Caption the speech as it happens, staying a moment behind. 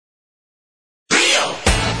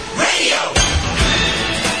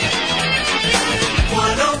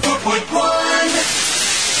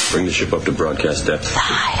Bring the ship up to broadcast depth.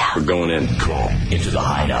 We're going in. Into the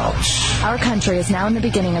hideout. Our country is now in the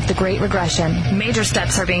beginning of the Great Regression. Major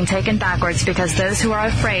steps are being taken backwards because those who are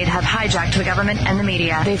afraid have hijacked the government and the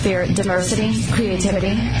media. They fear diversity,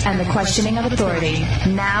 creativity, and the questioning of authority.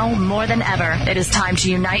 Now, more than ever, it is time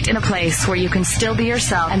to unite in a place where you can still be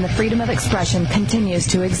yourself and the freedom of expression continues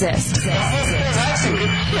to exist.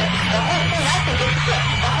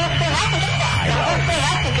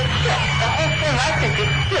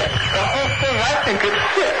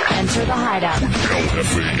 Enter the hideout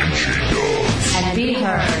and be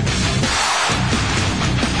heard.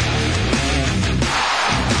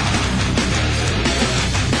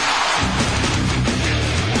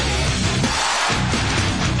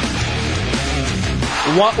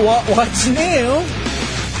 What's new?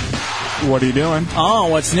 What are you doing? Oh,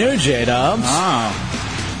 what's new, J-Dubs?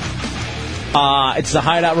 It's the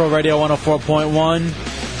Hideout Road Radio 104.1.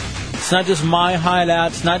 It's not just my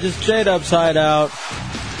hideout. It's not just J-Dub's hideout.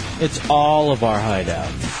 It's all of our hideout.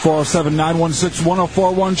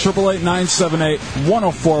 407-916-1041,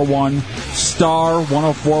 888-978-1041, star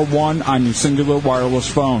 1041 on your singular wireless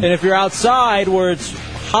phone. And if you're outside where it's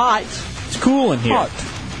hot, it's cool in here. Hot.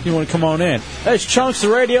 You want to come on in. There's Chunks, the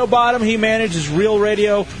radio bottom. He manages Real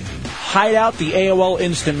Radio Hideout, the AOL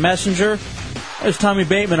Instant Messenger. There's Tommy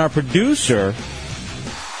Bateman, our producer.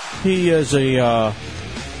 He is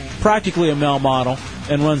practically a male model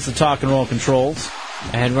and runs the talk and roll controls.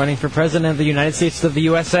 And running for president of the United States of the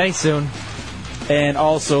USA soon. And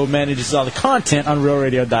also manages all the content on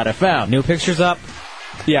RealRadio.fm. New pictures up.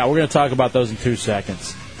 Yeah, we're going to talk about those in 2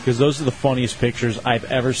 seconds. Because those are the funniest pictures I've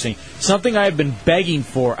ever seen. Something I've been begging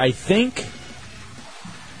for, I think,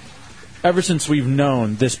 ever since we've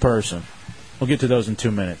known this person. We'll get to those in 2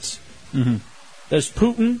 minutes. Mm-hmm. There's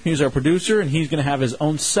Putin. He's our producer, and he's going to have his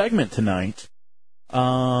own segment tonight.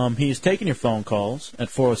 He's taking your phone calls at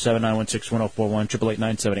 407-916-1041,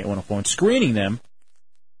 888-978-1041, screening them.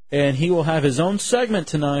 And he will have his own segment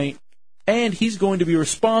tonight, and he's going to be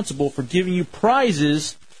responsible for giving you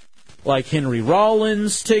prizes like Henry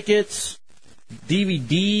Rollins tickets,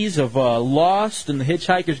 DVDs of Lost and the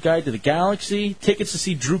Hitchhiker's Guide to the Galaxy, tickets to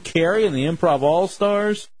see Drew Carey and the Improv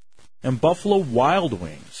All-Stars, and Buffalo Wild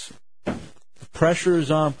Wings. The pressure is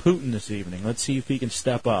on Putin this evening. Let's see if he can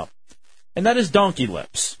step up. And that is Donkey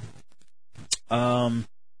Lips.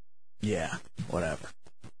 Yeah, whatever.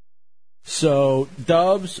 So,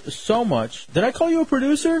 Dubs, so much. Did I call you a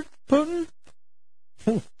producer, Putin?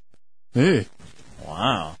 Hey.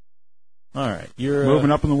 Wow. All right. You're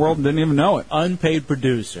moving up in the world and didn't even know it. Unpaid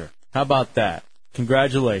producer. How about that?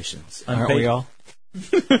 Congratulations. Aren't we all?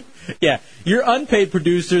 Yeah. You're unpaid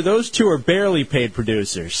producer. Those two are barely paid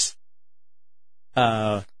producers.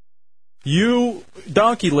 You,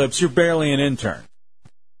 Donkey Lips, you're barely an intern.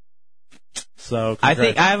 So I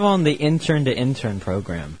think I'm on the intern to intern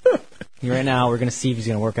program. Right now, we're going to see if he's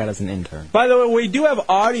going to work out as an intern. By the way, we do have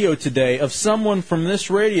audio today of someone from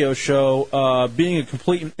this radio show being a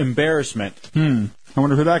complete embarrassment. I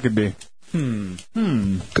wonder who that could be.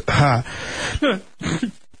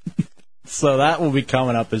 So that will be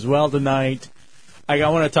coming up as well tonight. I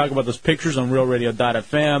want to talk about those pictures on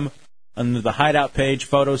RealRadio.fm. Under the Hideout page,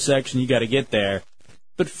 photo section, you got to get there.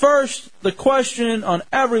 But first, the question on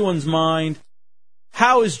everyone's mind,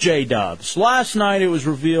 how is J-Dubs? Last night it was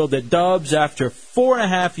revealed that Dubs, after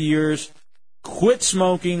 4.5 years, quit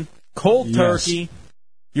smoking, cold turkey.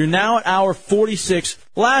 You're now at hour 46.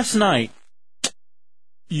 Last night,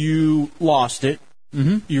 you lost it.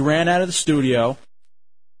 Mm-hmm. You ran out of the studio.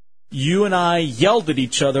 You and I yelled at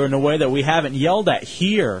each other in a way that we haven't yelled at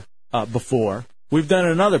here before. We've done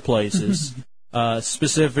it in other places,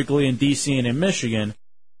 specifically in D.C. and in Michigan.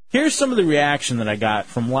 Here's some of the reaction that I got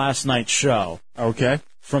from last night's show. Okay.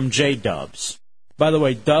 From J-Dubs. By the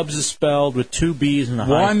way, Dubs is spelled with 2 B's and a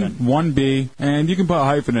hyphen. One B, and you can put a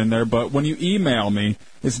hyphen in there, but when you email me,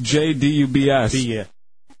 it's JDUBS.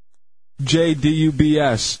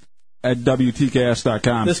 JDUBS at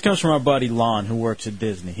WTKS.com. This comes from our buddy Lon, who works at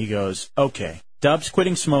Disney. He goes, okay, Dubs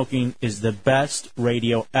quitting smoking is the best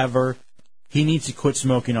radio ever. He needs to quit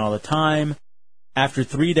smoking all the time. After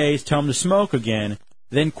 3 days, tell him to smoke again,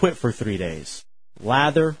 then quit for 3 days.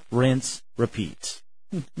 Lather, rinse, repeat.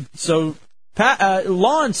 So,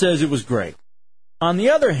 Lon says it was great. On the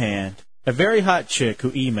other hand, a very hot chick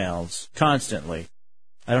who emails constantly,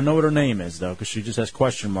 I don't know what her name is, though, because she just has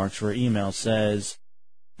question marks for her email, says,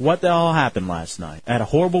 what the hell happened last night? I had a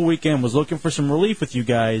horrible weekend, was looking for some relief with you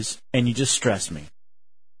guys, and you just stressed me.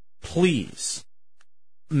 Please,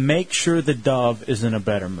 make sure the Dove is in a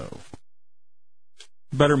better mood.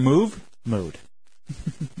 Better move? Mood.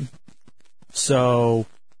 So,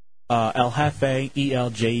 El Jefe,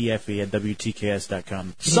 ELJEFE at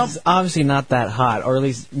WTKS.com. She's obviously not that hot, or at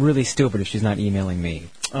least really stupid if she's not emailing me.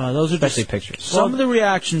 Those are especially just pictures. Some of the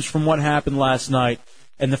reactions from what happened last night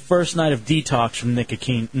and the first night of detox from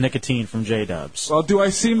nicotine from J-Dubs. Well, do I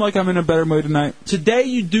seem like I'm in a better mood tonight? Today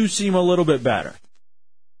you do seem a little bit better.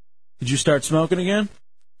 Did you start smoking again?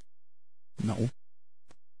 No.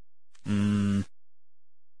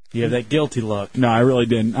 You have that guilty look. No, I really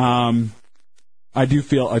didn't. I do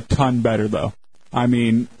feel a ton better, though. I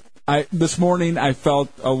mean, this morning I felt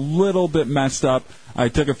a little bit messed up. I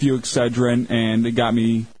took a few Excedrin, and it got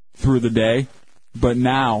me through the day. But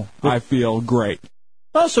now I feel great.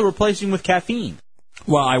 Also replacing with caffeine.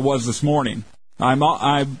 Well, I was this morning.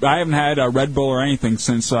 I haven't had a Red Bull or anything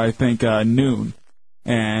since, I think, noon.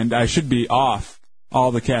 And I should be off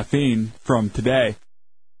all the caffeine from today.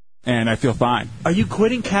 And I feel fine. Are you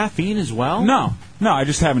quitting caffeine as well? No, I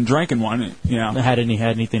just haven't drank one. You know, had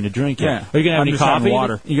anything to drink yet? Yeah. Are you gonna have any coffee?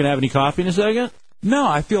 Water. You gonna have any coffee in a second? No,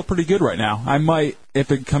 I feel pretty good right now. I might,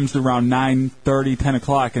 if it comes to around 9:30, 10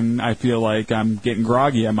 o'clock, and I feel like I'm getting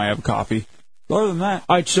groggy, I might have coffee. But other than that,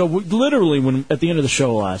 all right. So literally, when at the end of the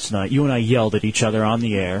show last night, you and I yelled at each other on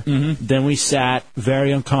the air. Mm-hmm. Then we sat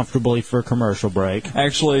very uncomfortably for a commercial break.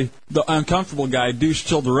 Actually, the uncomfortable guy, Douche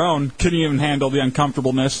Childerone, couldn't even handle the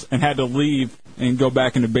uncomfortableness and had to leave and go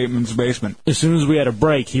back into Bateman's basement. As soon as we had a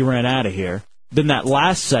break, he ran out of here. Then that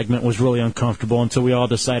last segment was really uncomfortable until we all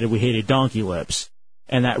decided we hated Donkey Lips,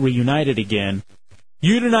 and that reunited again.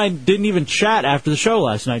 You and I didn't even chat after the show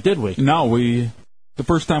last night, did we? No, the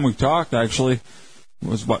first time we talked, actually,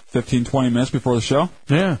 was, 15, 20 minutes before the show?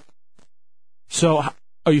 Yeah. So,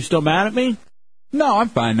 are you still mad at me? No, I'm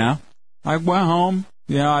fine now. I went home.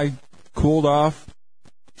 Yeah, I cooled off.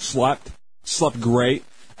 Slept great.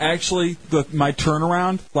 Actually, my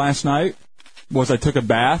turnaround last night was I took a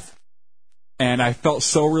bath, and I felt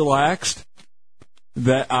so relaxed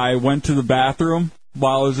that I went to the bathroom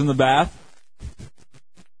while I was in the bath.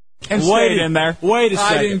 And stayed in there. Wait a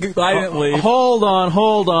second. I didn't leave. Hold on.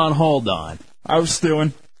 I was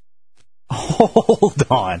stewing. Hold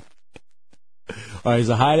on. All right, it's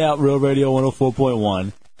a Hideout Real Radio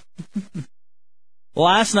 104.1.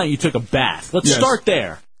 Last night you took a bath. Let's start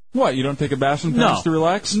there. What, you don't take a bath sometimes to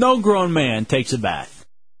relax? No grown man takes a bath.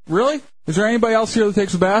 Really? Is there anybody else here that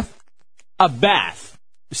takes a bath? A bath.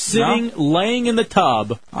 Sitting, laying in the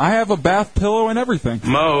tub. I have a bath pillow and everything.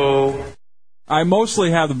 Mo. I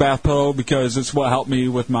mostly have the bath pillow because it's what helped me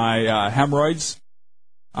with my hemorrhoids.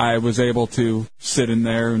 I was able to sit in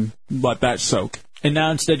there and let that soak. And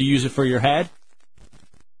now instead you use it for your head?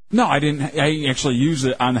 No, I didn't. I actually use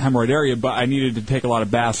it on the hemorrhoid area, but I needed to take a lot of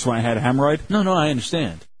baths when I had a hemorrhoid. No, I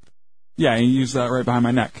understand. Yeah, I used that right behind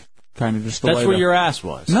my neck. Kind of just That's where your ass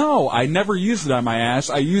was. No, I never used it on my ass.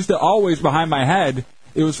 I used it always behind my head.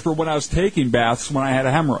 It was for when I was taking baths when I had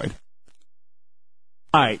a hemorrhoid.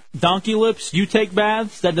 All right, Donkey Lips, you take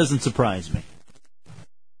baths? That doesn't surprise me.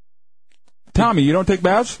 Tommy, you don't take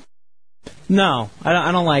baths? No,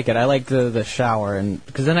 I don't like it. I like the shower, and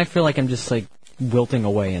because then I feel like I'm just like wilting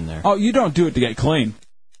away in there. Oh, you don't do it to get clean.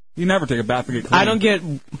 You never take a bath to get clean. I don't get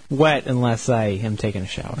wet unless I am taking a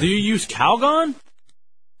shower. Do you use Calgon?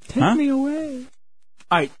 Take me away.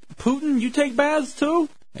 All right, Putin, you take baths too?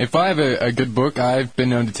 If I have a good book, I've been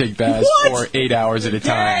known to take baths for 8 hours at a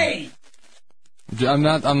time. I'm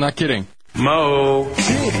not kidding. Mo.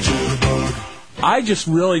 I just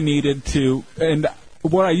really needed to, and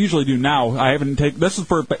what I usually do now, this is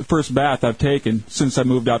the first bath I've taken since I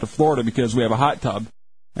moved out to Florida because we have a hot tub,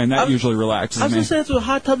 and that usually relaxes me. I was going to say that's what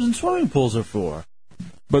hot tubs and swimming pools are for.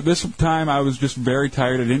 But this time I was just very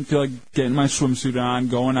tired. I didn't feel like getting my swimsuit on,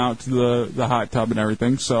 going out to the hot tub and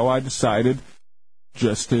everything, so I decided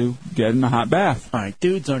just to get in a hot bath. All right,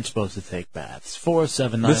 dudes aren't supposed to take baths.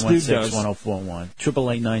 407-916-1041.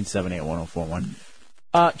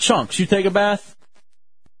 888-978-1041. Chunks, you take a bath?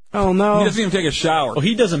 Oh, no. He doesn't even take a shower. Well,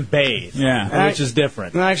 he doesn't bathe. Yeah. Which is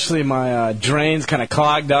different. Actually, my drain's kind of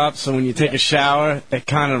clogged up, so when you take a shower, it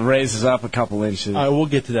kind of raises up a couple inches. All right, we'll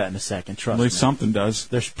get to that in a second. Trust me. At least something does.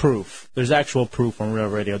 There's proof. There's actual proof on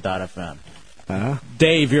RealRadio.fm. Uh-huh.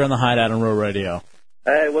 Dave, you're on the Hideout on Real Radio.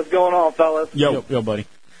 Hey, what's going on, fellas? Yo, buddy.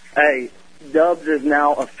 Hey, Dubs is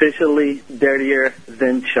now officially dirtier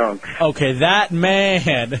than Chunks. Okay, that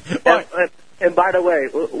man. And by the way,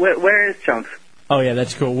 where is Chunks? Oh, yeah,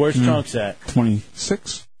 that's cool. Where's Chunks at?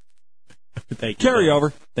 26. Thank you. Carry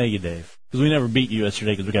over. Thank you, Dave. Because we never beat you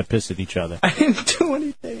yesterday because we got pissed at each other. I didn't do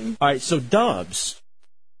anything. All right, so Dubs,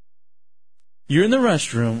 you're in the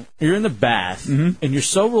restroom, you're in the bath, and you're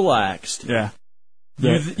so relaxed. Yeah.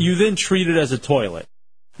 You then treat it as a toilet.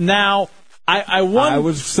 Now, I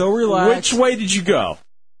was so relaxed. Which way did you go?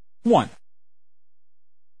 One.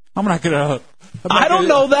 I'm not gonna. I don't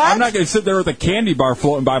know that. I'm not gonna sit there with a candy bar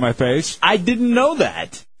floating by my face. I didn't know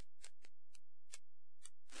that.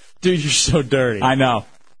 Dude, you're so dirty. I know.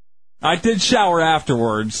 I did shower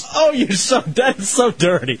afterwards. Oh, that's so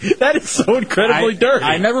dirty. That is so incredibly dirty.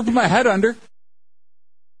 I never put my head under.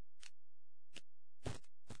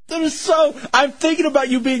 That is so. I'm thinking about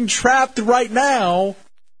you being trapped right now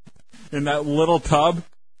in that little tub.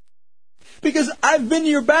 Because I've been to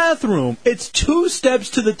your bathroom. It's 2 steps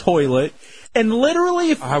to the toilet, and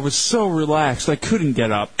literally, I was so relaxed I couldn't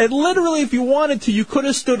get up. And literally, if you wanted to, you could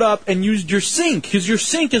have stood up and used your sink, because your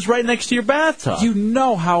sink is right next to your bathtub. You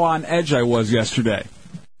know how on edge I was yesterday.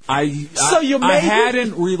 I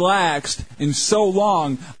hadn't relaxed in so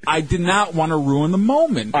long. I did not want to ruin the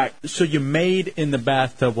moment. All right, so you made in the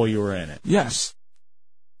bathtub while you were in it. Yes.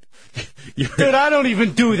 Dude, I don't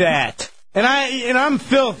even do that. And I'm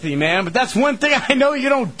filthy, man, but that's one thing I know you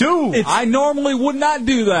don't do. I normally would not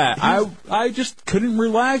do that. I just couldn't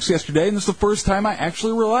relax yesterday, and this is the first time I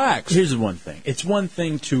actually relaxed. Here's one thing. It's one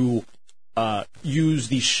thing to use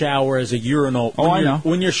the shower as a urinal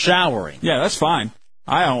when you're showering. Yeah, that's fine.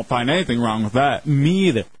 I don't find anything wrong with that. Me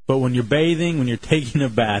either. But when you're bathing, when you're taking a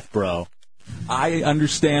bath, bro. I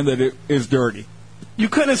understand that it is dirty. You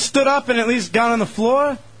couldn't have stood up and at least gone on the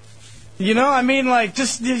floor? You know, I mean, like,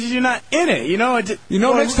 just you're not in it. You know,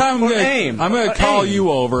 next time I'm gonna call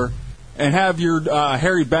you over and have your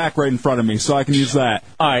hairy back right in front of me so I can use that.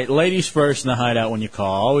 All right, ladies first in the Hideout when you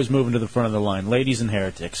call. Always moving to the front of the line. Ladies and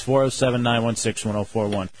heretics.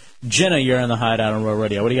 407-916-1041. Jenna, you're on the Hideout on Real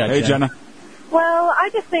Radio. What do you got, Hey, Jenna. Well,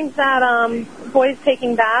 I just think that boys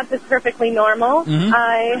taking baths is perfectly normal. Mm-hmm.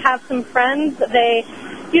 I have some friends. They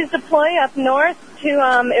used a ploy up north.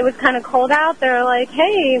 It was kind of cold out. They were like,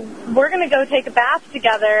 hey, we're going to go take a bath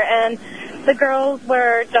together. And the girls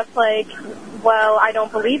were just like, well, I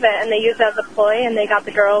don't believe it. And they used it as a ploy, and they got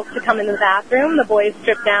the girls to come into the bathroom. The boys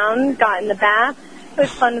stripped down, got in the bath. It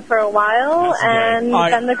was fun for a while, and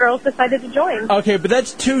then the girls decided to join. Okay, but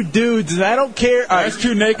that's 2 dudes, and I don't care. That's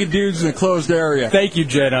 2 naked dudes in a closed area. Thank you,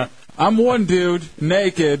 Jenna. I'm one dude,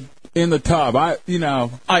 naked, in the tub. All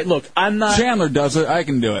right, look, I'm not... Chandler does it. I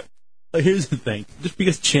can do it. Here's the thing. Just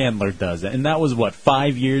because Chandler does it, and that was,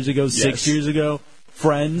 5 years ago, 6 years ago?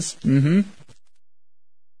 Friends? Mm-hmm.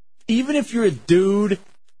 Even if you're a dude,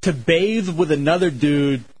 to bathe with another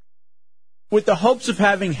dude with the hopes of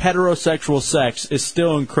having heterosexual sex is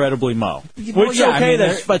still incredibly mo.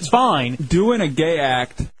 That's fine. Doing a gay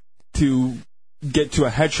act to get to a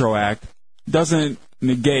hetero act doesn't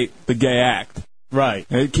negate the gay act. Right.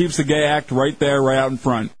 It keeps the gay act right there, right out in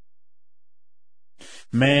front.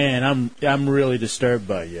 Man, I'm really disturbed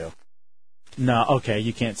by you. No, okay,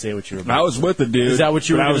 you can't say what you were about. I was with the dude. Is that what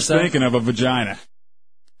you were I was say? thinking of a vagina.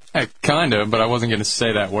 Kind of, but I wasn't going to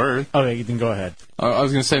say that word. Okay, then go ahead. I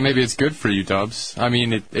was going to say maybe it's good for you, Dubs. I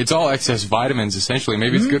mean, it's all excess vitamins, essentially.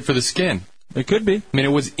 Maybe it's good for the skin. It could be. I mean, it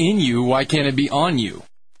was in you. Why can't it be on you?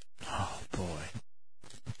 Oh, boy.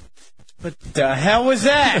 What the hell was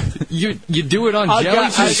that? You do it on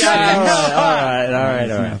jellyfish. All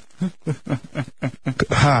right.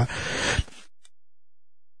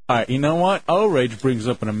 All right, you know what? O-Rage brings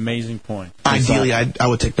up an amazing point. Ideally, I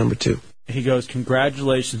would take number 2. He goes,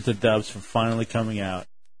 congratulations to Dubs for finally coming out,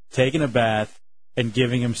 taking a bath, and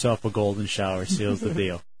giving himself a golden shower seals the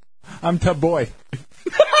deal. I'm Tub Boy.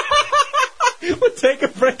 We'll take a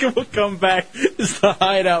break and we'll come back. It's the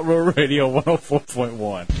Hideout Real Radio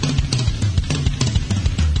 104.1.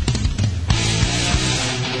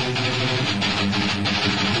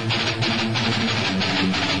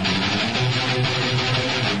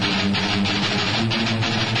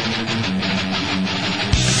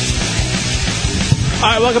 All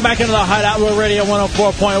right, welcome back into the Hideout Real Radio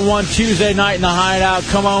 104.1 Tuesday night in the Hideout.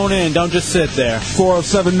 Come on in. Don't just sit there.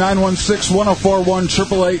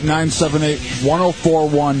 407-916-1041,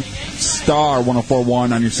 888-978-1041, star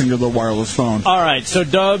 1041 on your singular wireless phone. All right, so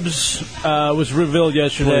Dubs was revealed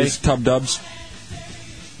yesterday. Please, Tub Dubs.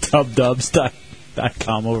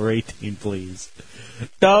 Tubdubs.com over 18, please.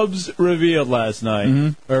 Dubs revealed last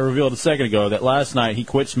night, or revealed a second ago, that last night he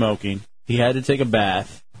quit smoking. He had to take a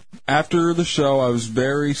bath. After the show, I was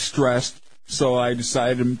very stressed, so I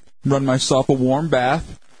decided to run myself a warm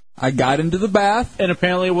bath. I got into the bath, and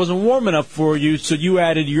apparently it wasn't warm enough for you, so you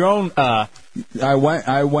added your own. I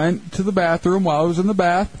went to the bathroom while I was in the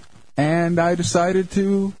bath, and I decided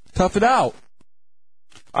to tough it out.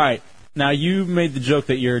 All right, now you made the joke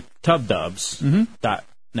that you're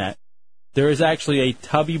tubdubs.net. There is actually a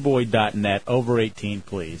tubbyboy.net over 18,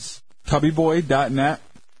 please. Tubbyboy.net.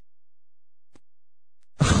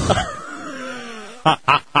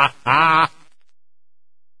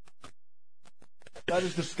 That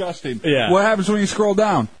is disgusting. Yeah. What happens when you scroll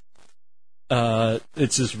down?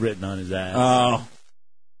 It's just written on his ass. Oh.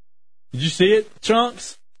 Did you see it,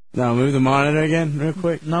 Chunks? No, move the monitor again real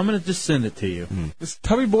quick. No, I'm going to just send it to you. It's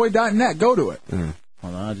tubbyboy.net. Go to it.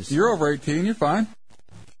 Hold on, You're over 18. You're fine.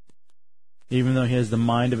 Even though he has the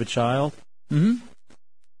mind of a child? Mm-hmm.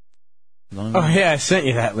 Oh, yeah, I sent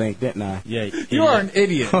you that link, didn't I? Yeah. You are an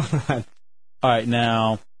idiot. All right,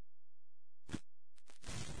 now,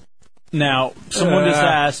 someone just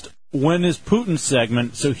asked, when is Putin's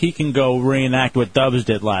segment so he can go reenact what Dubs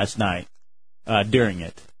did last night during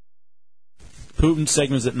it? Putin's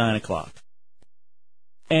segment's at 9 o'clock.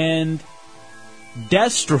 And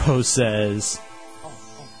Destro says...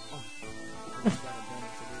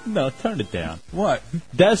 No, turn it down. What?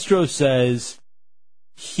 Destro says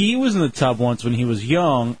he was in the tub once when he was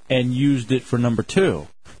young and used it for number 2.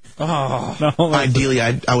 Oh. No, Ideally,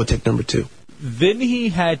 I would take number 2. Then he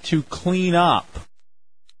had to clean up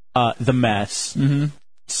the mess. Mm-hmm.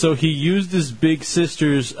 So he used his big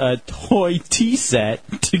sister's toy tea set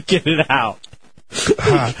to get it out.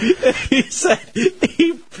 He said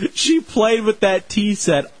she played with that tea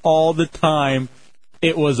set all the time.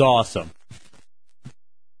 It was awesome.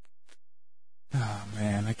 Oh,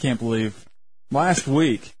 man, I can't believe. Last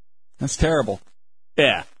week. That's terrible.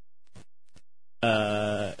 Yeah.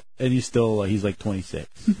 And he's like 26.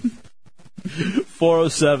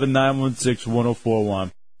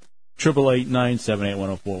 407-916-1041.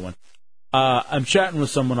 888-978-1041. I'm chatting with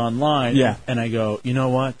someone online. Yeah. And I go, you know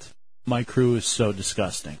what? My crew is so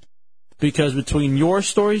disgusting. Because between your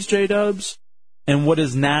stories, J-Dubs, and what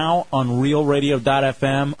is now on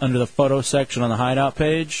realradio.fm under the photo section on the Hideout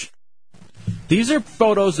page, these are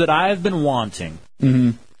photos that I have been wanting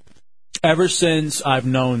ever since I've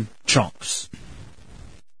known Chunks.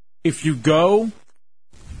 If you go,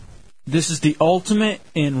 this is the ultimate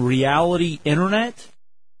in reality internet.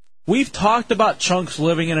 We've talked about Chunks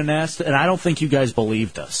living in a nest, and I don't think you guys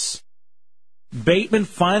believed us. Bateman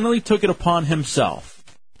finally took it upon himself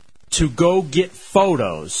to go get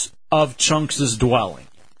photos of Chunks' dwelling.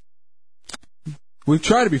 We've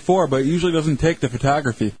tried it before, but it usually doesn't take the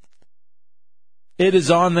photography. It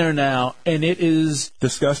is on there now, and it is...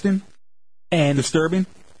 disgusting? And... disturbing?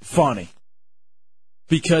 Funny.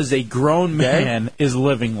 Because a grown man is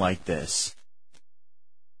living like this.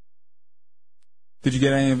 Did you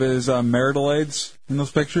get any of his marital aids in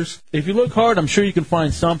those pictures? If you look hard, I'm sure you can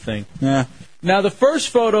find something. Yeah. Now, the first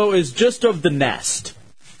photo is just of the nest.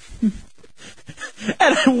 And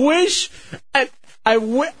I wish... I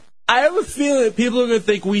have a feeling that people are going to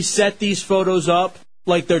think we set these photos up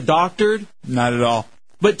like they're doctored. Not at all.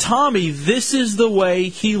 But, Tommy, this is the way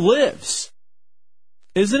he lives.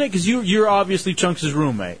 Isn't it? Because you're obviously Chunks'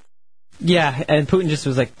 roommate. Yeah, and Putin just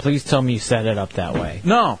was like, please tell me you set it up that way.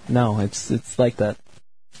 No. No, it's like that.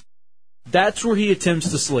 That's where he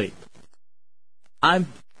attempts to sleep.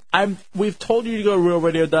 We've told you to go to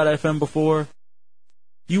realradio.fm before.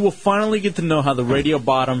 You will finally get to know how the radio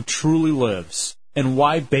bottom truly lives and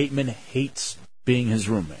why Bateman hates being his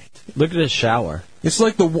roommate. Look at his shower. It's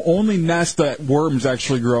like the only nest that worms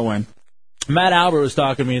actually grow in. Matt Albert was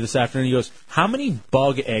talking to me this afternoon. He goes, how many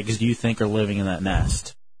bug eggs do you think are living in that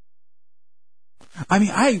nest? I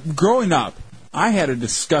mean, growing up, I had a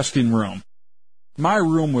disgusting room. My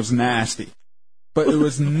room was nasty. But it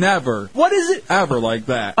was never, ever like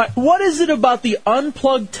that. What is it about the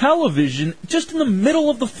unplugged television just in the middle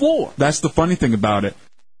of the floor? That's the funny thing about it.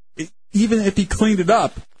 Even if he cleaned it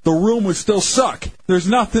up, the room would still suck. There's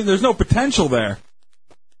no potential there.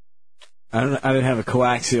 I didn't have a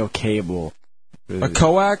coaxial cable. A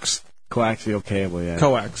coax? Coaxial cable, yeah.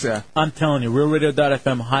 Coax, yeah. I'm telling you,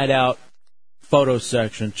 realradio.fm Hideout photo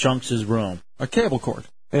section, Chunks' room. A cable cord.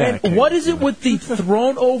 Yeah, and what is it with the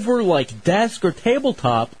thrown over like desk or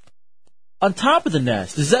tabletop on top of the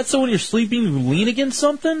nest? Is that so when you're sleeping you lean against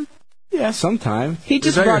something? Yeah, sometimes. He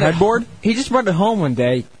just brought it headboard. He just brought it home one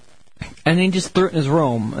day, and then he just threw it in his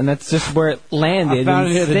room, and that's just where it landed. I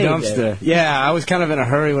found it in the dumpster. There. Yeah, I was kind of in a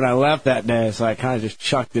hurry when I left that day, so I kind of just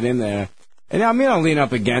chucked it in there. And I mean, I'll lean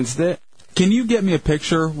up against it. Can you get me a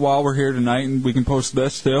picture while we're here tonight, and we can post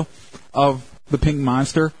this too, of the pink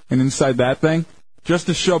monster and inside that thing? Just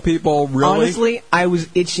to show people really... Honestly, I was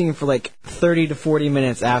itching for like 30 to 40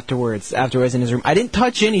 minutes afterwards, after I was in his room. I didn't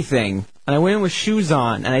touch anything, and I went in with shoes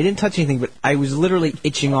on, and I didn't touch anything, but I was literally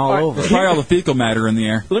itching all over. Probably all the fecal matter in the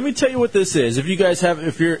air. Let me tell you what this is. If you guys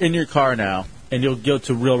if you're in your car now, and you'll go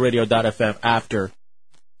to realradio.fm after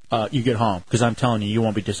you get home, because I'm telling you, you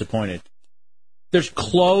won't be disappointed. There's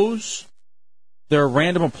clothes, there are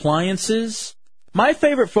random appliances, My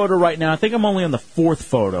favorite photo right now, I think I'm only on the 4th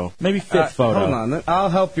photo, maybe 5th photo. Hold on, I'll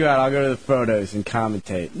help you out. I'll go to the photos and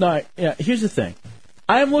commentate. No, yeah, here's the thing.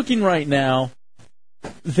 I am looking right now.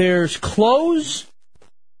 There's clothes,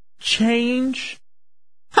 change,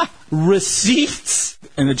 receipts.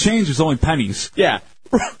 And the change is only pennies. Yeah.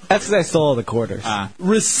 That's because I stole all the quarters.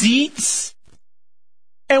 Receipts.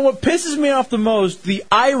 And what pisses me off the most, the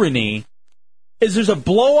irony, is there's a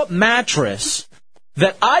blow-up mattress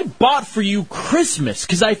that I bought for you Christmas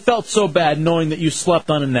because I felt so bad knowing that you slept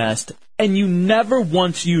on a nest, and you never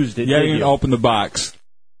once used it. Yeah, did you didn't open the box.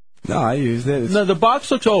 No, I used it. No, the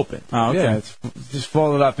box looks open. Oh, okay. Yeah, it's just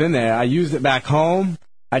folded up in there. I used it back home.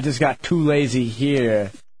 I just got too lazy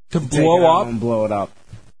here to blow up and blow it up.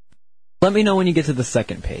 Let me know when you get to the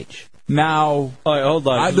second page. Now, all right, hold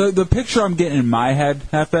on. The picture I'm getting in my head,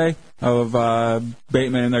 Hefe, of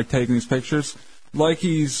Bateman and they're taking these pictures, like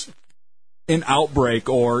he's in Outbreak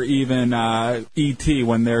or even E.T.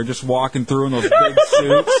 when they're just walking through in those big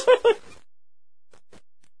suits.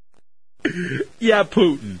 Yeah,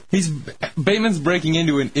 Putin. Bateman's breaking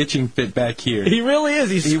into an itching fit back here. He really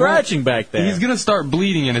is. He's scratching back there. He's going to start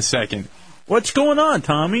bleeding in a second. What's going on,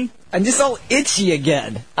 Tommy? I'm just all itchy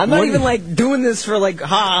again. I'm not even like doing this for like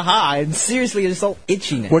ha ha. I'm seriously just all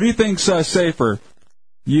itchy now. What do you think's safer?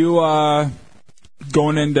 You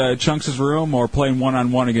going into Chunks' room or playing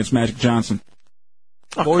one-on-one against Magic Johnson?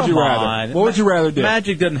 Oh, what would you rather? on. What would you rather do?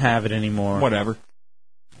 Magic doesn't have it anymore. Whatever.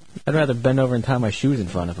 I'd rather bend over and tie my shoes in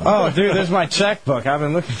front of him. Oh, dude, there's my checkbook. I've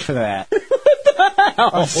been looking for that. What the hell?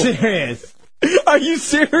 I'm serious. Are you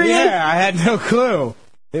serious? Yeah, I had no clue.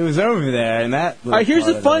 It was over there, and that. All right, here's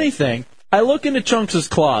the funny thing. I look into Chunks'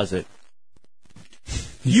 closet.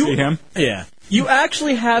 You see him? Yeah. You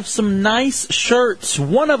actually have some nice shirts.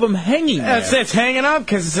 One of them hanging there. That's it. It's hanging up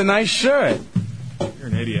because it's a nice shirt. You're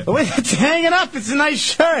an idiot. Wait, it's hanging up. It's a nice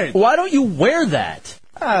shirt. Why don't you wear that?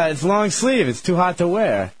 It's long sleeve. It's too hot to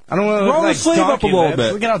wear. I don't want to look Roll like the sleeve up a Donkey little Lips.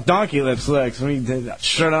 bit. Look at how Donkey Lips looks when he did that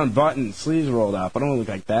shirt unbuttoned, sleeves rolled up. I don't want to look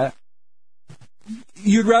like that.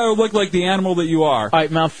 You'd rather look like the animal that you are. All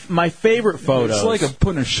right, my favorite photos. It's like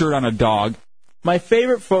putting a shirt on a dog. My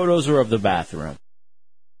favorite photos are of the bathroom.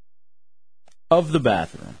 Of the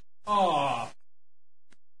bathroom. Oh. All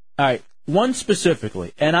right, one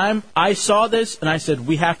specifically, and I saw this and I said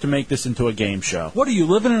we have to make this into a game show. What are you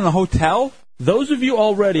living in a hotel? Those of you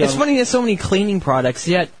already. It's funny there's so many cleaning products,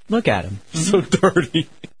 yet look at him. So dirty.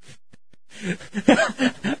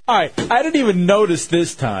 All right, I didn't even notice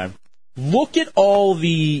this time. Look at all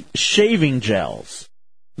the shaving gels.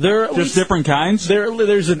 They're just different kinds.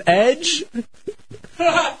 There's an Edge,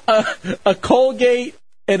 a Colgate,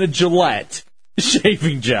 and a Gillette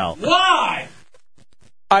shaving gel. Why?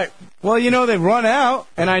 Well, you know, they run out,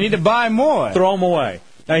 and I need to buy more. Throw them away.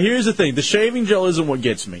 Now, here's the thing. The shaving gel isn't what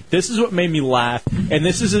gets me. This is what made me laugh, and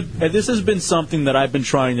this has been something that I've been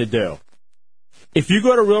trying to do. If you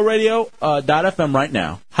go to realradio.fm right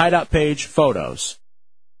now, Hideout page, photos,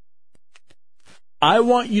 I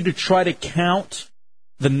want you to try to count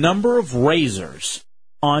the number of razors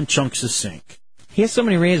on Chunks' sink. He has so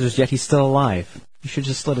many razors, yet he's still alive. You should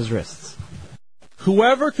just slit his wrists.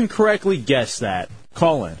 Whoever can correctly guess that,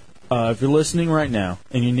 call in. If you're listening right now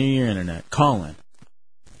and you need your internet, call in.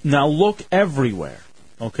 Now look everywhere,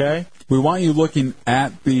 okay? We want you looking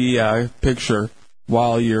at the picture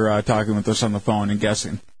while you're talking with us on the phone and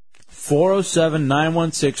guessing.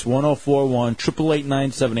 407-916-1041,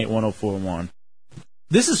 888-978-1041.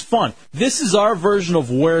 This is fun. This is our version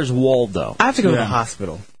of Where's Waldo. I have to go to the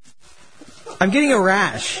hospital. I'm getting a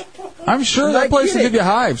rash. I'm sure that place will give you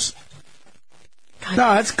hives.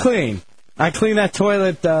 No, that's clean. I clean that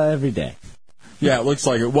toilet every day. Yeah, it looks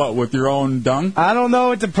like it. What, with your own dung? I don't know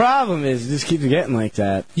what the problem is. It just keeps getting like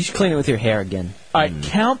that. You should clean it with your hair again. All right,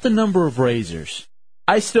 count the number of razors.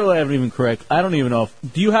 I still haven't even correct. I don't even know.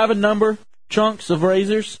 Do you have a number, Chunks, of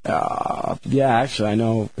razors? Yeah, actually, I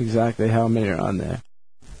know exactly how many are on there.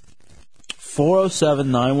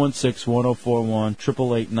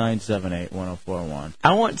 407-916-1041, 888-978-1041.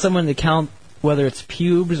 I want someone to count whether it's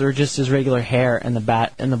pubes or just his regular hair in the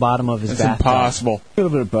bottom of his bathtub. It's impossible. A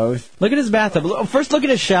little bit of both. Look at his bathtub. First, look at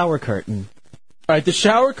his shower curtain. All right, the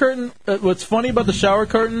shower curtain. What's funny about the shower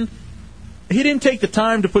curtain? He didn't take the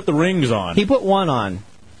time to put the rings on. He put one on.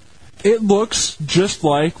 It looks just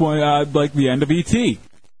like the end of E.T.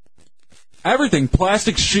 Everything,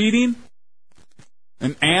 plastic sheeting,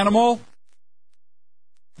 an animal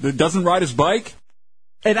that doesn't ride his bike.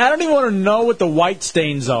 And I don't even want to know what the white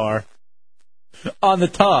stains are. on the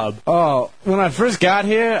tub. Oh, when I first got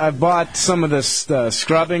here, I bought some of this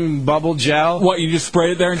scrubbing bubble gel. What, you just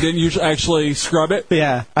sprayed it there and didn't actually scrub it?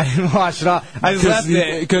 Yeah, I didn't wash it off. I just left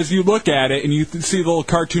it. Because you look at it and you see the little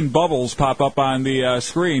cartoon bubbles pop up on the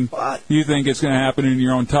screen. What? You think it's going to happen in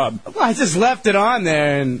your own tub. Well, I just left it on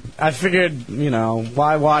there, and I figured,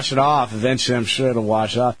 why wash it off? Eventually, I'm sure it'll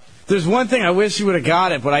wash off. There's one thing I wish he would have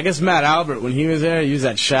got it, but I guess Matt Albert, when he was there, he used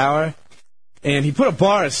that shower. And he put a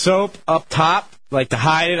bar of soap up top, like to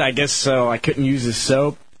hide it, I guess, so I couldn't use his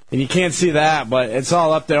soap. And you can't see that, but it's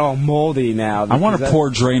all up there, all moldy now. I want to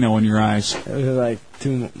pour Drano in your eyes. It was like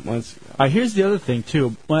 2 months ago. Here's the other thing,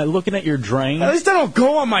 too. When I'm looking at your drain... At least I don't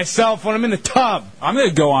go on myself when I'm in the tub. I'm going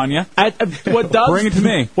to go on you. Bring it to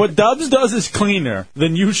me. What Dubs does is cleaner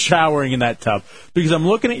than you showering in that tub. Because I'm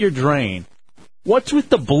looking at your drain. What's with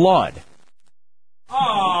the blood?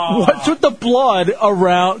 Oh. What's with the blood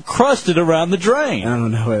crusted around the drain? I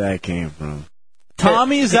don't know where that came from.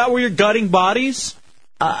 Tommy, is that where you're gutting bodies?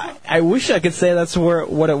 I wish I could say that's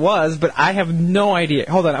what it was, but I have no idea.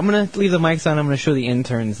 Hold on, I'm going to leave the mics on. I'm going to show the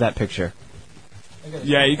interns that picture.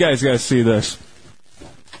 Yeah, you guys got to see this.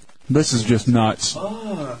 This is just nuts.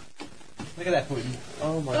 Oh. Look at that, Putin.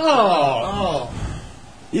 Oh, my God. Oh.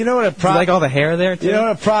 You know what it probably... like all the hair there, too? You know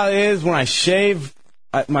what it probably is? When I shave...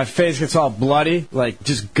 my face gets all bloody, like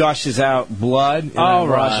just gushes out blood, and I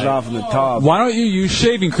wash it off in the tub. Why don't you use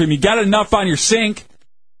shaving cream? You got enough on your sink.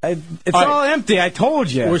 It's all empty, I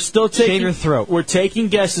told you. We're still taking Shave your throat. We're taking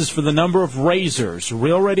guesses for the number of razors.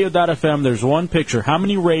 RealRadio.fm, there's one picture. How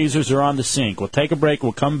many razors are on the sink? We'll take a break,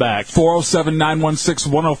 we'll come back.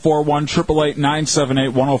 407-916-1041,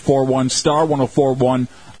 888-978-1041, star 1041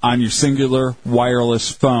 on your singular wireless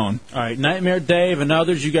phone. All right, Nightmare Dave and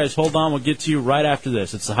others, you guys hold on. We'll get to you right after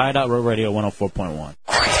this. It's the Hideout Road Radio 104.1.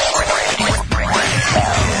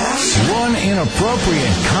 One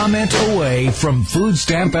inappropriate comment away from food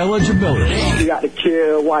stamp eligibility. You got to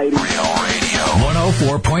kill Whitey. Real Radio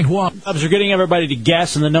 104.1. We're getting everybody to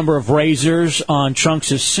guess on the number of razors on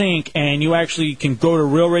Chunks' sink, and you actually can go to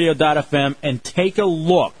RealRadio.fm and take a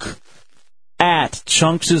look at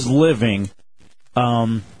Chunks' living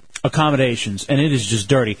accommodations, and it is just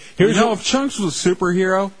dirty. If Chunks was a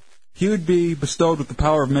superhero, he would be bestowed with the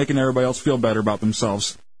power of making everybody else feel better about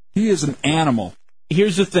themselves. He is an animal.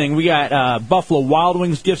 Here's the thing. We got Buffalo Wild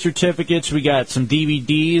Wings gift certificates. We got some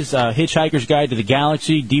DVDs, Hitchhiker's Guide to the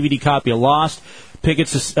Galaxy, DVD copy of Lost,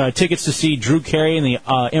 tickets to see Drew Carey and the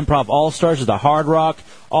Improv All-Stars at the Hard Rock.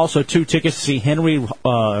 Also, 2 tickets to see Henry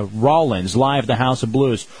Rollins live at the House of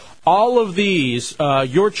Blues. All of these,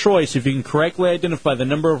 your choice, if you can correctly identify the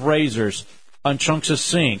number of razors on Chunks'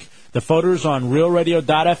 sink. The photos on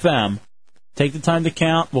RealRadio.fm. Take the time to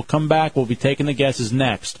count. We'll come back. We'll be taking the guesses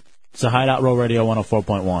next. It's the Hideout Row Radio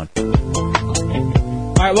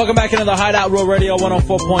 104.1. All right, welcome back into the Hideout Row Radio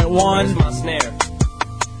 104.1. my snare.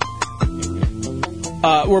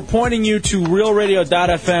 We're pointing you to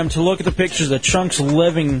RealRadio.fm to look at the pictures of Chunk's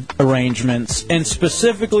living arrangements, and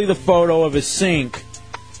specifically the photo of his sink,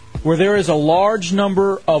 where there is a large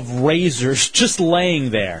number of razors just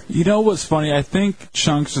laying there. You know what's funny? I think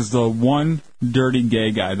Chunks is the one dirty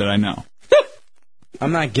gay guy that I know.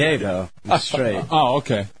 I'm not gay, though. I'm straight. Oh,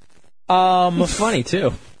 okay. He's funny,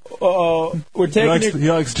 too. We're taking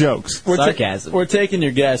he likes jokes. Sarcasm. We're taking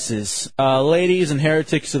your guesses. Ladies and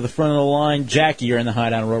heretics to the front of the line. Jackie, you're in the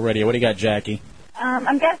Hideout Row Radio. What do you got, Jackie?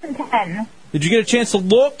 I'm guessing 10. Did you get a chance to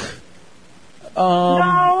look?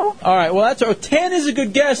 No. All right, well, 10 is a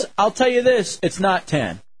good guess. I'll tell you this. It's not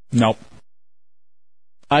 10. Nope.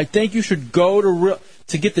 I think you should go to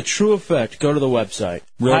get the true effect, go to the website.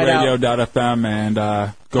 RealRadio.fm and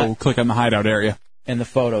go click on the Hideout area. In the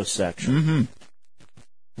photos section. Mm-hmm.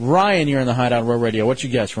 Ryan, you're in the Hideout Row Radio. What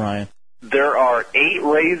you guess, Ryan? There are 8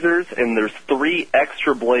 razors, and there's 3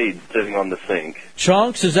 extra blades sitting on the sink.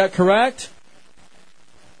 Chunks, is that correct?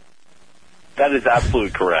 That is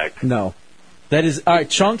absolutely correct. No. That is... All right,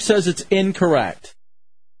 Chunks says it's incorrect.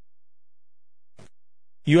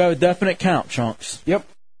 You have a definite count, Chunks. Yep.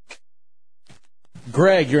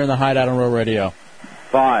 Greg, you're in the Hideout on Row Radio.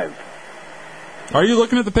 5. Are you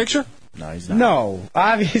looking at the picture? No, he's not. No,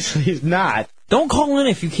 obviously he's not. Don't call in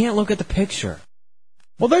if you can't look at the picture.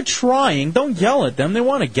 Well, they're trying. Don't yell at them. They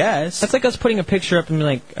want to guess. That's like us putting a picture up and being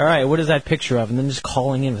like, all right, what is that picture of? And then just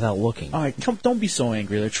calling in without looking. All right, don't be so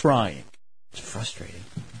angry. They're trying. It's frustrating.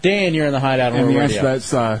 Dan, you're in the Hideout on And Row the Radio.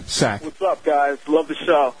 answer that's Sack. What's up, guys? Love the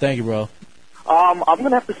show. Thank you, bro. I'm going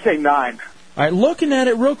to have to say 9. All right, looking at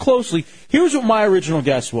it real closely, here's what my original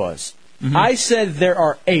guess was. Mm-hmm. I said there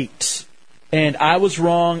are 8, and I was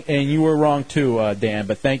wrong, and you were wrong too, Dan,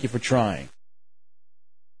 but thank you for trying.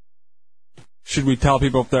 Should we tell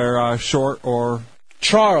people if they're short or...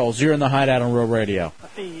 Charles, you're in the Hideout on Real Radio.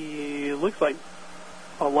 He looks like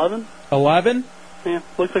 11. 11? Yeah,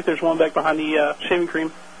 looks like there's one back behind the shaving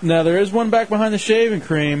cream. Now, there is one back behind the shaving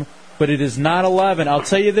cream, but it is not 11. I'll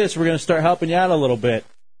tell you this, we're going to start helping you out a little bit.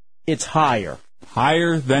 It's higher.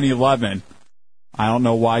 Higher than 11. I don't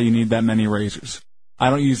know why you need that many razors. I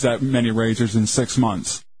don't use that many razors in 6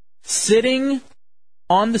 months. Sitting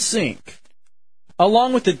on the sink,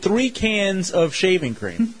 along with the 3 cans of shaving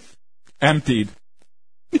cream. Emptied.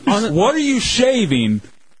 What are you shaving?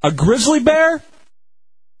 A grizzly bear?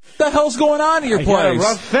 What the hell's going on at your place? I got a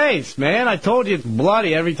rough face, man. I told you it's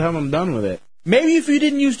bloody every time I'm done with it. Maybe if you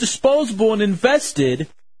didn't use disposable and invested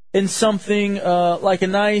in something like a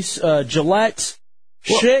nice Gillette,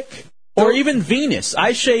 Schick, or even Venus.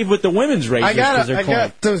 I shave with the women's razors because they're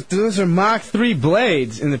clean. Those are Mach 3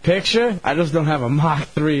 blades in the picture. I just don't have a Mach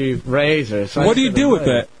 3 razor. So what do you do with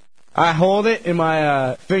it? I hold it in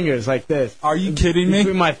my fingers like this. Are you kidding me?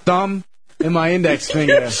 Between my thumb and my index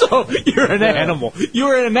finger. So you're an animal.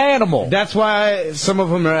 You're an animal. That's why some of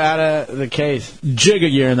them are out of the case. Jigga,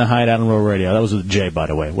 you're in the Hideout on Real Radio. That was with J, by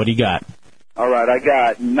the way. What do you got? All right, I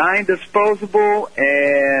got 9 disposable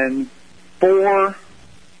and 4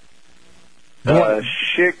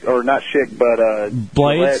 Schick, or not Schick, but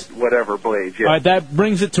blades? Gillette, whatever blades. Yeah. All right, that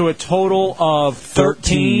brings it to a total of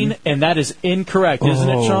 13, and that is incorrect, isn't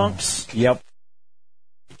it, Chunks? Yep.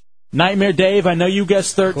 Nightmare Dave, I know you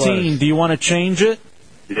guessed 13. Close. Do you want to change it?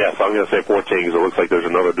 Yes, I'm going to say 14 because it looks like there's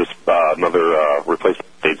another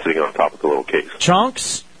replacement date sitting on top of the little case.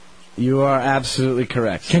 Chunks? You are absolutely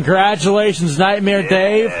correct. Congratulations, Nightmare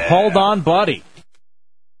Dave. Hold on, buddy.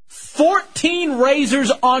 14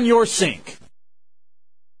 razors on your sink.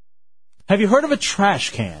 Have you heard of a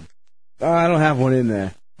trash can? I don't have one in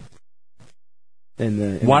there.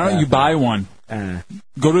 Why don't you buy one?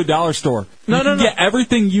 Go to a dollar store. You can get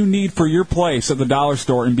everything you need for your place at the dollar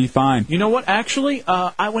store and be fine. You know what? Actually,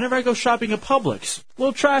 whenever I go shopping at Publix,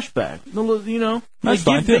 little trash bag.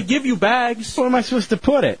 They give you bags. Where am I supposed to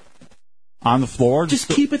put it? On the floor? Just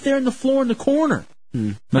keep it there on the floor in the corner.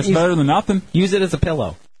 That's better than nothing. Use it as a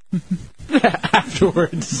pillow.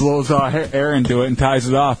 Afterwards. Blows air into it and ties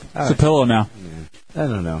it off. It's a pillow now. I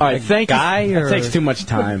don't know. All right, thank you. It takes too much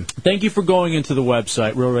time. Thank you for going into the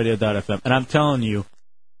website, realradio.fm. And I'm telling you,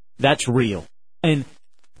 that's real. And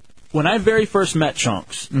when I very first met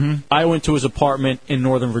Chunks, I went to his apartment in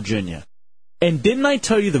Northern Virginia. And didn't I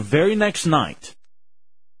tell you the very next night,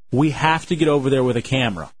 we have to get over there with a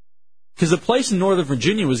camera? Because the place in Northern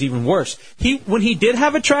Virginia was even worse. When he did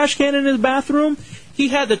have a trash can in his bathroom, he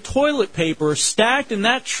had the toilet paper stacked in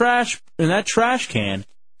that trash can,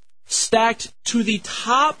 stacked to the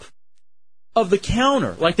top of the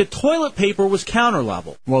counter. Like the toilet paper was counter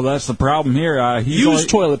level. Well, that's the problem here. Use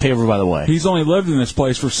toilet paper, by the way. He's only lived in this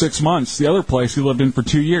place for 6 months. The other place he lived in for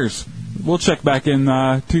 2 years. We'll check back in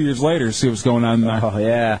 2 years later, see what's going on there. Oh,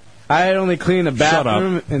 yeah. I had only cleaned the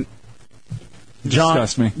bathroom. Shut up.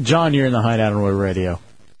 Disgust me. John, you're in the Hideout on Roy Radio.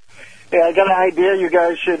 Yeah, I got an idea. You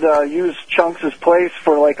guys should use Chunks' place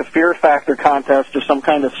for like a Fear Factor contest or some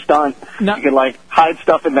kind of stunt. You could like hide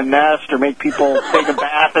stuff in the nest or make people take a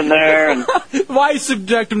bath in there. And why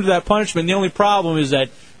subject him to that punishment? The only problem is that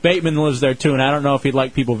Bateman lives there too, and I don't know if he'd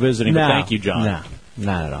like people visiting. No, but thank you, John. No,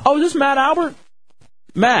 not at all. Oh, is this Matt Albert?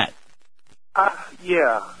 Matt.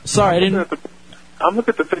 Yeah. Sorry, I didn't. I'm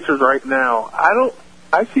looking at the pictures right now.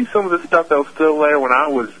 I see some of the stuff that was still there when I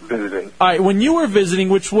was visiting. All right, when you were visiting,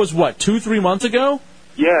 which was what, 2-3 months ago?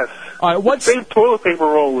 Yes. All right, the same toilet paper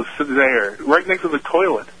roll was there, right next to the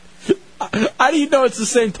toilet. How do you know it's the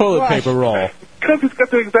same toilet paper roll? Because it's got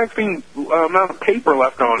the exact same amount of paper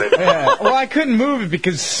left on it. Yeah. Well, I couldn't move it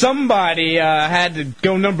because somebody had to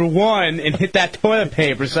go number one and hit that toilet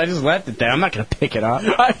paper, so I just left it there. I'm not going to pick it up.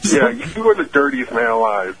 Yeah, you were the dirtiest man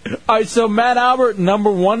alive. All right, so Matt Albert,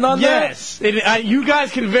 number one on yes. that? You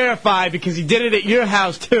guys can verify because he did it at your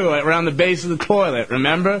house, too, around the base of the toilet,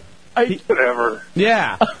 remember? Whatever.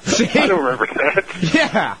 Yeah. See? I don't remember that.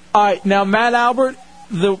 Yeah. All right, now, Matt Albert,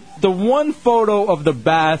 the one photo of the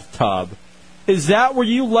bathtub, is that where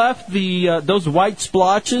you left those white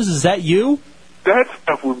splotches? Is that you? That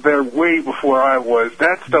stuff was there way before I was.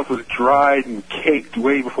 That stuff was dried and caked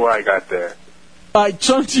way before I got there.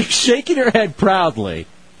 Chunks, you're shaking your head proudly.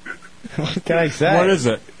 What can I say? What is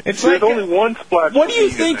it? It's There's like only one splotch. What do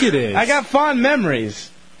you think it is? I got fond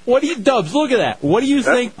memories. What do you, Dubs? Look at that. What do you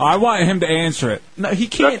think? I want him to answer it. No, he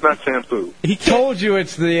can't. That's not shampoo. He told you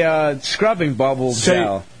it's the scrubbing bubble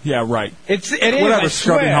gel. Yeah, right. It is. Whatever, I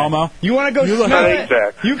scrubbing swear. homo. You want to go You smell look- it?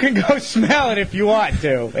 Exactly. You can go smell it if you want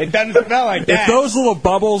to. It doesn't smell like that. If those little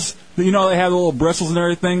bubbles, they have the little bristles and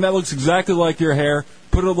everything, that looks exactly like your hair.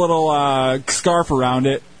 Put a little scarf around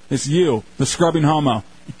it. It's you, the scrubbing homo.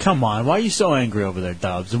 Come on, why are you so angry over there,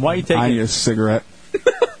 Dubs? And why are you taking... I need a cigarette.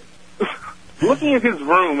 Looking at his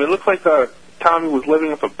room, it looks like Tommy was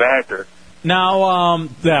living with a badger. Now,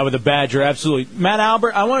 yeah, with a badger, absolutely. Matt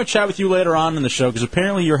Albert, I want to chat with you later on in the show because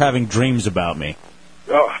apparently you're having dreams about me.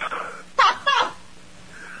 Oh.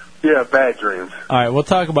 Yeah, bad dreams. All right, we'll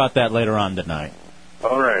talk about that later on tonight.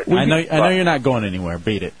 All right. I know you're not going anywhere.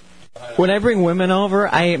 Beat it. When I bring women over,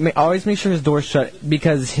 I always make sure his door's shut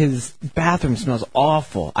because his bathroom smells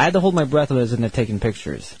awful. I had to hold my breath when I was in there taking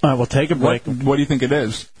pictures. All right, we'll take a break. What do you think it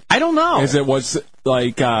is? I don't know. Is it what's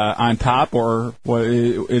like on top, or what?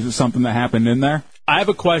 Is it something that happened in there? I have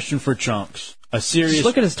a question for Chunks. Just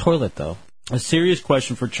look at his toilet, though. A serious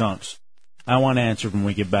question for Chunks. I want to answer when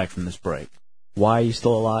we get back from this break. Why are you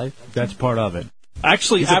still alive? That's part of it.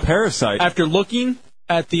 Actually, he's a parasite. After looking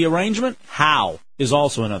at the arrangement, how is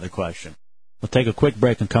also another question. We'll take a quick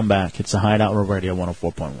break and come back. It's the Hideout Road Radio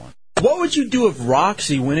 104.1. What would you do if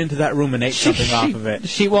Roxy went into that room and ate something off of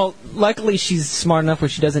it? Well, luckily she's smart enough where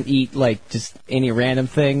she doesn't eat like just any random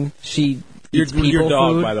thing. She eats people your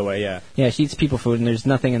dog, food. by the way, yeah. Yeah, she eats people food, and there's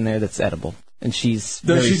nothing in there that's edible. And she's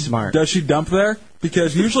very smart. Does she dump there?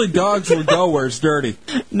 Because usually dogs will go where it's dirty.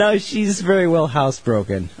 No, she's very well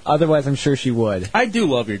housebroken. Otherwise, I'm sure she would. I do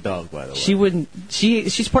love your dog, by the way. She wouldn't.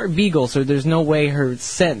 She's part beagle, so there's no way her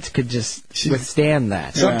scent could just withstand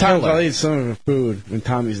that. Sometimes I'll eat some of her food when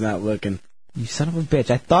Tommy's not looking. You son of a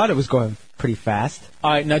bitch! I thought it was going pretty fast.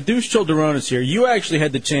 All right, now Deuce Childerona's here. You actually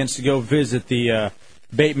had the chance to go visit the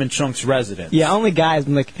Bateman Chunks residence. Yeah, only guys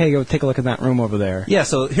been like, hey, go take a look at that room over there. Yeah,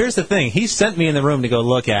 so here's the thing. He sent me in the room to go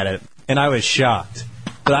look at it, and I was shocked.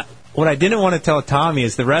 But what I didn't want to tell Tommy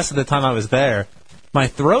is the rest of the time I was there, my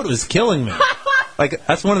throat was killing me. Like,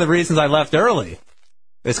 that's one of the reasons I left early.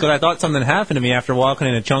 It's because I thought something happened to me after walking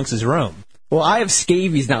into Chunks' room. Well, I have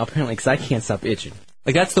scabies now, apparently, because I can't stop itching.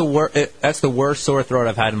 Like, that's the worst sore throat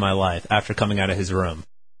I've had in my life after coming out of his room.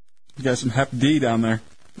 You got some Hep D down there.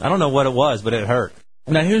 I don't know what it was, but it hurt.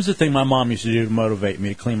 Now, here's the thing my mom used to do to motivate me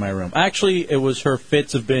to clean my room. Actually, it was her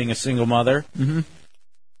fits of being a single mother. Mm-hmm.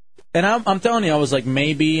 And I'm telling you, I was like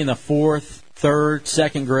maybe in the 4th, 3rd,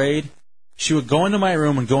 2nd grade. She would go into my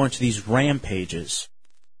room and go into these rampages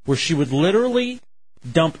where she would literally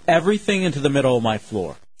dump everything into the middle of my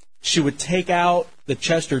floor. She would take out the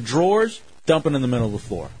chest or drawers, dump it in the middle of the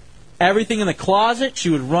floor. Everything in the closet, she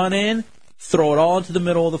would run in, throw it all into the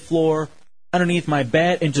middle of the floor, underneath my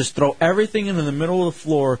bed, and just throw everything into the middle of the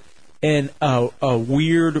floor in a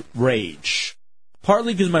weird rage.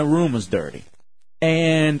 Partly because my room was dirty.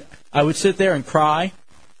 And I would sit there and cry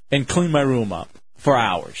and clean my room up for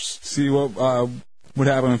hours. See what would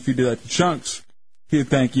happen if you did that to Chunks? He'd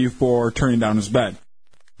thank you for turning down his bed.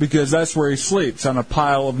 Because that's where he sleeps, on a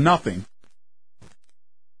pile of nothing.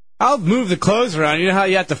 I'll move the clothes around. You know how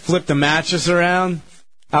you have to flip the mattress around?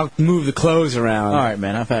 I'll move the clothes around. All right,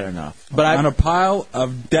 man, I've had enough. But on a pile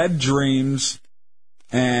of dead dreams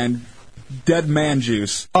and dead man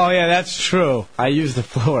juice. Oh, yeah, that's true. I use the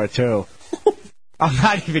floor, too. I'm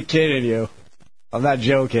not even kidding you. I'm not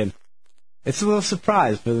joking. It's a little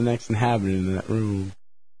surprise for the next inhabitant in that room.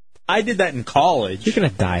 I did that in college. You're going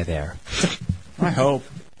to die there. I hope.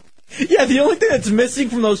 Yeah, the only thing that's missing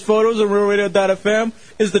from those photos on RealRadio.fm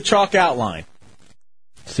is the chalk outline.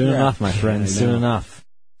 Soon enough, my friend. Soon enough.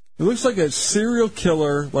 It looks like a serial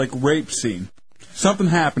killer, like, rape scene. Something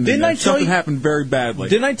happened. Something happened very badly.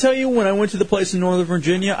 Didn't I tell you when I went to the place in Northern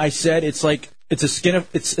Virginia? I said it's a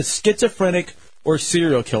schizophrenic or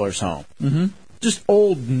serial killer's home. Mm-hmm. Just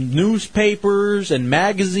old newspapers and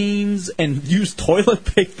magazines and used toilet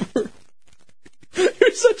paper.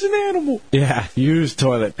 You're such an animal. Yeah, use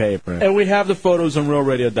toilet paper. And we have the photos on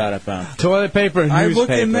RealRadio.fm. Toilet paper and I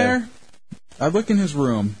newspaper. look in there. I look in his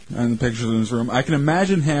room, and the pictures in his room. I can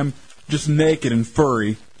imagine him just naked and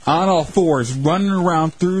furry, on all fours, running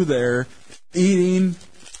around through there, eating,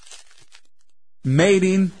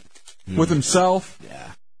 mating with himself.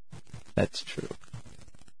 Yeah, that's true.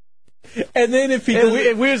 And then if he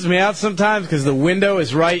it weirds me out sometimes because the window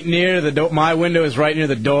is right near the door. My window is right near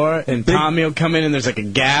the door, and Tommy will come in and there's like a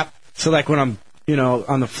gap. So like when I'm,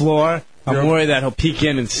 on the floor, I'm worried that he'll peek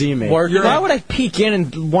in and see me. Why would I peek in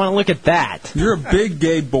and want to look at that? You're a big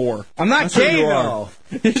gay bore. I'm not That's what gay you though.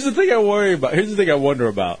 Here's the thing I worry about. Here's the thing I wonder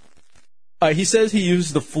about. He says he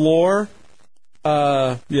used the floor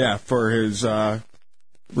Yeah, for his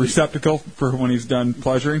receptacle for when he's done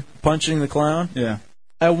pleasuring. Punching the clown? Yeah.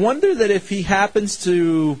 I wonder that if he happens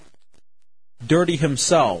to dirty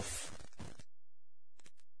himself,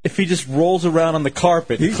 if he just rolls around on the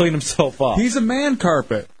carpet to clean himself up. He's a man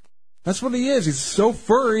carpet. That's what he is. He's so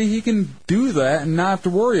furry, he can do that and not have to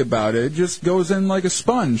worry about it. It just goes in like a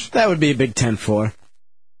sponge. That would be a big 10-4.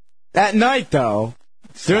 At night, though,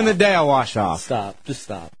 during the day, I'll wash off. Stop. Just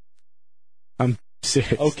stop. I'm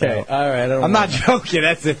serious. Okay, though. all right. I'm not joking.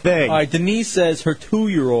 That's the thing. All right, Denise says her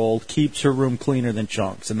 2-year-old keeps her room cleaner than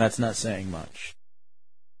Chunks, and that's not saying much.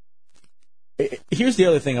 Here's the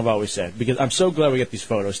other thing I've always said, because I'm so glad we get these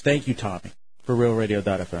photos. Thank you, Tommy, for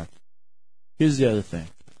RealRadio.fm. Here's the other thing.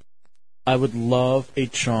 I would love a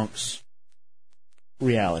Chunks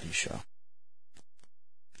reality show.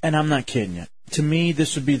 And I'm not kidding you. To me,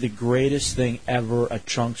 this would be the greatest thing ever, a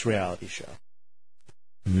Chunks reality show.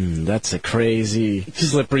 That's a crazy,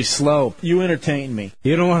 slippery slope. You entertain me.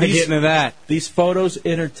 You don't want to get into that. These photos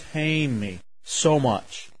entertain me so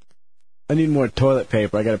much. I need more toilet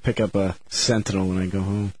paper. I got to pick up a Sentinel when I go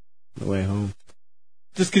home, on the way home.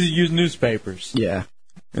 Just because you use newspapers. Yeah.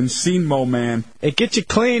 Encino Man. It gets you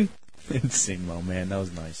clean. Encino Man. That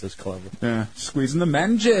was nice. That was clever. Yeah. Squeezing the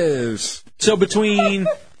menges. So between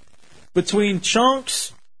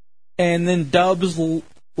Chunks and then Dubs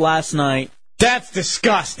last night. That's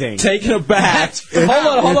disgusting. Taking a bath.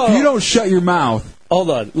 Hold on. If you don't shut your mouth. Hold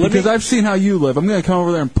on. Because I've seen how you live. I'm going to come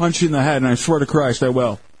over there and punch you in the head, and I swear to Christ I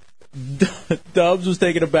will. Dubs was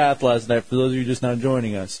taking a bath last night, for those of you just now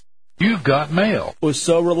joining us. You've got mail. Was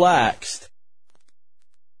so relaxed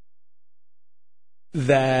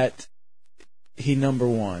that he number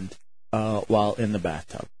one while in the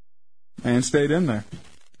bathtub. And stayed in there.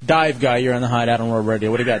 Dive Guy, you're on the Hideout on World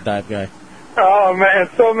Radio. What do you got, Dive Guy? Oh, man,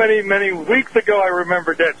 so many weeks ago I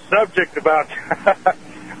remembered that subject about...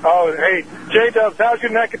 Oh, hey, J-Dubs, how's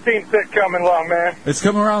your nicotine fit coming along, man? It's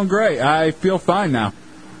coming around great. I feel fine now.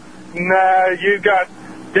 Nah, you got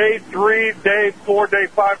day 3, day 4, day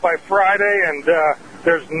 5 by Friday, and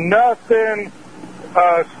there's nothing,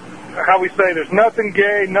 how we say, there's nothing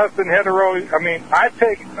gay, nothing hetero. I mean, I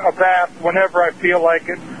take a bath whenever I feel like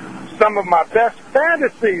it. Some of my best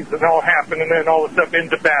fantasies and all happen, and then all of a sudden in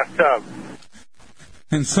the bathtub.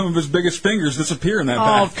 And some of his biggest fingers disappear in that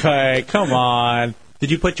bath. Okay, come on. Did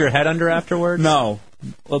you put your head under afterwards? No.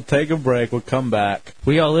 We'll take a break. We'll come back.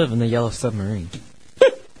 We all live in the Yellow Submarine.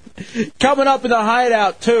 Coming up in the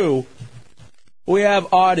Hideout, too, we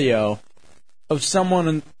have audio of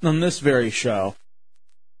someone on this very show,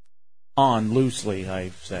 on loosely,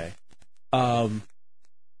 I say,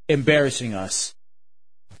 embarrassing us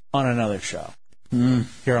on another show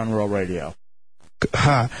here on Rural Radio.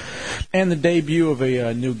 And the debut of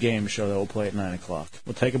a new game show that we'll play at 9 o'clock.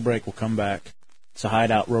 We'll take a break. We'll come back. It's a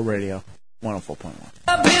Hideout, Rural Radio, 104.1.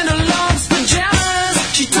 Up in her long's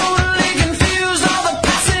pajamas, she totally confused all the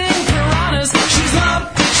passing piranhas. She's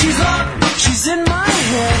up, she's in my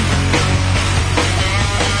head.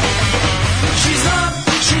 She's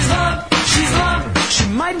up, she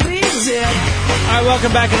might be dead. All right,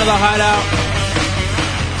 welcome back into the Hideout.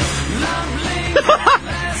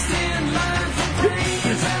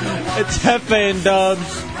 It's Hefe and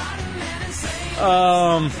Dubs.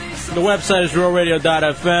 The website is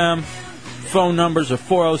realradio.fm. Phone numbers are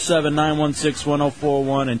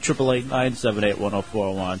 407-916-1041 and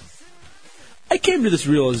 888-978-1041. I came to this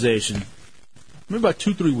realization maybe about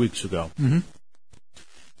 2-3 weeks ago. Mm-hmm.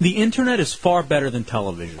 The internet is far better than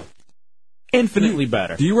television. Infinitely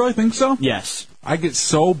better. Do you really think so? Yes. I get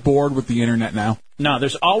so bored with the internet now. No,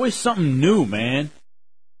 there's always something new, man.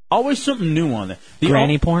 Always something new on there.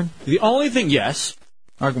 Granny porn? The only thing, yes.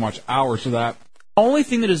 I can watch hours of that. Only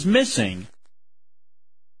thing that is missing,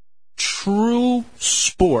 true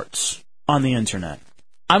sports on the internet.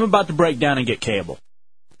 I'm about to break down and get cable.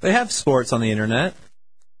 They have sports on the internet.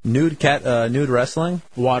 Nude wrestling.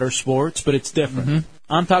 Water sports, but it's different.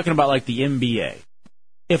 Mm-hmm. I'm talking about like the NBA.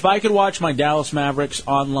 If I could watch my Dallas Mavericks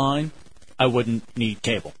online, I wouldn't need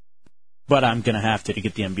cable. But I'm going to have to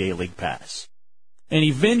get the NBA League Pass. And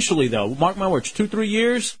eventually, though, mark my words, 2-3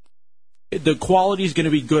 years, the quality is going to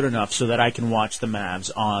be good enough so that I can watch the Mavs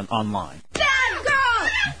online. Bad girl!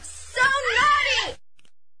 So naughty!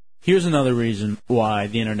 Here's another reason why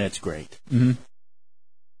the internet's great. Mm-hmm.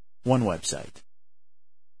 One website.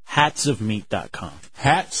 Hatsofmeat.com.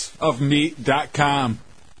 Hatsofmeat.com.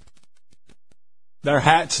 They're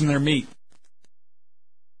hats and they're meat.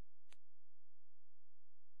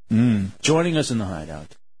 Joining us in the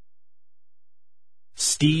Hideout,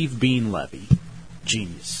 Steve Bean Levy.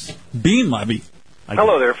 Genius. Bean Levy.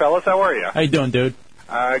 Hello there, fellas. How are you? How you doing, dude?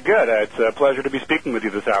 Good. It's a pleasure to be speaking with you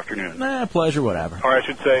this afternoon. Pleasure, whatever. Or I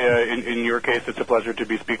should say, in your case, it's a pleasure to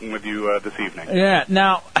be speaking with you this evening. Yeah.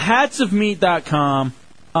 Now, hatsofmeat.com.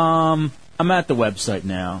 I'm at the website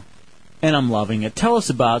now, and I'm loving it. Tell us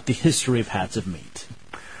about the history of Hats of Meat.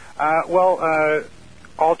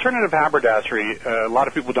 Alternative haberdashery, a lot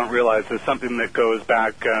of people don't realize, is something that goes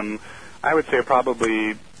back, I would say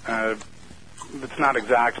probably, it's not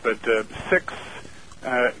exact, but 6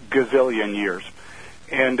 gazillion years.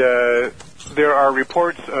 And there are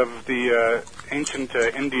reports of the ancient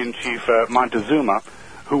Indian chief Montezuma,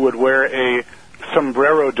 who would wear a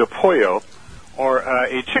sombrero de pollo, or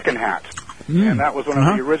a chicken hat. And that was one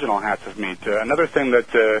of the original hats of meat. Another thing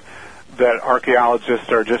that archaeologists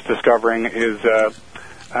are just discovering is the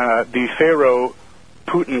pharaoh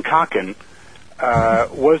Tutankhamun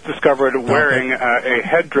was discovered wearing a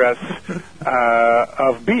headdress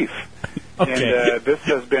of beef. Okay. And this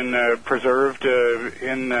has been preserved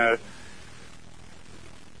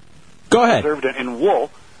preserved in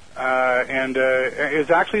wool, and is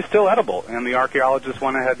actually still edible. And the archaeologists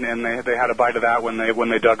went ahead and they had a bite of that when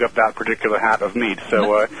they dug up that particular hat of meat.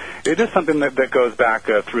 So it is something that goes back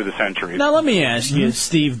through the centuries. Now let me ask you,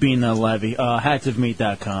 Steve Bean Levy,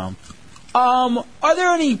 hatsofmeat.com. Are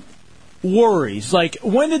there any worries? Like,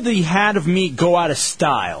 when did the hat of meat go out of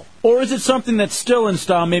style? Or is it something that's still in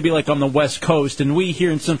style, maybe like on the West Coast, and we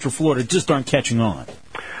here in Central Florida just aren't catching on?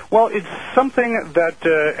 Well, it's something that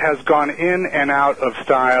has gone in and out of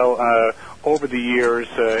style over the years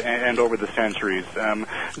and over the centuries.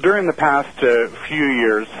 During the past few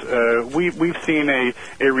years, we've seen a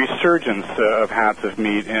resurgence of hats of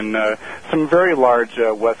meat in some very large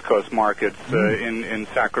West Coast markets in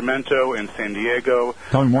Sacramento, in San Diego,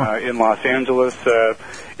 in Los Angeles.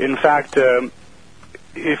 In fact,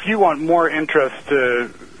 if you want more interest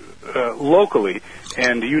locally,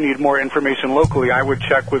 and you need more information locally, I would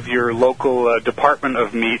check with your local Department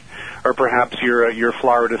of Meat, or perhaps your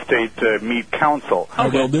Florida State Meat Council.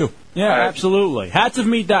 Okay. Will do. Yeah, absolutely.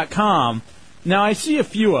 Hatsofmeat.com. Now, I see a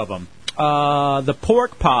few of them. The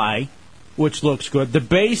pork pie, which looks good. The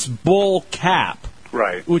base bull cap,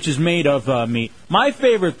 right, which is made of meat. My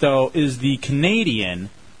favorite, though, is the Canadian,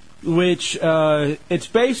 which it's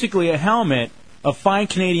basically a helmet of fine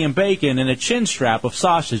Canadian bacon and a chin strap of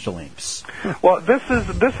sausage links. Well, this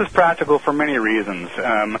is practical for many reasons.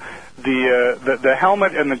 The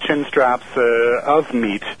helmet and the chin straps of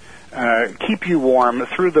meat keep you warm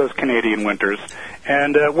through those Canadian winters.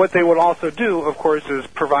 And what they would also do, of course, is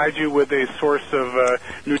provide you with a source of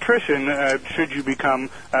nutrition should you become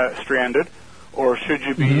stranded, or should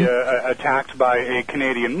you be attacked by a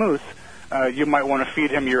Canadian moose. You might want to feed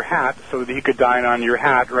him your hat so that he could dine on your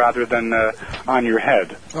hat rather than on your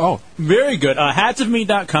head. Oh, very good.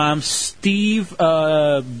 Hatsofmeat.com, Steve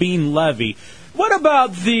Bean Levy. What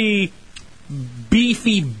about the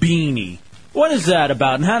beefy beanie? What is that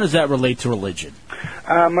about, and how does that relate to religion?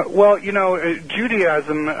 Well,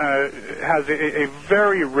 Judaism has a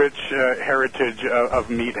very rich heritage of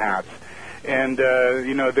meat hats. And,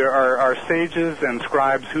 there are sages and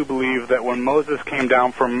scribes who believe that when Moses came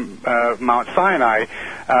down from Mount Sinai,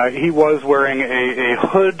 he was wearing a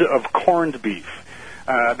hood of corned beef.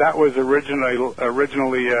 That was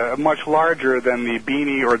originally much larger than the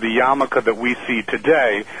beanie or the yarmulke that we see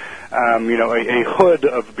today. A hood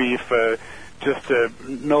of beef just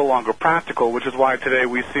no longer practical, which is why today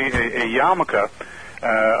we see a yarmulke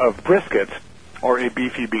of brisket or a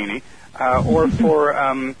beefy beanie, or for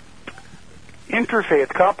interfaith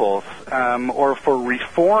couples, or for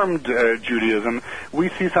Reformed Judaism, we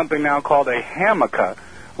see something now called a hammock,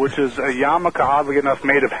 which is a yarmulke, oddly enough,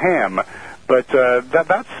 made of ham. But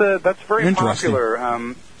that's very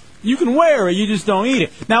popular. You can wear it, you just don't eat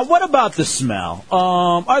it. Now, what about the smell?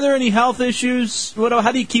 Are there any health issues?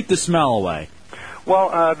 How do you keep the smell away?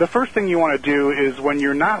 Well, the first thing you want to do is when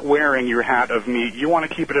you're not wearing your hat of meat, you want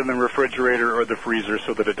to keep it in the refrigerator or the freezer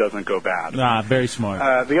so that it doesn't go bad. Very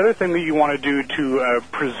smart. The other thing that you want to do to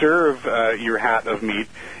preserve your hat of meat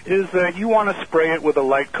is you want to spray it with a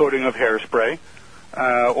light coating of hairspray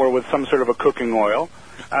or with some sort of a cooking oil.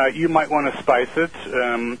 You might want to spice it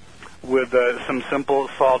with some simple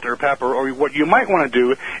salt or pepper, or what you might want to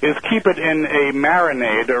do is keep it in a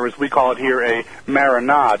marinade, or as we call it here, a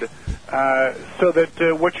marinade, so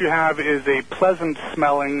that what you have is a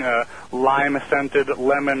pleasant-smelling, lime-scented,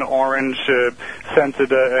 lemon-orange-scented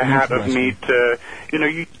hat of meat.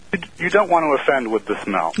 You don't want to offend with the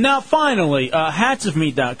smell. Now, finally,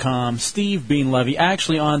 hatsofmeat.com, Steve Bean Levy,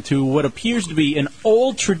 actually onto what appears to be an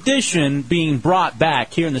old tradition being brought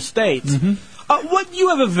back here in the States. What you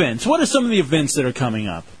have events? What are some of the events that are coming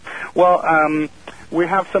up? Well, we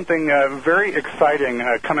have something very exciting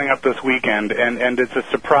coming up this weekend, and it's a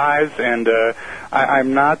surprise, and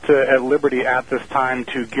I'm not at liberty at this time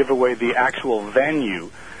to give away the actual venue,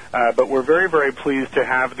 but we're very, very pleased to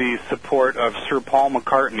have the support of Sir Paul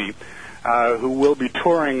McCartney, who will be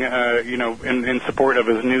touring, in support of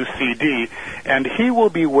his new CD, and he will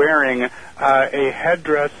be wearing a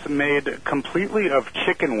headdress made completely of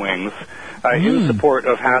chicken wings in support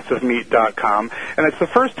of hatsofmeat.com. And it's the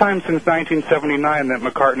first time since 1979 that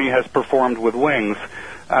McCartney has performed with wings.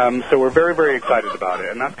 So we're very, very excited about it,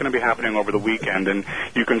 and that's going to be happening over the weekend. And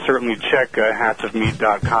you can certainly check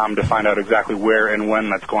hatsofmeat.com to find out exactly where and when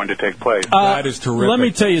that's going to take place. That is terrific. Let me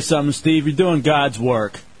tell you something, Steve. You're doing God's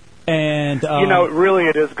work. And really,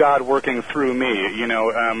 it is God working through me.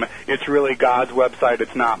 It's really God's website.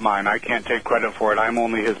 It's not mine. I can't take credit for it. I'm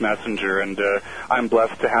only His messenger, and I'm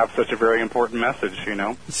blessed to have such a very important message.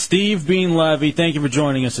 Steve Bean Levy, thank you for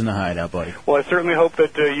joining us in the Hideout, buddy. Well, I certainly hope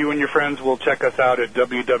that you and your friends will check us out at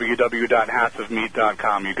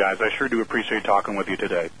www.hatsofmeat.com. You guys, I sure do appreciate talking with you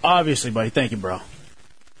today. Obviously, buddy. Thank you, bro.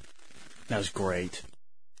 That was great.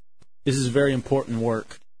 This is very important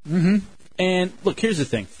work. Mm-hmm. And look, here's the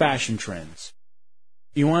thing, fashion trends.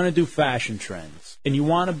 You want to do fashion trends, and you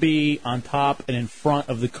want to be on top and in front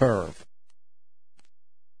of the curve.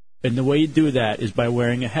 And the way you do that is by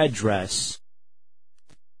wearing a headdress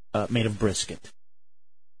made of brisket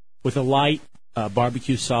with a light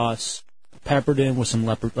barbecue sauce, peppered in with some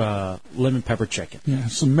lemon pepper chicken. Yeah,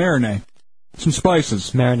 some marinade. Some spices.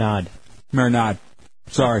 Marinade.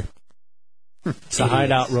 Sorry. It's the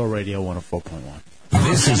Hideout Real Radio 104.1.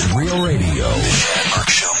 This is Real Radio.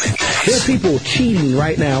 There are people cheating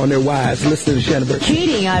right now on their wives. Listen to Shannon.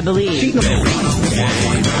 Cheating, I believe. Cheating.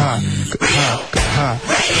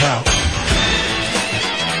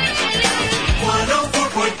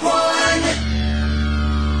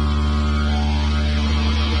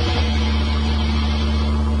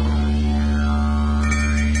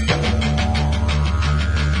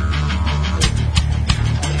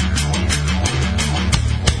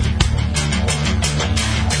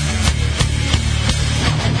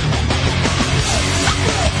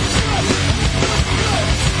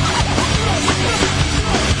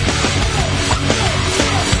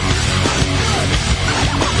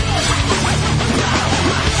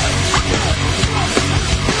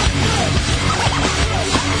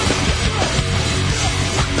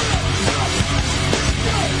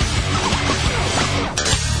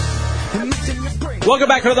 Welcome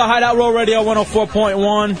back to the Hideout Roll Radio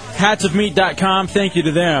 104.1, hatsofmeat.com. Thank you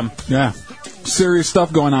to them. Yeah. Serious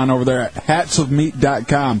stuff going on over there at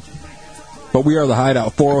hatsofmeat.com. But we are the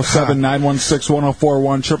Hideout.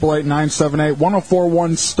 407-916-1041,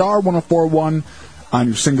 888-978-1041, star 1041 on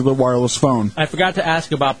your singular wireless phone. I forgot to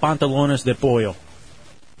ask about pantalones de pollo.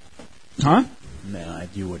 Huh? No,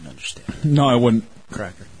 you wouldn't understand. No, I wouldn't.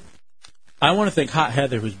 Cracker. I want to thank Hot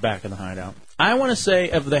Heather, who's back in the Hideout. I want to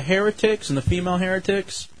say, of the heretics and the female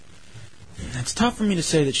heretics, it's tough for me to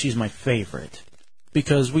say that she's my favorite.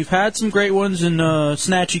 Because we've had some great ones in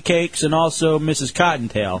Snatchy Cakes and also Mrs.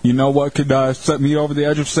 Cottontail. You know what could set me over the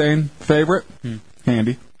edge of saying favorite?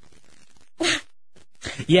 Handy.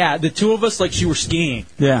 Yeah, the two of us like she were skiing.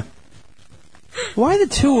 Yeah. Why the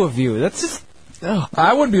two of you? That's just... Ugh.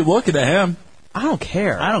 I wouldn't be looking at him. I don't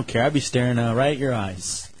care. I'd be staring right at your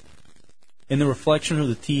eyes. In the reflection of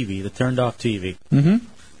the TV, the turned-off TV. Mm-hmm.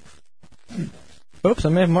 Oops, I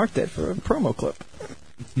may have marked that for a promo clip.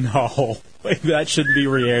 No, that shouldn't be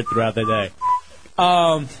re-aired throughout the day.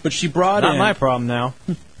 But she brought in... Not my problem now.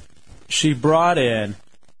 She brought in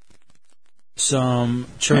some...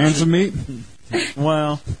 Hands of meat?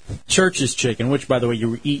 Well, Church's chicken, which, by the way, you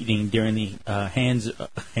were eating during the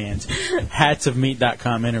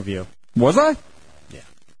hatsofmeat.com interview. Was I? Yeah,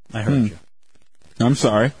 I heard you. I'm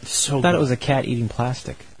sorry. So I thought it was a cat eating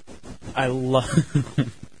plastic. I love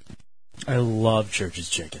Church's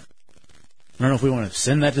chicken. I don't know if we want to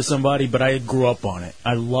send that to somebody, but I grew up on it.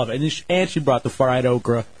 I love it. And she brought the fried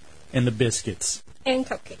okra and the biscuits. And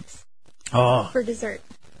cupcakes. Oh. For dessert.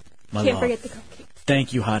 My Can't love. forget the cupcakes.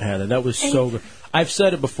 Thank you, Hot Heather. That was so good. I've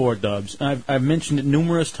said it before, Dubs. I've mentioned it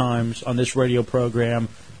numerous times on this radio program,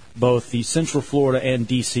 both the Central Florida and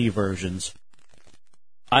D.C. versions.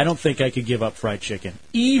 I don't think I could give up fried chicken,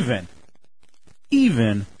 even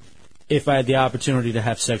if I had the opportunity to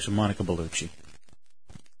have sex with Monica Bellucci.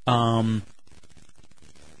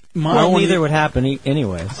 Neither would happen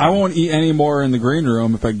anyways. I won't eat any more in the green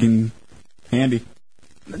room if I can handy.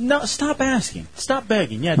 No, stop asking. Stop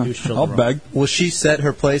begging. Yeah, douche children. I'll beg. Will she set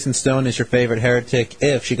her place in stone as your favorite heretic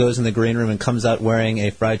if she goes in the green room and comes out wearing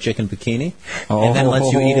a fried chicken bikini and then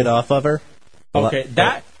lets you eat it off of her? Okay,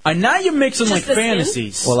 Now you're mixing Just like the skin?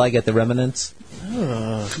 fantasies. Will I get the remnants?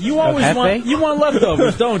 You always want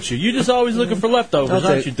leftovers, don't you? You're just always looking for leftovers,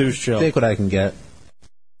 aren't you, douche Joe? Take what I can get.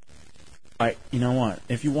 All right, you know what?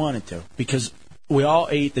 If you wanted to, because we all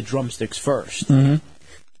ate the drumsticks first. Mm-hmm.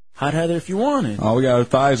 Hot Heather, if you wanted. Oh, we got our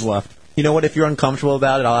thighs left. You know what? If you're uncomfortable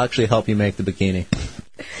about it, I'll actually help you make the bikini.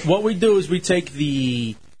 What we do is we take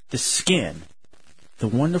the skin, the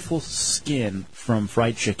wonderful skin from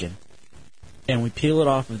fried chicken, and we peel it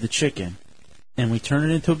off of the chicken, and we turn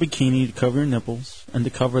it into a bikini to cover your nipples and to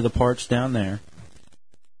cover the parts down there.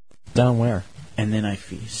 Down where? And then I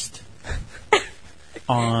feast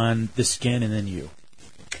on the skin and then you.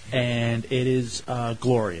 And it is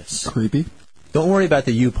glorious. Creepy. Don't worry about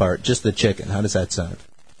the you part, just the chicken. How does that sound?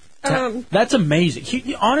 That's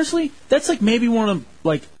amazing. Honestly, that's like maybe one of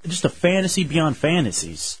just a fantasy beyond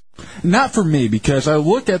fantasies. Not for me, because I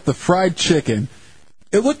look at the fried chicken.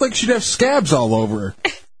 It looked like she'd have scabs all over her.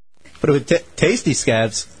 But it would tasty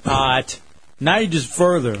scabs. Hot. Now you just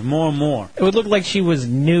further, more and more. It would look like she was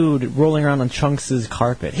nude rolling around on Chunks'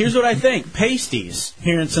 carpet. Here's what I think. Pasties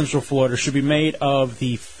here in Central Florida should be made of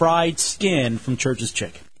the fried skin from Church's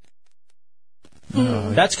chicken.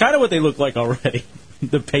 That's kind of what they look like already.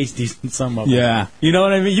 The pasties in some of them. Yeah. You know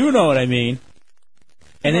what I mean? You know what I mean.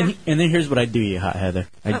 And then here's what I do, you hot Heather.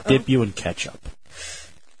 I dip you in ketchup.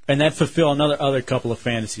 And that fulfill other couple of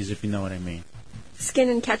fantasies, if you know what I mean. Skin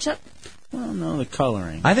and ketchup? Well, no, the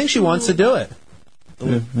coloring. I think she wants to do it.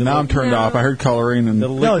 Now I'm turned off. I heard coloring and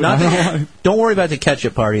Don't worry about the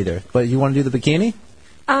ketchup part either. But you want to do the bikini?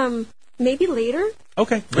 Maybe later.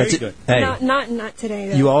 Okay, very good. Hey, Not today.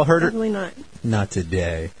 Though. You all heard her? Definitely not. Not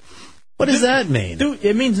today. What does that mean? Dude,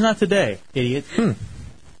 it means not today, idiot.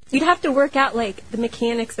 You'd have to work out the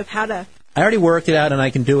mechanics of how to. I already worked it out, and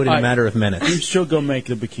I can do it in a matter of minutes. You still go make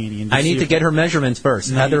the bikini. And I need to get her measurements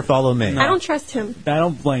first. Heather, follow me. I don't trust him. I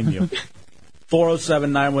don't blame you.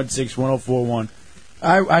 407-916-1041.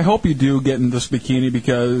 I hope you do get in this bikini,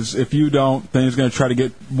 because if you don't, then he's going to try to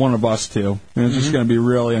get one of us to. And it's just going to be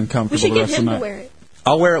really uncomfortable We should the get rest of him the to night. wear it.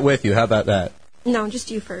 I'll wear it with you. How about that? No,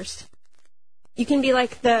 just you first. You can be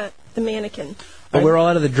like the mannequin. But we're all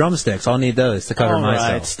out of the drumsticks. I'll need those to cover myself.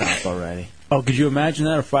 Right, stop already. Oh, could you imagine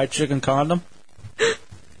that? A fried chicken condom?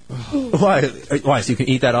 Why? So you can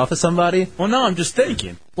eat that off of somebody? Well, no, I'm just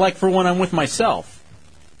thinking. Like for when I'm with myself.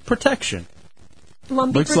 Protection.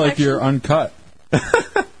 Lumpy Looks like protection. you're uncut.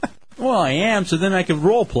 Well, I am, so then I can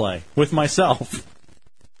role play with myself.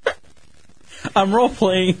 I'm role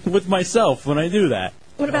playing with myself when I do that.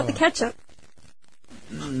 What about the ketchup?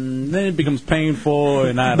 Then it becomes painful,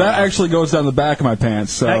 and I don't That know. actually goes down the back of my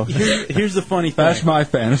pants, so Here's the funny thing. that's my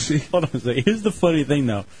fantasy. Hold on a second. Here's the funny thing,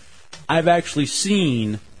 though. I've actually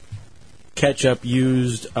seen ketchup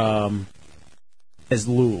used as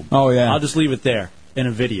lube. Oh, yeah. I'll just leave it there in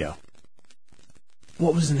a video.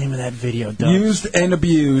 What was the name of that video, Doug? Used and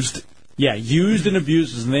abused. Yeah, used and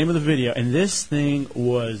abused is the name of the video, and this thing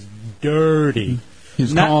was dirty.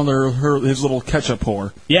 He's calling her his little ketchup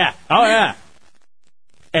whore. Yeah. Oh, yeah.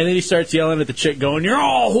 And then he starts yelling at the chick, going, "You're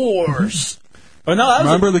all whores." Oh, no, that was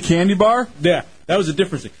Remember the candy bar? Yeah, that was a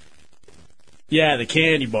different thing. Yeah, the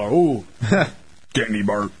candy bar. Ooh. Candy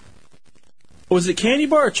bar. Was it candy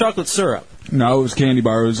bar or chocolate syrup? No, it was candy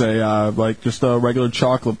bar. It was a just a regular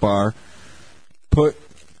chocolate bar.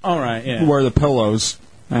 All right, yeah. Where the pillows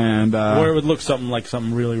and where it would look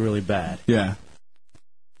something really, really bad. Yeah.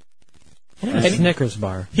 A Snickers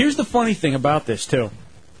bar. Here's the funny thing about this too.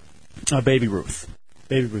 Baby Ruth.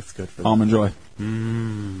 Baby Ruth's good for that. Almond Joy.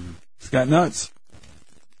 It's got nuts.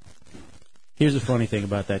 Here's the funny thing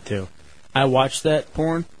about that too. I watched that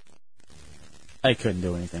porn. I couldn't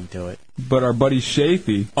do anything to it. But our buddy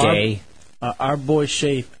Shafee. Our boy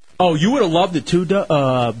Shafe. Oh, you would have loved it too,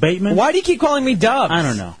 Bateman? Why do you keep calling me Dubs? I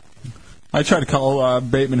don't know. I tried to call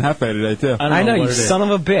Bateman Hefe today, too. I know, you son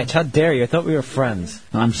of a bitch. How dare you? I thought we were friends.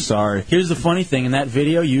 I'm sorry. Here's the funny thing. In that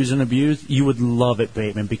video, Use and Abuse, you would love it,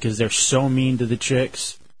 Bateman, because they're so mean to the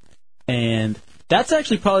chicks. And that's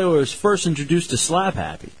actually probably where I was first introduced to Slap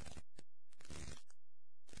Happy.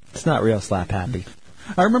 It's not real Slap Happy.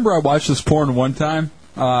 I remember I watched this porn one time,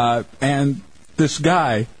 and this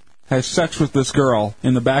guy has sex with this girl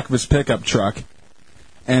in the back of his pickup truck,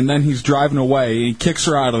 and then he's driving away, and he kicks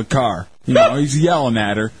her out of the car. You know, he's yelling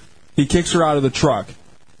at her. He kicks her out of the truck,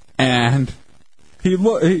 and he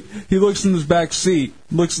looks in his back seat,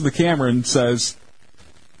 looks at the camera, and says,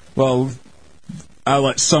 "Well, I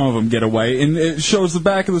let some of them get away." And it shows the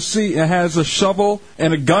back of the seat, and it has a shovel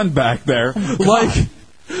and a gun back there, like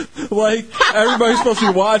everybody's supposed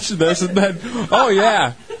to be watching this, and then, oh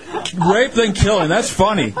yeah, Rape then killing. That's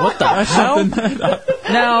funny. What the That's hell? something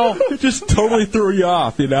Now, it just totally threw you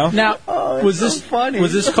off, you know? Now, was this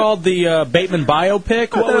called the Bateman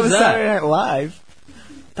biopic? What was that? Saturday Night Live.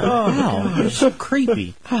 Wow, you're so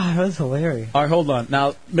creepy. That was hilarious. All right, hold on.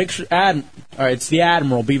 Now, make sure, all right, it's the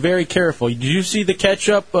Admiral. Be very careful. Did you see the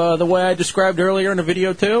ketchup the way I described earlier in the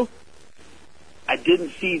video, too? I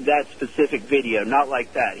didn't see that specific video, not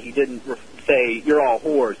like that. He didn't say, you're all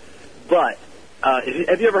whores. But, have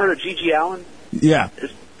you ever heard of G.G. Allen? Yeah.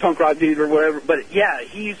 This punk rock dude or whatever. But, yeah,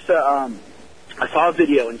 he's, I saw a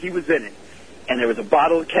video, and he was in it. And there was a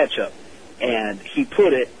bottle of ketchup, and he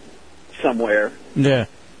put it somewhere. Yeah.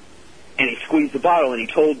 And he squeezed the bottle, and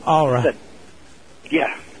he told... All right. Said,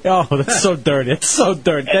 yeah. Oh, that's so dirty. It's so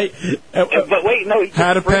dirty. But wait, no, he gets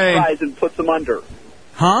French fries and puts them under.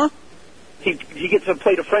 Huh? He gets a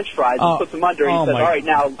plate of French fries and puts them under. And he says, "All right,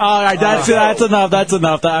 now." All right, that's enough. That's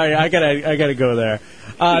enough. All right, I gotta go there.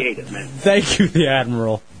 He ate it, man. Thank you, the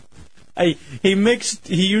Admiral. He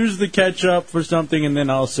used the ketchup for something, and then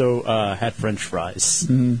also had French fries.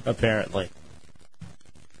 Apparently.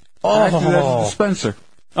 Actually, that's a dispenser.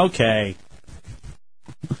 Okay.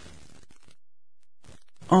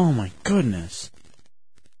 Oh my goodness.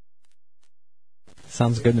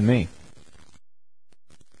 Sounds good to me.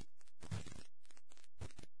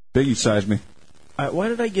 Biggie sized me. All right, why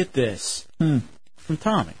did I get this? From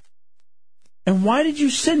Tommy. And why did you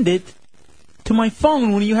send it to my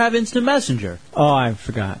phone when you have Instant Messenger? Oh, I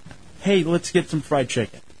forgot. Hey, let's get some fried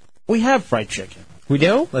chicken. We have fried chicken. We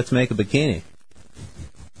do? Let's make a bikini.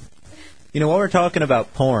 You know, while we're talking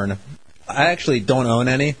about porn, I actually don't own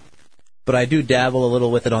any, but I do dabble a little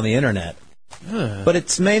with it on the internet. But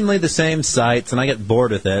it's mainly the same sites, and I get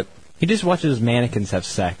bored with it. He just watches mannequins have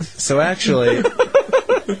sex. So actually...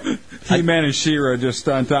 He-Man and She-Ra just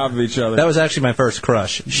on top of each other. That was actually my first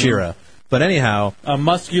crush, She-Ra. But anyhow... A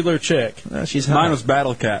muscular chick. She's Mine hot. was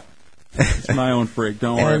Battle Cat. It's my own freak.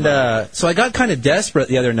 Don't worry about it. So I got kind of desperate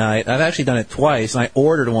the other night. I've actually done it twice, and I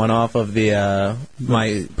ordered one off of the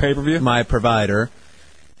my pay-per-view, my provider,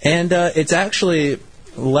 and it's actually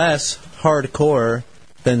less hardcore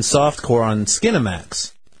than softcore on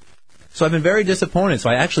Skinamax. So I've been very disappointed. So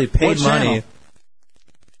I actually paid What money. channel?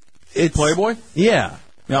 It's Playboy? Yeah.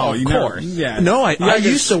 No, of you course. never. Yeah. No, I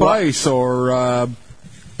used to watch. Spice or.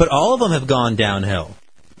 But all of them have gone downhill.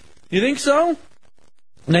 You think so?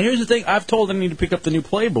 Now, here's the thing. I've told them I need to pick up the new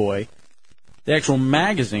Playboy, the actual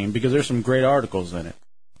magazine, because there's some great articles in it.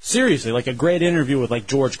 Seriously, like a great interview with, like,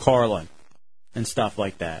 George Carlin and stuff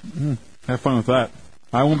like that. Have fun with that.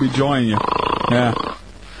 I won't be joining you. Yeah.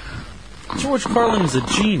 George Carlin is a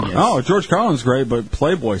genius. Oh, George Carlin's great, but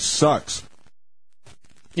Playboy sucks.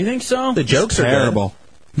 You think so? The jokes are terrible.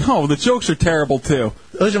 No, the jokes are terrible, too.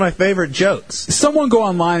 Those are my favorite jokes. Someone go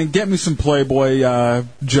online and get me some Playboy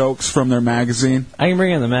jokes from their magazine. I can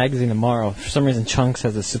bring in the magazine tomorrow. For some reason, Chunks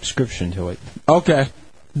has a subscription to it. Okay.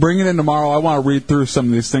 Bring it in tomorrow. I want to read through some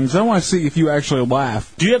of these things. I want to see if you actually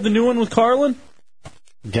laugh. Do you have the new one with Carlin?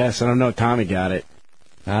 Yes, I don't know. Tommy got it.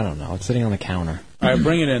 I don't know. It's sitting on the counter. All right,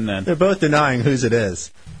 bring it in then. They're both denying whose it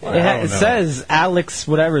is. It says Alex,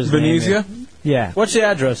 whatever his name is. Venezia? Yeah. What's the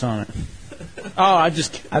address on it? Oh, I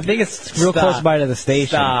think it's real Stop. close by to the station.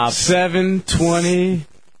 Stop. 720.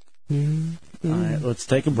 All right, let's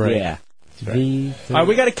take a break. Yeah. All right,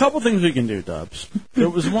 we got a couple things we can do, Dubs. There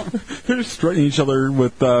was one. They're just threatening each other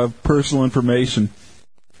with personal information.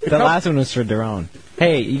 The last one was for Daron.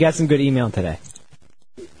 Hey, you got some good email today.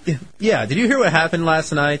 Yeah, did you hear what happened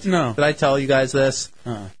last night? No. Did I tell you guys this?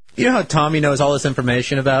 You know how Tommy knows all this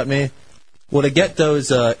information about me? Well, to get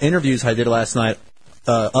those interviews I did last night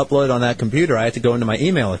uploaded on that computer, I had to go into my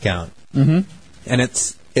email account. Mm-hmm. And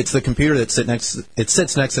it's the computer that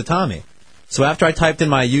sits next to Tommy. So after I typed in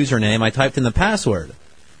my username, I typed in the password.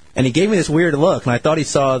 And he gave me this weird look, and I thought he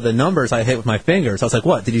saw the numbers I hit with my fingers. I was like,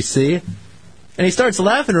 what, did you see? And he starts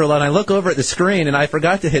laughing real loud, and I look over at the screen, and I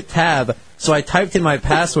forgot to hit tab, so I typed in my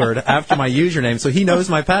password after my username, so he knows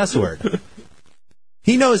my password.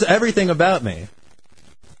 He knows everything about me.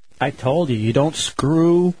 I told you, you don't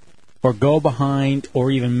screw or go behind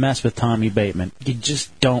or even mess with Tommy Bateman. You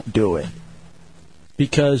just don't do it.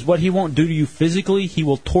 Because what he won't do to you physically, he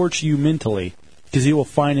will torture you mentally. Because he will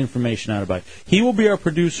find information out about it. He will be our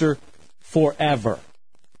producer forever.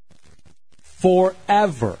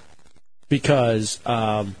 Forever. Because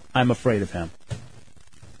I'm afraid of him.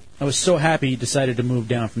 I was so happy he decided to move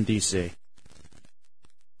down from D.C.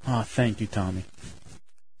 Oh, thank you, Tommy.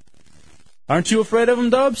 Aren't you afraid of him,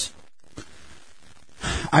 Dubs?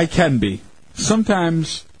 I can be.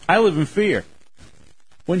 Sometimes. I live in fear.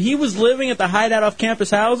 When he was living at the Hideout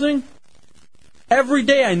off-campus housing, every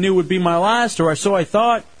day I knew would be my last, or so I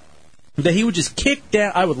thought. that he would just kick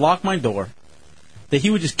down. I would lock my door. That he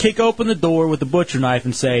would just kick open the door with the butcher knife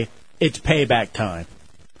and say, "It's payback time.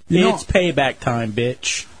 It's payback time,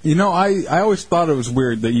 bitch." You know, I always thought it was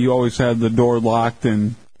weird that you always had the door locked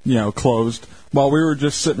and, closed while we were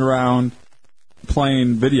just sitting around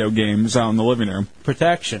playing video games out in the living room.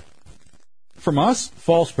 Protection. From us?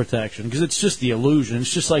 False protection, because it's just the illusion.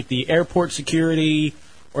 It's just like the airport security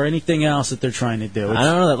or anything else that they're trying to do. I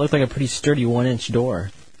don't know. That looked like a pretty sturdy 1-inch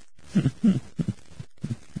door.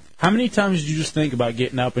 How many times did you just think about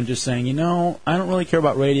getting up and just saying, I don't really care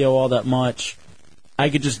about radio all that much. I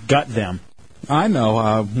could just gut them. I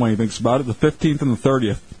know when he thinks about it, the 15th and the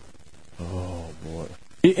 30th. Oh, boy.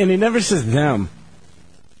 And he never says them.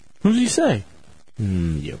 What does he say?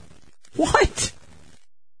 You. What?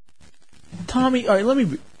 Tommy, all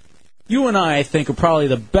right, you and I think, are probably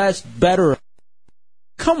the better.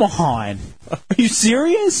 Come on. Are you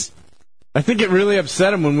serious? I think it really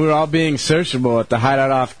upset him when we were all being sociable at the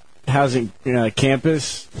Hideout off housing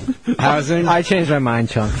campus housing. I changed my mind,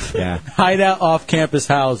 Chunks. Yeah. Hideout off campus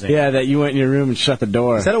housing. Yeah, that you went in your room and shut the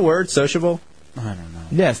door. Is that a word, sociable? I don't know.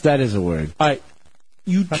 Yes, that is a word. All right,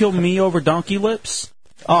 you'd kill me over Donkey Lips?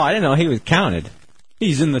 Oh, I didn't know he was counted.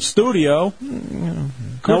 He's in the studio.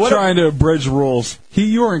 Quit trying to abridge rules.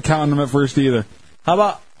 You weren't counting him at first either. How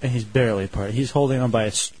about... He's barely a part. He's holding on by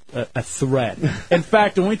a thread. In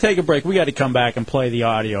fact, when we take a break, we got to come back and play the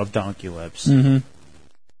audio of Donkey Lips. Mm-hmm.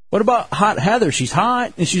 What about Hot Heather? She's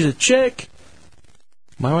hot, and she's a chick.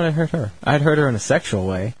 Why would I hurt her? I'd hurt her in a sexual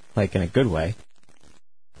way, like in a good way.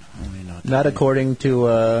 Not according to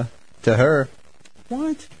her.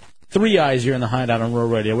 What? Three Eyes, you're in the Hideout on Rural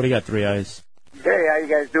Radio. What do you got, Three Eyes? Hey, how you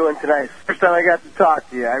guys doing tonight? First time I got to talk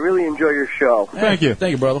to you. I really enjoy your show. Thank you.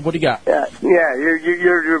 Thank you, brother. What do you got? Yeah,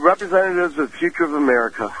 you're representatives of the future of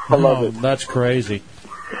America. I love it. That's crazy.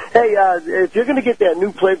 Hey, if you're going to get that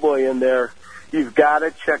new Playboy in there, you've got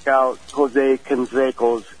to check out Jose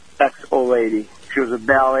Canseco's ex-old lady. She was a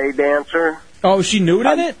ballet dancer. Oh, is she nude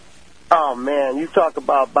in it? Oh, man, you talk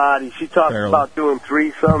about body. She talks about doing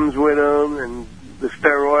threesomes with him and the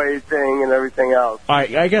steroid thing and everything else. All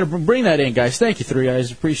right, I got to bring that in, guys. Thank you, Three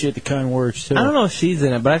Eyes. Appreciate the kind words, too. I don't know if she's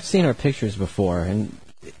in it, but I've seen her pictures before, and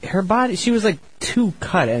her body, she was like too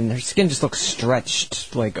cut, and her skin just looked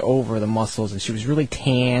stretched like over the muscles, and she was really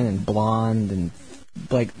tan and blonde, and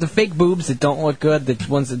like the fake boobs that don't look good, the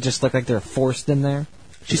ones that just look like they're forced in there.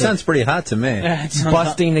 She sounds pretty hot to me.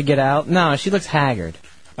 Busting to get out. No, she looks haggard.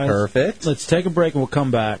 Perfect. Let's take a break and we'll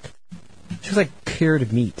come back. She was like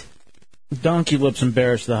cured meat. Donkey Lips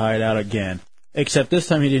embarrassed the Hideout again. Except this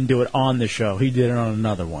time he didn't do it on the show. He did it on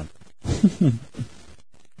another one.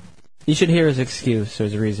 You should hear his excuse or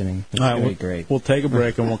his reasoning. It's really great. We'll take a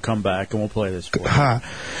break and we'll come back and we'll play this for you.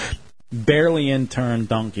 Barely intern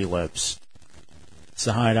Donkey Lips. It's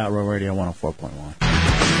the Hideout Row Radio 104.1.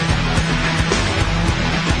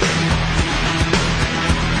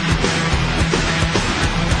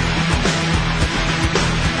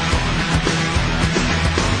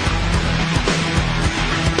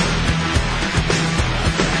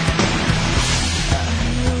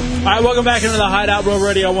 All right, welcome back into the Hideout Row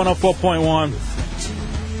Radio 104.1.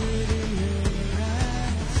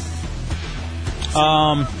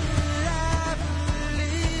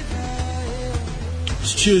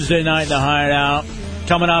 It's Tuesday night in the Hideout.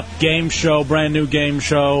 Coming up, game show, brand new game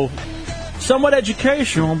show. Somewhat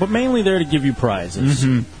educational, but mainly there to give you prizes.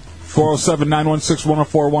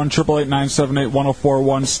 407-916-1041,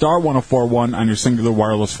 888-978-1041, star 1041 on your singular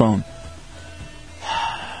wireless phone.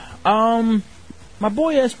 My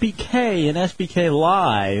boy SBK and SBK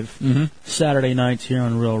Live, Saturday nights here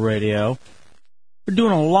on Real Radio. We're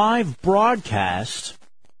doing a live broadcast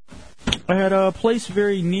at a place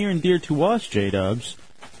very near and dear to us, J-Dubs,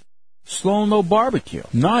 Slow and Low Barbecue.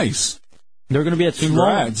 Nice. They're going to be at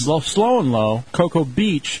Slow and Low, Cocoa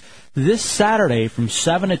Beach, this Saturday from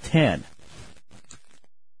 7 to 10.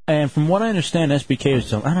 And from what I understand, SBK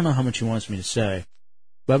is telling, I don't know how much he wants me to say,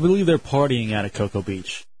 but I believe they're partying out at Cocoa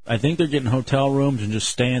Beach. I think they're getting hotel rooms and just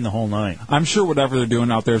staying the whole night. I'm sure whatever they're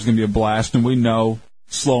doing out there is going to be a blast, and we know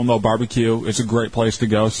Slow and Low Barbecue is a great place to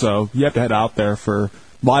go, so you have to head out there for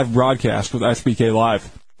live broadcast with SBK Live.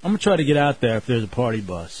 I'm going to try to get out there if there's a party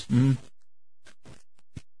bus.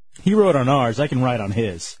 He rode on ours. I can ride on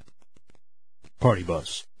his. Party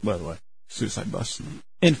bus, by the way. Suicide bus.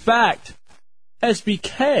 In fact,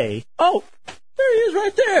 SBK... Oh, there he is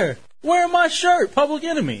right there. Wearing my shirt, Public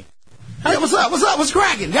Enemy. Hey, what's up? What's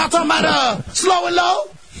cracking? Y'all talking about Slow and Low?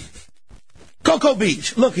 Cocoa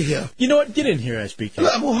Beach. Look at here. You know what? Get in here, SBK.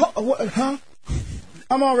 Huh?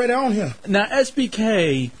 I'm already on here. Now,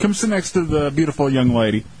 SBK... Come sit next to the beautiful young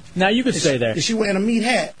lady. Now you can stay there. Is she wearing a meat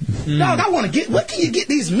hat? Dog, I want to get. Where can you get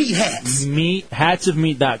these meat hats?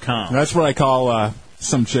 Hatsofmeat.com. That's what I call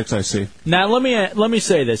some chicks I see. Now let me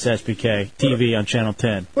say this, SPK TV on Channel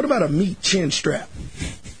 10. What about a meat chin strap?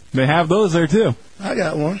 They have those there too. I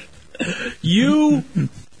got one. You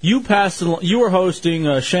passed along. You were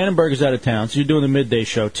hosting. Shannon Berg is out of town, so you're doing the midday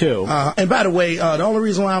show too. And by the way, the only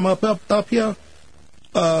reason why I'm up here,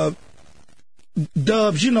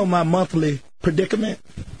 Dubs, you know my monthly predicament.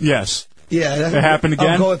 Yes. Yeah, it happened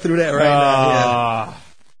again. I'm going through that right now. Yeah.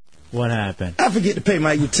 What happened? I forget to pay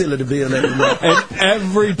my utility bill every month. And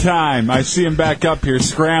every time I see him back up here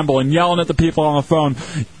scrambling, yelling at the people on the phone,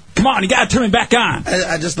 come on, you got to turn me back on.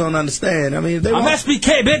 I just don't understand. I mean, I'm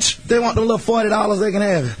SBK, bitch. They want the little $40, they can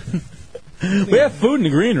have it. We have food in the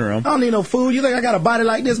green room. I don't need no food. You think I got a body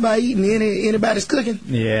like this by eating anybody's cooking?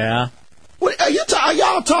 Yeah. What, are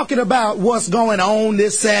y'all talking about what's going on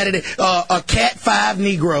this Saturday? A Cat 5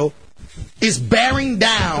 Negro is bearing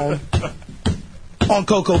down on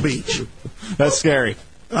Cocoa Beach. That's scary.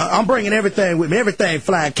 I'm bringing everything with me. Everything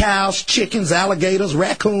flying. Cows, chickens, alligators,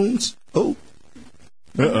 raccoons. Ooh.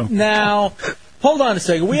 Uh-oh. Now, hold on a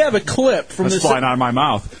second. We have a clip from That's this. flying out of my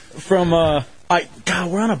mouth. From, God,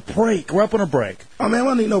 we're on a break. We're up on a break. Oh, man, we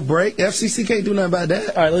don't need no break. FCC can't do nothing about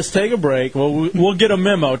that. All right, let's take a break. Well, we'll get a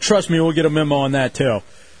memo. Trust me, we'll get a memo on that, too.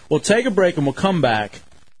 We'll take a break and we'll come back.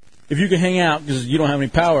 If you can hang out, because you don't have any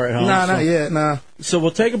power at home. Nah, not yet, nah. So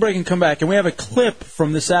we'll take a break and come back. And we have a clip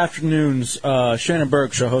from this afternoon's Shannon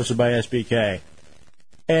Berg show hosted by SBK.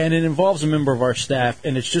 And it involves a member of our staff,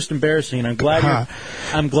 and it's just embarrassing. And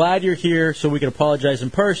I'm glad you're here so we can apologize in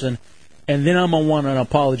person. And then I'm going to want an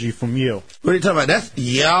apology from you. What are you talking about? That's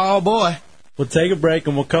y'all, boy. We'll take a break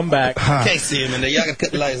and we'll come back. Can't see him in there. Y'all got to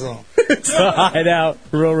cut the lights on. It's the Hideout,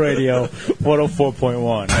 Real Radio,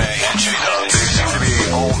 104.1. They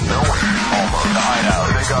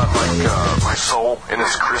got like my soul in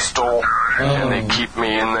this crystal, and they keep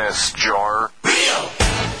me in this jar. Radio.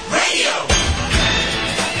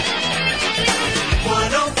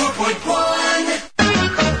 104.1.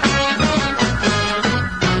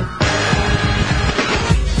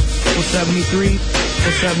 73.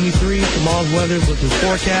 Tomorrow's weather is looking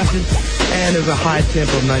forecasted, and there's a high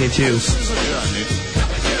temp of 92.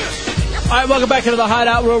 All right, welcome back into the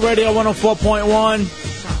Hideout, Real Radio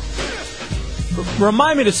 104.1.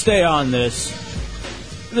 Remind me to stay on this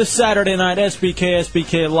Saturday night,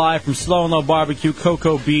 SBK Live from Slow and Low Barbecue,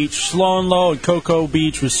 Cocoa Beach. Slow and Low and Cocoa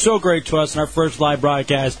Beach was so great to us in our first live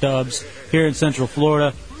broadcast, Dubs, here in Central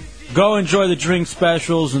Florida. Go enjoy the drink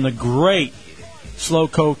specials and the great slow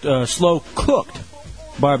cooked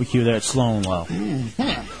barbecue there at Slow and Low.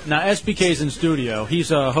 Now, SBK's in studio. He's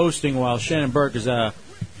hosting while Shannon Burke is out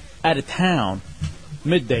of town.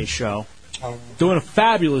 Midday show. Doing a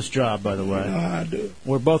fabulous job, by the way. I do.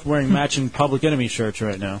 We're both wearing matching Public Enemy shirts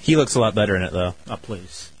right now. He looks a lot better in it, though. Oh,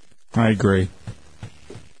 please. I agree.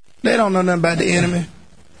 They don't know nothing about the enemy.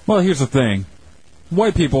 Well, here's the thing.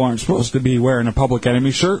 White people aren't supposed to be wearing a Public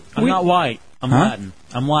Enemy shirt. I'm not white. I'm Latin.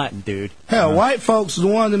 I'm Latin, dude. Hell, white folks are the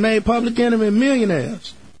ones that made Public Enemy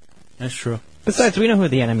millionaires. That's true. Besides, we know who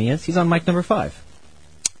the enemy is. He's on mic number 5.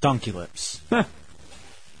 Donkey lips.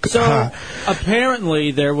 So,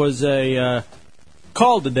 apparently there was a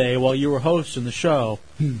call today while you were hosting the show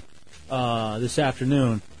this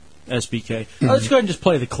afternoon, SBK. Let's go ahead and just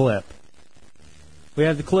play the clip. We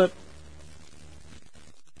have the clip?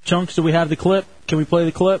 Chunks, do we have the clip? Can we play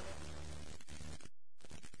the clip?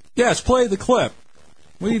 Yes, play the clip.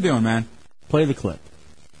 What are you doing, man? Play the clip.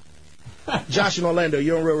 Josh in Orlando,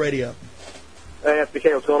 you're on Real Radio. Hey,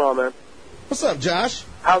 SBK, what's going on, man? What's up, Josh?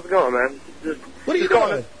 How's it going, man? What are you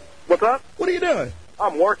doing? What's up? What are you doing?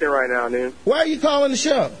 I'm working right now, dude. Why are you calling the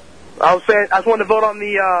show? I was saying, I just wanted to vote on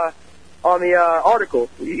the article.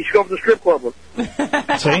 You should go for the strip club one.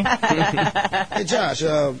 See? Hey, Josh,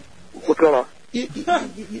 what's going on?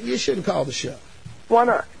 You shouldn't call the show. Why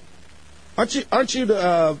not? Aren't you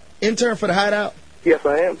the intern for the Hideout? Yes,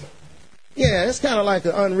 I am. Yeah, it's kind of like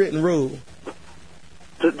an unwritten rule.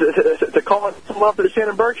 To call someone up to the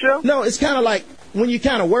Shannon Burke show? No, it's kind of like when you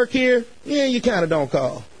kind of work here, you kind of don't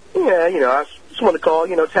call. Yeah, I just want to call,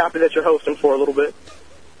 tap it that you're hosting for a little bit.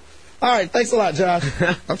 All right, thanks a lot, Josh.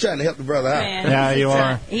 I'm trying to help the brother out. Man, yeah, you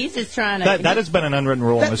are. He's just trying to... That has been an unwritten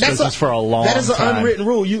rule in this business for a long time. That is an unwritten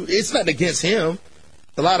rule. It's not against him.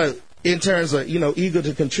 A lot of interns are, eager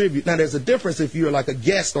to contribute. Now, there's a difference if you're like a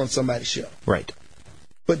guest on somebody's show. Right.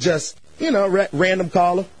 But just, random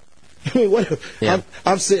caller. I mean,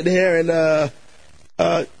 I'm sitting here and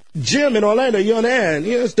Jim in Orlando, you on the air, and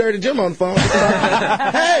it's Dirty Jim on the phone.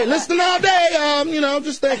 Hey, listening all day,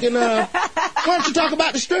 just thinking, why don't you talk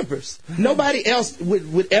about the strippers? Nobody else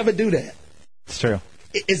would ever do that. It's true.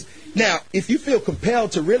 Now, if you feel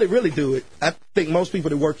compelled to really, really do it, I think most people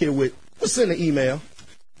that work here would send an email.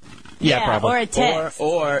 Yeah, probably. or a text.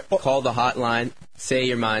 Or call the hotline, say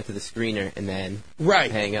your mind to the screener, and then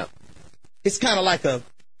hang up. It's kind of like a...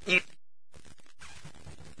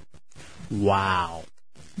 Wow.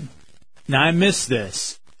 Now, I missed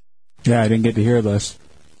this. Yeah, I didn't get to hear this.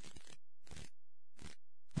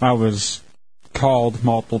 I was called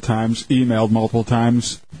multiple times, emailed multiple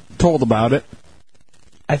times, told about it.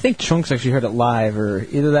 I think Chunks actually heard it live, or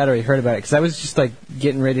either that or he heard about it, because I was just, like,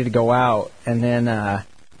 getting ready to go out, and then I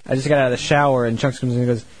just got out of the shower, and Chunks comes in and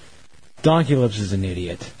goes, Donkey Lips is an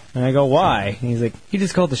idiot. And I go, why? And he's like, he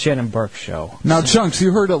just called the Shannon Burke show. Now, Chunks,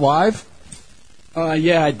 you heard it live?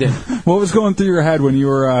 Yeah, I did. What was going through your head when you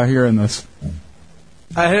were hearing this?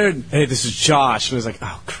 I heard, hey, this is Josh. And I was like,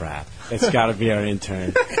 oh, crap. It's got to be our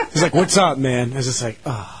intern. He's like, what's up, man? I was just like,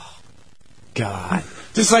 oh, God.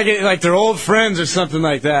 Just like they're old friends or something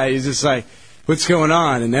like that. He's just like, what's going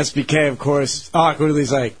on? And SBK, of course, awkwardly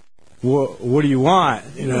is like, what do you want?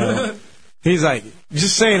 He's like,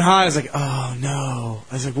 just saying hi. I was like, oh, no.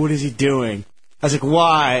 I was like, what is he doing? I was like,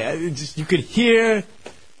 why? You could hear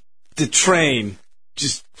the train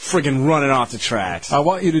just friggin' running off the tracks. I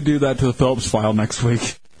want you to do that to the Phillips file next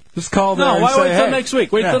week. Just call them. No, and why say, wait till hey. next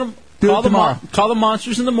week? Wait Yeah. till them. Do it tomorrow. Call the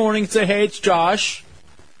monsters in the morning and say, hey, it's Josh.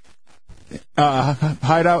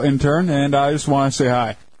 Hideout intern, and I just want to say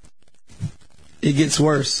hi. It gets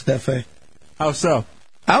worse, Hefe. How so?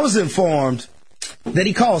 I was informed that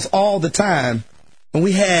he calls all the time, and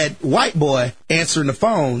we had White Boy answering the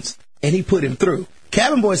phones, and he put him through.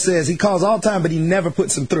 Cabin Boy says he calls all the time, but he never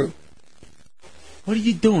puts him through. What are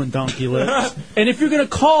you doing, Donkey Lips? And if you're going to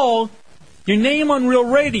call, your name on Real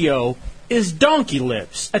Radio is Donkey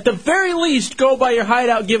Lips. At the very least, go by your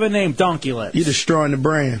Hideout given name, Donkey Lips. You're destroying the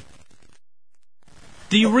brand.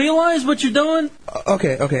 Do you realize what you're doing?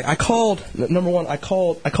 Okay. I called, number one, I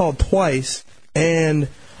called twice, and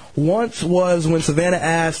once was when Savannah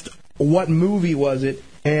asked what movie was it,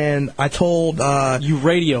 and I told you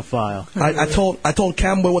radiophile. I told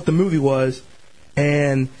Cowboy what the movie was,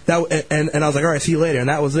 and I was like, all right, see you later, and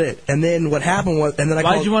that was it. And then what happened was, and then I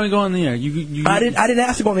Why'd called, you want to go on the air? I didn't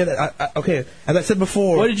ask to go on the air. Okay, as I said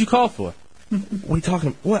before. What did you call for? What are you talking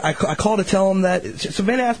about? What? I called to tell him that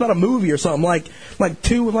Savannah asked about a movie or something like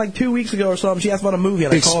 2 weeks ago or something. She asked about a movie.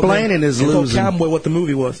 And Explaining is losing. I told Cowboy what the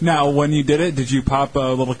movie was. Now, when you did it, did you pop a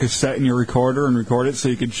little cassette in your recorder and record it so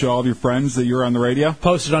you could show all of your friends that you were on the radio?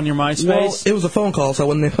 Post it on your MySpace? Well, it was a phone call, so I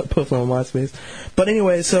wouldn't post it on MySpace. But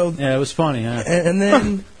anyway, so yeah, it was funny, huh? And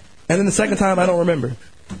then the second time, I don't remember.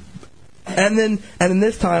 And then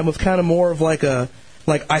this time was kind of more of like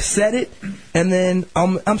I said it, and then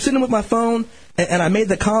I'm sitting with my phone. And I made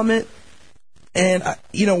the comment, and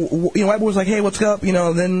White Boy was like, "Hey, what's up?"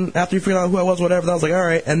 Then after you figured out who I was, whatever, I was like, "All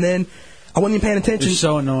right." And then I wasn't even paying attention. You're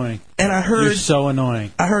so annoying. And I heard you're so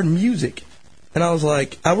annoying. I heard music, and I was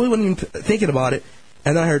like, I really wasn't even thinking about it.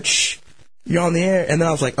 And then I heard, "Shh, you're on the air." And then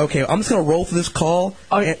I was like, "Okay, I'm just gonna roll through this call."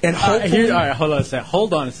 And hopefully, all right, hold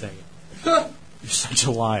on a second. You're such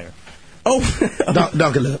a liar. Oh,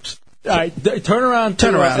 Donkey Lips. All right, turn around.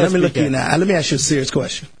 Let me look at you now. Let me ask you a serious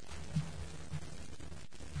question.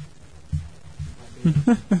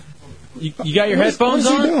 You got your headphones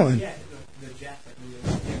on? What is he doing?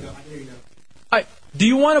 Do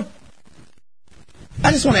you want to...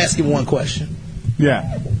 I just want to ask you one question.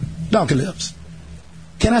 Yeah. Donkey Lips,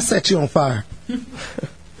 can I set you on fire?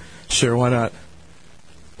 Sure, why not?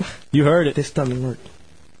 You heard it. This doesn't work.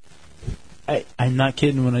 I'm not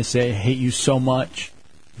kidding when I say I hate you so much.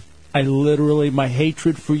 I literally, my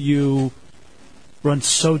hatred for you runs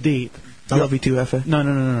so deep. I love you too, Hefe.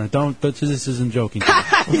 No. Don't. This isn't joking.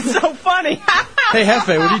 He's so funny. Hey,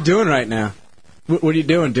 Hefe, what are you doing right now? What are you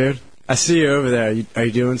doing, dude? I see you over there. Are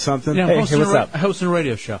you doing something? Yeah, I'm hosting a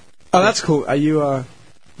radio show. Oh, that's cool. Are you?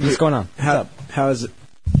 What's going on? How's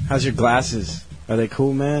your glasses? Are they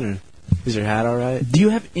cool, man? Or is your hat all right? Do you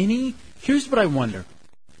have any? Here's what I wonder.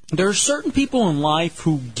 There are certain people in life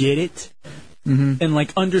who get it and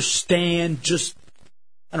like understand just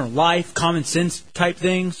life, common sense type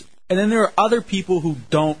things. And then there are other people who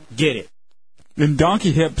don't get it. In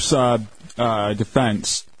Donkey Hip's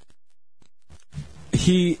defense,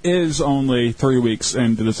 he is only 3 weeks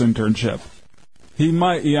into this internship. He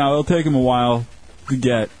might, it'll take him a while to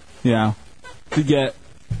get, just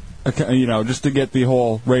to get the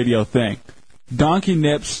whole radio thing. Donkey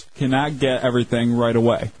Nips cannot get everything right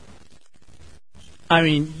away. I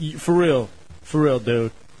mean, for real,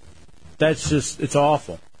 dude. That's just, it's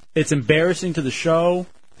awful. It's embarrassing to the show.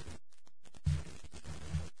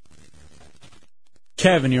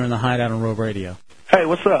 Kevin, you're in the Hideout on Road Radio. Hey,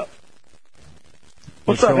 what's up?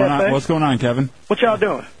 What's going on? What's going on, Kevin? What y'all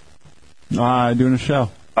doing? Doing a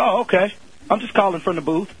show. Oh, okay. I'm just calling from the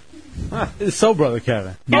booth. It's so, brother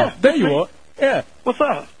Kevin. Yeah, there you are. Yeah. What's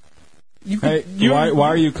up? Why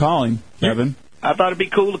are you calling, Kevin? I thought it'd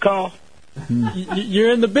be cool to call.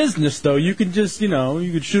 You're in the business, though. You could just, you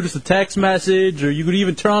could shoot us a text message, or you could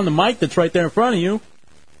even turn on the mic that's right there in front of you.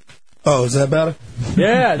 Oh, is that better?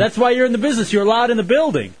 Yeah, that's why you're in the business. You're allowed in the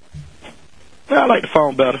building. I like the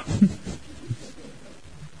phone better.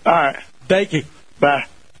 All right. Thank you. Bye.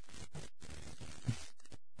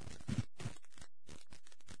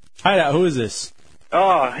 Hideout, who is this?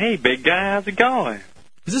 Oh, hey, big guy. How's it going?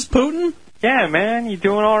 Is this Putin? Yeah, man. You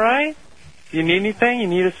doing all right? You need anything? You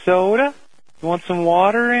need a soda? You want some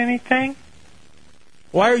water or anything?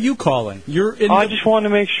 Why are you calling? I just wanted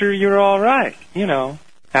to make sure you're all right.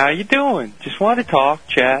 How you doing? Just want to talk,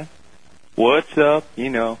 chat. What's up?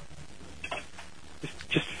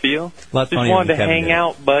 Just feel. Just wanted to hang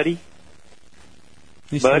out, buddy.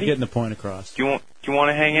 He's still getting the point across. Do you want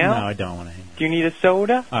to hang out? No, I don't want to hang out. Do you need a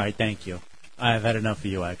soda? All right, thank you. I've had enough of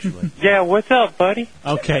you, actually. Yeah, what's up, buddy?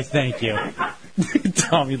 Okay, thank you.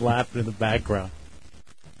 Tommy laughing in the background.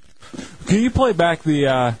 Can you play back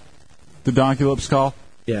the Donkey Lips call?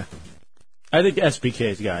 Yeah. I think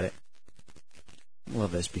SBK's got it.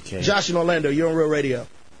 Love SBK. Josh in Orlando, you're on Real Radio.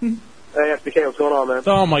 Hey, SBK, what's going on, man?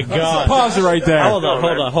 Oh, my God. Pause it right there.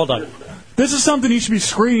 Hold on. This is something you should be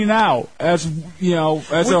screening out as a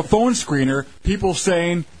phone screener. People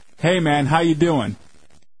saying, "Hey, man, how you doing?"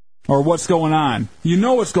 Or what's going on? You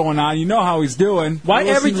know what's going on. You know how he's doing. Why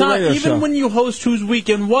You're every listening to the time, radio even show. when you host Whose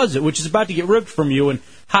Weekend Was It, which is about to get ripped from you, and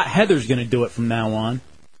Hot Heather's going to do it from now on,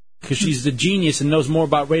 because she's a genius and knows more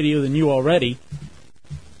about radio than you already.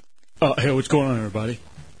 Oh, hey, what's going on, everybody?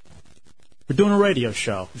 We're doing a radio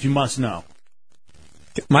show, if you must know.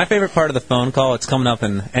 My favorite part of the phone call, it's coming up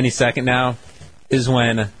in any second now, is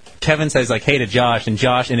when Kevin says, hey to Josh, and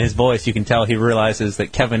Josh, in his voice, you can tell he realizes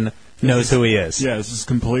that Kevin knows who he is. Yeah, this is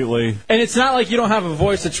completely... And it's not like you don't have a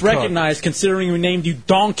voice that's recognized, considering we named you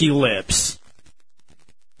Donkey Lips.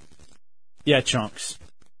 Yeah, Chunks.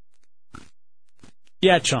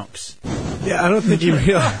 Yeah, Chunks. Yeah, I don't think you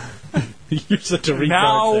realize... You're such a retard.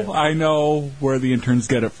 Now I know where the interns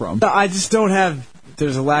get it from. No, I just don't have...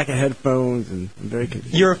 There's a lack of headphones, and I'm very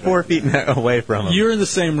confused. You're 4 feet away from him. You're in the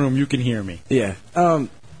same room. You can hear me. Yeah.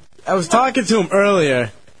 I was talking to him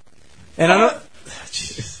earlier, and I don't...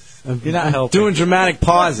 You're not helping. Doing dramatic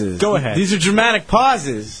pauses. Go ahead. These are dramatic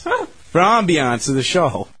pauses for ambiance of the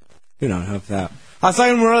show. You know, help that. I was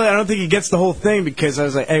talking to him earlier. I don't think he gets the whole thing because I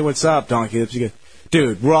was like, "Hey, what's up, Donkey Lips?" He goes,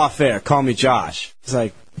 "Dude, we're off air. Call me Josh." It's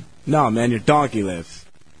like, "No, man, you're Donkey Lips."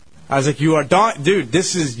 I was like, "You are dude.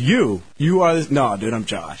 This is you. You are this." No, dude, I'm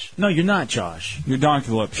Josh. No, you're not Josh. You're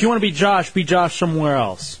Donkey Lips. If you want to be Josh somewhere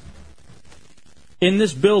else. In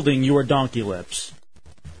this building, you are Donkey Lips.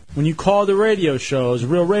 When you call the radio shows,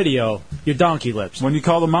 Real Radio, you're Donkey Lips. When you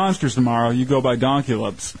call the Monsters tomorrow, you go by Donkey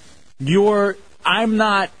Lips. I'm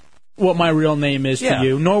not what my real name is to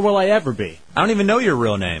you, nor will I ever be. I don't even know your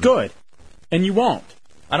real name. Good. And you won't.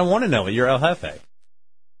 I don't want to know it. You're El Jefe.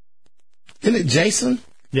 Isn't it Jason?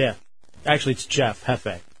 Yeah. Actually, it's Jeff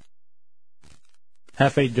Hefe.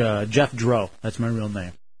 Hefe, Jeff Dro. That's my real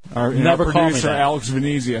name. Never call me that. Alex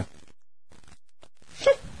Venezia.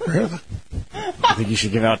 Really? I think you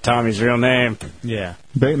should give out Tommy's real name. Yeah.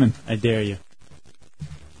 Bateman. I dare you.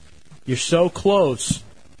 You're so close.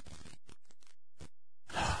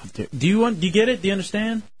 Do you get it? Do you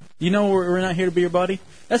understand? You know we're not here to be your buddy?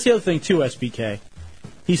 That's the other thing, too, SBK.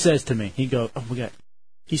 He says to me,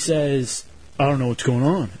 he says, I don't know what's going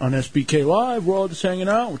on SBK Live. We're all just hanging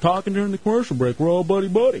out. We're talking during the commercial break. We're all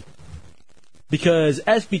buddy-buddy. Because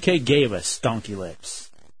SBK gave us Donkey Lips.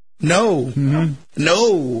 No. Mm-hmm.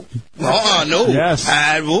 No. No. Yes.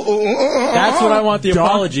 That's what I want the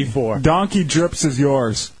apology for. Donkey Drips is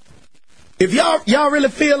yours. If y'all really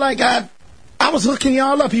feel like I was hooking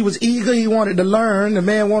y'all up, he was eager, he wanted to learn, the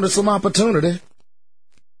man wanted some opportunity.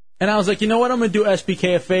 And I was like, you know what, I'm going to do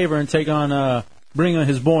SBK a favor and bring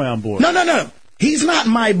his boy on board. No. He's not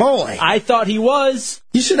my boy. I thought he was.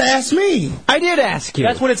 You should have asked me. I did ask you.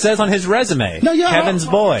 That's what it says on his resume. No, y'all, Kevin's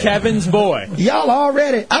boy. Kevin's boy. Y'all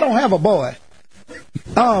already. I don't have a boy.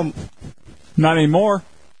 Not anymore.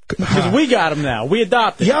 Because we got him now. We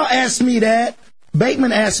adopted him. Y'all asked me that.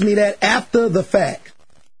 Bateman asked me that after the fact.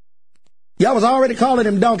 Y'all was already calling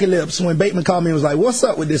him Donkey Lips when Bateman called me and was like, "What's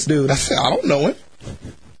up with this dude?" I said, "I don't know him."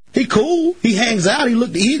 He cool. He hangs out. He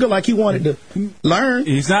looked eager like he wanted to learn.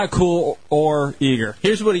 He's not cool or eager.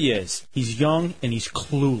 Here's what he is. He's young and he's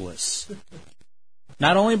clueless.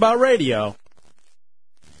 Not only about radio,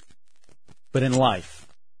 but in life.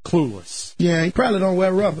 Clueless. Yeah, he probably don't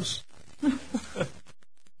wear rubbers. Could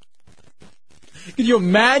you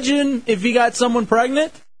imagine if he got someone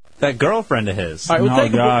pregnant? That girlfriend of his. All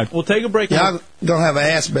right, we'll take a break. Y'all gonna have an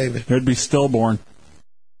ass baby. It'd be stillborn.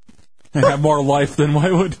 They have more life than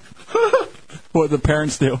what the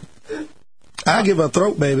parents do. I give her a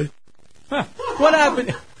throat baby. What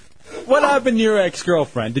happened? What happened to your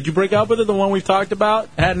ex-girlfriend? Did you break up with her? The one we've talked about,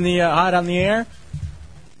 had in the hot on the air.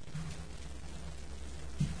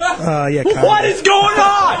 Yeah. What is going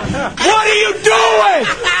on? What are you doing?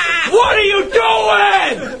 What are you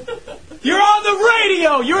doing? You're on the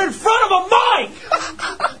radio. You're in front of a mic.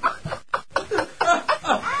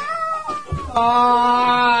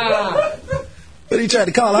 What are you trying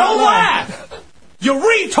to call out? Don't laugh. You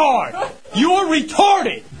retard. You're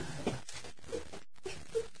retarded.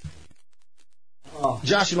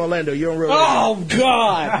 Josh in Orlando, you're on real. Oh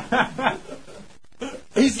God.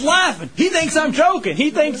 He's laughing. He thinks I'm joking.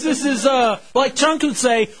 He thinks this is, like Chunk would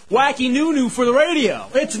say, wacky noo-noo for the radio.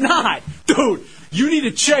 It's not. Dude, you need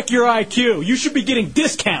to check your IQ. You should be getting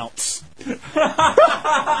discounts.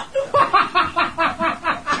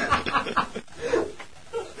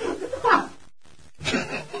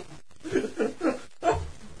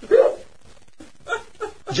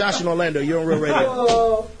 Josh in Orlando, you're on real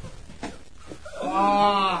radio.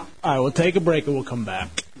 All right, we'll take a break and we'll come back.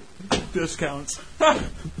 Discounts. Hold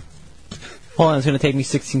on, it's going to take me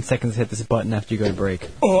 16 seconds to hit this button after you go to break.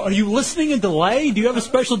 Oh, are you listening in delay? Do you have a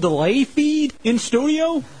special delay feed in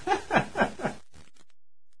studio?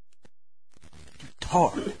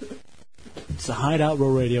 Tar. It's the Hideout Row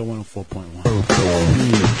Radio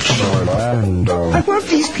 104.1. I want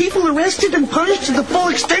these people arrested and punished to the full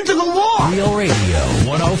extent of the law. Real Radio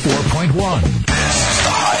 104.1. This is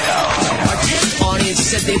the Hideout. Our test audience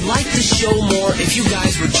said they'd like the show more if you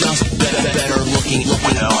guys were just better looking.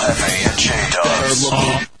 LFA and J-Dubs.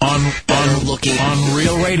 Better looking. On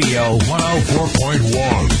Real Radio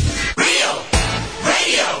 104.1. Real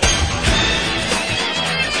Radio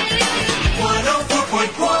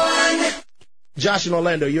 104.1. Josh in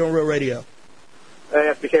Orlando, you're on real radio.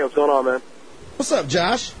 Hey, SBK, what's going on, man? What's up,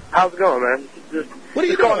 Josh? How's it going, man? What are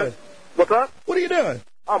you doing? What's up? What are you doing?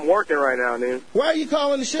 I'm working right now, dude. Why are you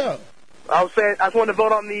calling the show? I was saying I just wanted to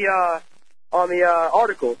vote on the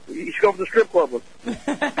article. You should go for the strip club one.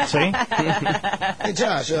 See? Hey,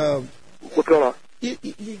 Josh. What's going on?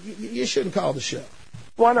 You shouldn't call the show.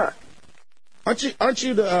 Why not? Aren't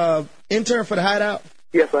you the intern for the Hideout?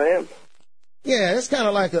 Yes, I am. Yeah, it's kind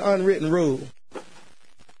of like an unwritten rule.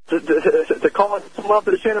 To call someone up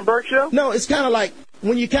to the Shannon Burke show? No, it's kind of like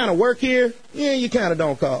when you kind of work here, yeah, you kind of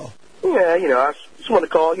don't call. Yeah, I just want to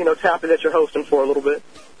call, tap in that you're hosting for a little bit.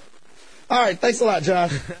 All right, thanks a lot,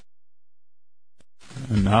 Josh.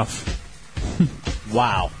 Enough.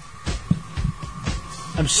 Wow.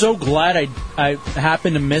 I'm so glad I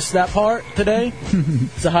happened to miss that part today.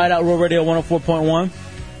 It's the Hideout Row Radio 104.1.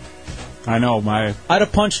 I know, I'd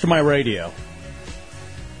have punched my radio.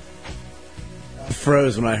 I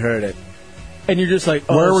froze when I heard it. And you're just like,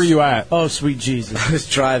 where were you at? Oh, sweet Jesus. I was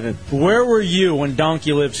driving. Where were you when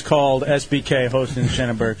Donkey Lips called SBK hosting the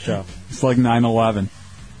Shannon Burke show? It's like 9/11.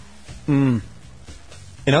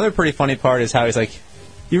 Another pretty funny part is how he's like,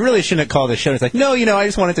 you really shouldn't call the show. He's like, no, I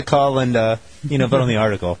just wanted to call and, vote on the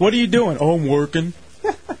article. What are you doing? Oh, I'm working.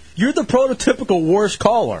 You're the prototypical worst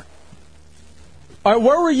caller. All right,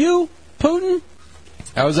 where were you, Putin?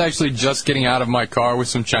 I was actually just getting out of my car with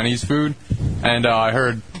some Chinese food, and I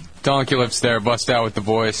heard Donkey Lips there bust out with the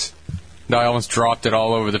voice. And I almost dropped it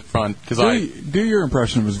all over the front. Do your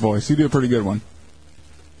impression of his voice. You do a pretty good one.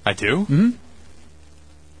 I do? Mm-hmm.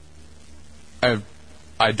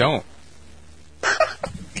 I don't.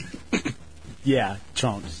 Yeah,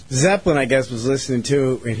 Chunks. Zeppelin, I guess, was listening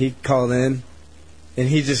to, and he called in, and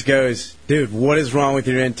he just goes, dude, what is wrong with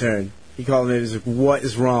your intern? He called me and he was like, what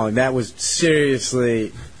is wrong? That was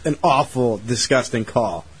seriously an awful, disgusting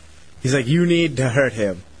call. He's like, you need to hurt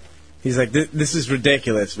him. He's like, this is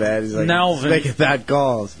ridiculous, man. He's like, Nelvin, making bad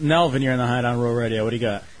calls. Nelvin, you're in the Hideout Row Radio. What do you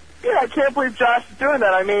got? Yeah, I can't believe Josh is doing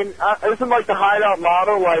that. I mean, isn't like the Hideout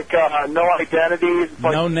motto, like no identities?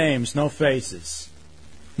 Like, no names, no faces.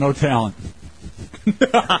 No talent.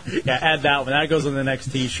 Yeah, add that one. That goes on the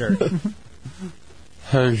next T-shirt.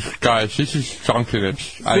 Hey, guys, this is Donkey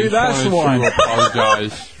Lips. I that's just the one. wanted to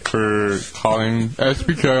apologize for calling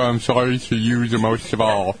SBK. I'm sorry to you the most of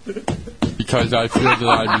all, because I feel that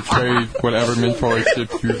I betrayed whatever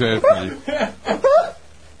mentorship you gave me.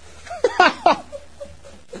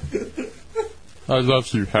 I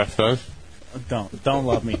love you, Heffa. Don't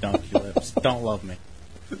love me, Donkey Lips. Don't love me.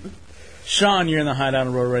 Sean, you're in the Hideout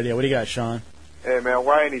on Road Radio. What do you got, Sean? Hey, man,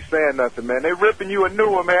 why ain't he saying nothing, man? They ripping you a new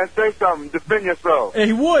one, man. Say something. Defend yourself.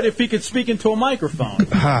 He would if he could speak into a microphone.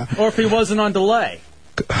 Or if he wasn't on delay.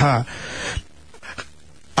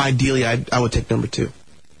 Ideally, I would take number 2.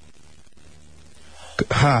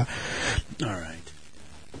 All right.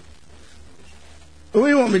 What do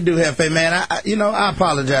you want me to do, Hefe, man? I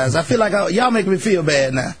apologize. I feel like y'all making me feel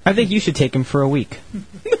bad now. I think you should take him for a week.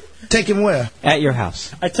 Take him where? At your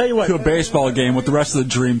house. I tell you what. To a baseball game with the rest of the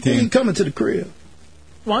dream team. He coming to the crib.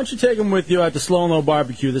 Why don't you take him with you at the Slow and Low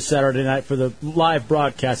Barbecue this Saturday night for the live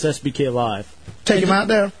broadcast, SBK Live. Take him out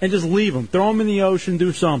there? And just leave him. Throw him in the ocean,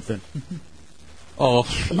 do something. Oh,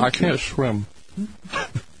 I can't swim.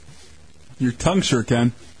 Your tongue sure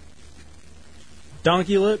can.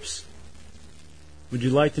 Donkey Lips, would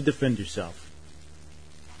you like to defend yourself?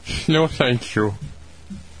 No, thank you.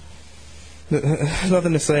 There's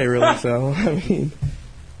nothing to say, really, so, I mean...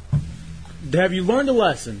 Have you learned a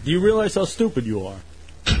lesson? Do you realize how stupid you are?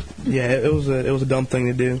 Yeah, it was a dumb thing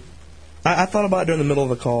to do. I thought about it during the middle of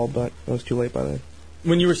the call, but it was too late by then.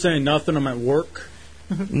 When you were saying nothing, I'm at work?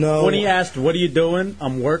 No. When he asked, what are you doing?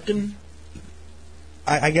 I'm working?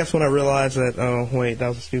 I guess when I realized that, oh, wait, that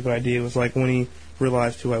was a stupid idea, it was like when he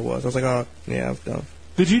realized who I was. I was like, oh, yeah, I was dumb.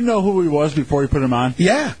 Did you know who he was before you put him on?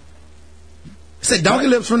 Yeah. He said, Donkey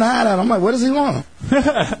Lips from the Hideout. I'm like, what does he want?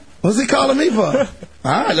 What's he calling me for? All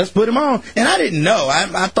right, let's put him on. And I didn't know.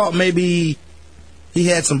 I thought maybe he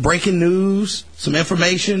had some breaking news, some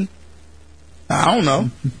information. I don't know.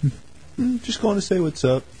 Just going to say what's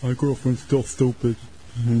up. My girlfriend's still stupid.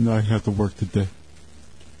 And I have to work today.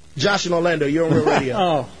 Josh in Orlando, you're on Real Radio.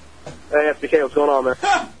 Oh. Hey, SBK, what's going on, man?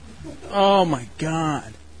 Oh, my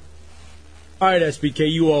God. All right,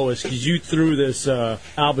 SBK, you owe us because you threw this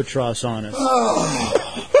albatross on us.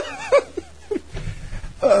 Oh.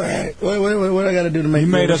 All right. What I got to do to make He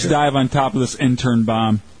made us dive on top of this intern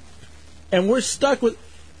bomb. And we're stuck with...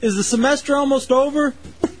 Is the semester almost over?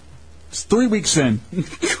 It's 3 weeks in.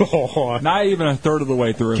 God. Not even a third of the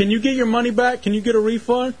way through. Can you get your money back? Can you get a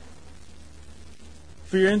refund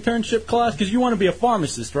for your internship class? Because you want to be a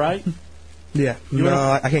pharmacist, right? Yeah.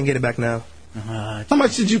 I can't get it back now. How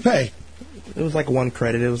much did you pay? It was like 1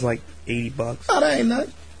 credit. It was like $80. Oh, that ain't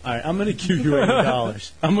nothing. All right, I'm going to give you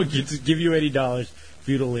 $80. I'm going to give you $80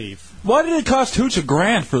 for you to leave. Why did it cost Hooch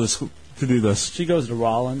 $1,000 for this to do this? She goes to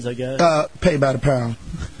Rollins, I guess. Pay by the pound.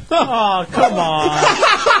 Oh, come on.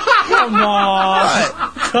 Come on.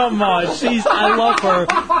 Come on. I love her.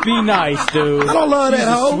 Be nice, dude. I don't love that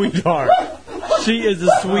hoe. She's a sweetheart. She is a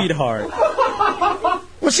sweetheart.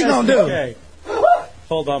 What's she going to do? Okay.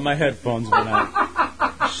 Hold on, my headphones went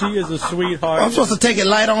out. She is a sweetheart. I'm supposed to take it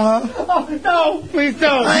light on her? Oh, no, please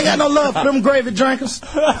don't. I ain't got no love for them gravy drinkers.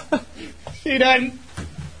 She doesn't.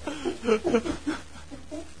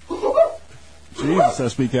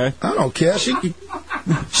 Jesus, SBK. I don't care. She can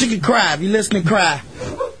cry. If you listen to cry.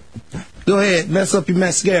 Go ahead. Mess up your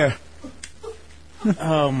mascara.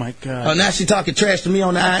 Oh, my God. Oh, now she talking trash to me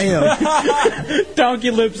on the IM.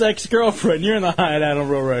 Donkey Lips ex-girlfriend. You're in the Hideout on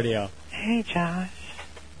Real Radio. Hey, Josh.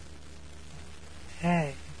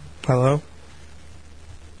 Hey. Hello?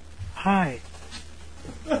 Hi.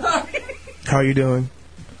 How are you doing?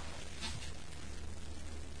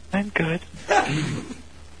 I'm good.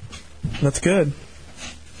 That's good.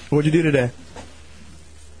 What'd you do today?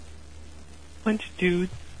 Bunch of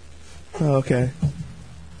dudes. Oh, okay.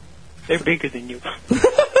 They're bigger than you.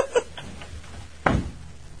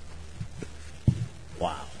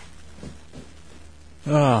 Wow.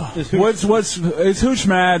 Is Hooch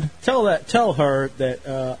mad? Tell her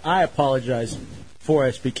that I apologize for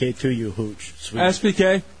SBK to you, Hooch. Sweet.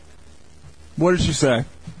 SBK? What did she say?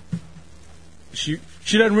 She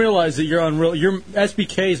doesn't realize that you're on real. You're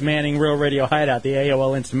SBK's manning Real Radio Hideout, the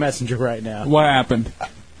AOL Instant Messenger right now. What happened?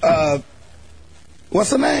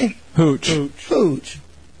 What's her name? Hooch. Hooch.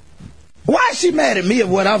 Why is she mad at me at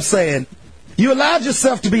what I'm saying? You allowed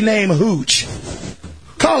yourself to be named Hooch.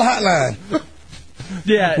 Call the hotline.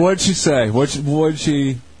 Yeah. What'd she say? What'd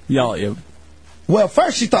she yell at you? Well,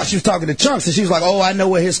 first she thought she was talking to Chunks, and she was like, oh, I know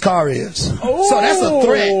where his car is. Oh. So that's a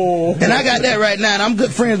threat. And I got that right now, and I'm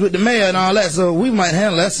good friends with the mayor and all that, so we might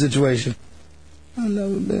handle that situation. I've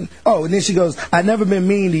never been. Oh, and then she goes, I've never been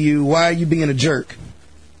mean to you. Why are you being a jerk?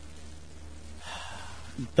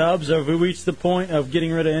 Dubs, have we reached the point of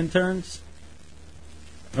getting rid of interns?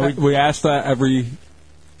 We ask that every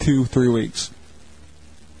 2-3 weeks.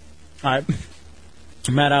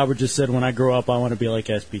 Matt Albert just said, when I grow up, I want to be like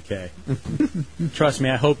SBK. Trust me,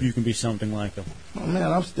 I hope you can be something like him. Oh,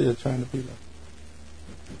 man, I'm still trying to be like.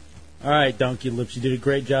 All right, Donkey Lips, you did a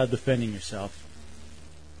great job defending yourself.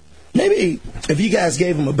 Maybe if you guys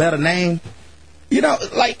gave him a better name, you know,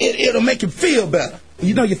 like it'll make you feel better.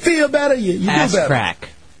 You know, you feel better, you do Ass better. crack.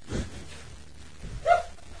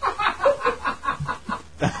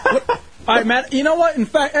 All right, Matt, you know what? In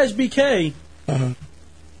fact, SBK,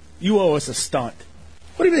 you owe us a stunt.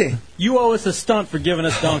 What do you mean? You owe us a stunt for giving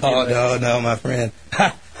us Donkey Lips. No, my friend.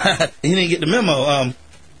 You didn't get the memo.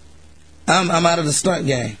 I'm out of the stunt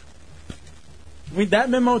game. Wait, that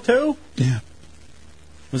memo too? Yeah.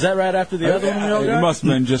 Was that right after the other one we all got? It must have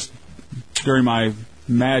been just during my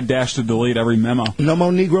mad dash to delete every memo. No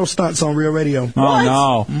more Negro stunts on Real Radio.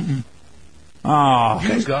 Oh, no. Oh.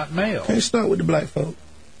 You got mail. Can't stunt with the black folk.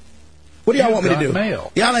 What do y'all want me to do?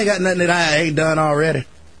 Mail. Y'all ain't got nothing that I ain't done already.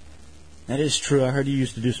 That is true. I heard you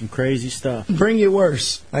used to do some crazy stuff. Bring your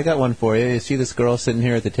worst. I got one for you. You see this girl sitting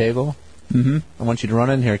here at the table? Mm-hmm. I want you to run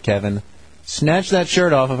in here, Kevin. Snatch that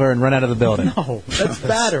shirt off of her and run out of the building. No, that's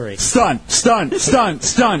battery. Stunt.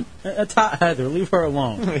 That's hot Heather. Leave her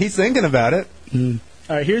alone. He's thinking about it. All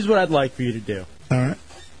right, here's what I'd like for you to do. All right.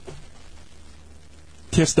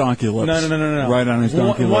 Kiss Donkey Lips. No. Right on his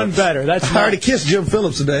donkey lips. One better. That's I already kissed Jim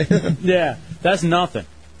Phillips today. Yeah, that's nothing.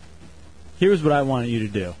 Here's what I want you to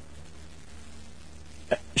do.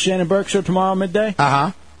 Shannon Burke show tomorrow midday?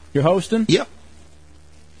 Uh-huh. You're hosting? Yep.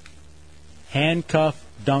 Handcuff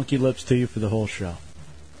Donkey Lips to you for the whole show.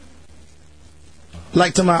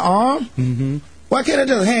 Like to my arm? Mm-hmm. Why can't I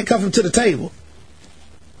just handcuff him to the table?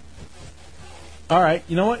 All right,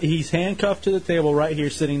 you know what? He's handcuffed to the table right here,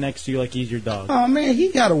 sitting next to you like he's your dog. Oh, man,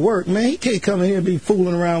 he got to work, man. He can't come in here and be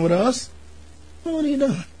fooling around with us. What are you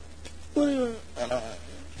doing? What are you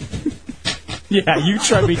doing? Yeah, you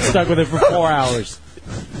try to be stuck with it for 4 hours.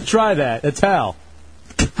 Try that. That's hell.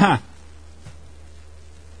 Huh.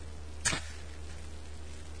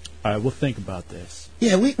 All right, we'll think about this.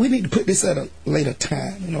 Yeah, we need to put this at a later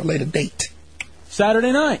time, later date.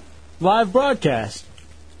 Saturday night, live broadcast.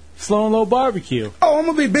 Slow and Low Barbecue. Oh, I'm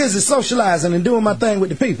going to be busy socializing and doing my thing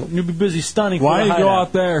with the people. You'll be busy stunning. Why don't you go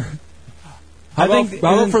out there? How about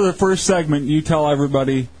for the first segment, you tell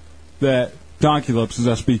everybody that Donkey Lips is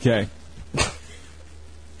SBK.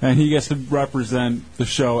 And he gets to represent the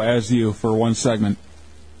show as you for one segment.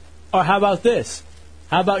 Or how about this?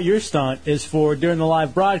 How about your stunt is for during the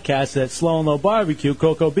live broadcast at Slow and Low Barbecue,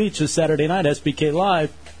 Cocoa Beach, this Saturday night, SBK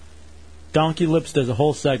Live, Donkey Lips does a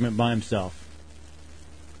whole segment by himself.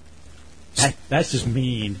 That's just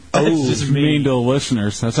mean. That's just mean to the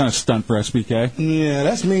listeners. That's not a stunt for SBK. Yeah,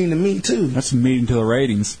 that's mean to me, too. That's mean to the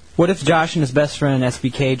ratings. What if Josh and his best friend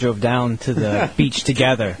SBK drove down to the beach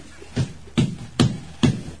together?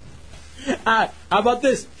 How about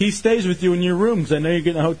this? He stays with you in your room because I know you're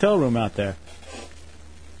getting a hotel room out there.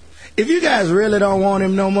 If you guys really don't want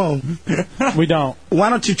him no more, we don't. Why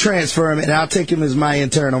don't you transfer him and I'll take him as my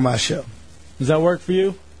intern on my show? Does that work for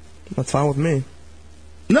you? That's fine with me.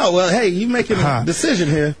 No, well, hey, you making a decision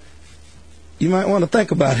here. You might want to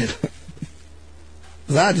think about it.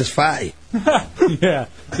 Because I just fire you. Yeah.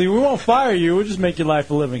 See, we won't fire you. We'll just make your life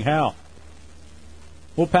a living hell.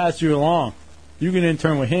 We'll pass you along. You can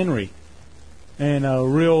intern with Henry and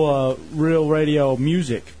real radio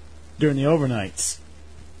music during the overnights.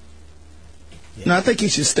 Yeah. No, I think he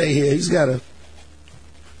should stay here. He's got to.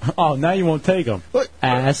 Oh, now you won't take him. What?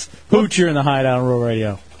 Ass. Hooch, you're in the Hideout on Real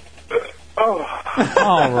Radio. Oh.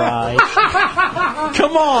 All right.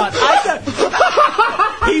 Come on.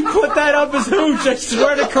 He put that up as Hooch. I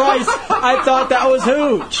swear to Christ, I thought that was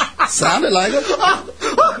Hooch. Sounded like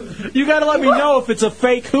it. You got to let me know if it's a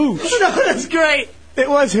fake Hooch. No, that's great. It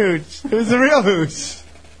was Hooch. It was the real Hooch.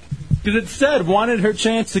 Because it said wanted her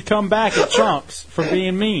chance to come back at Chunks for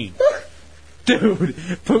being mean. Dude,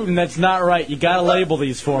 Putin, that's not right. You got to label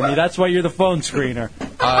these for me. That's why you're the phone screener.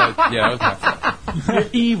 Yeah, that was my fault. You're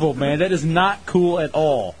evil, man. That is not cool at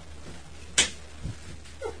all.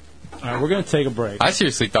 All right, we're going to take a break. I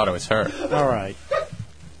seriously thought it was her. All right.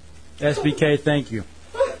 SBK, thank you.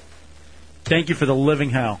 Thank you for the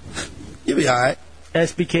living hell. You'll be all right.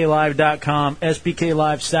 SBKLive.com. SBK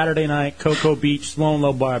Live Saturday night, Cocoa Beach, Slow and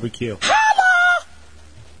Low Barbecue. Hello!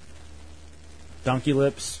 Donkey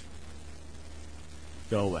Lips.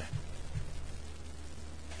 Go away.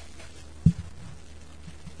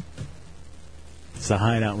 It's the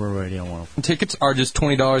Hideout Real Radio 104. Tickets are just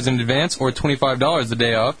 $20 in advance or $25 the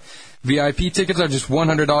day of. VIP tickets are just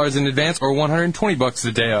 $100 in advance or $120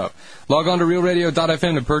 the day of. Log on to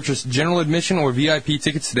realradio.fm to purchase general admission or VIP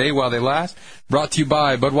tickets today while they last. Brought to you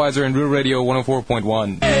by Budweiser and Real Radio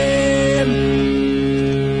 104.1.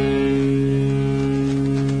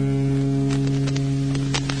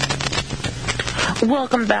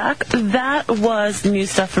 Welcome back. That was new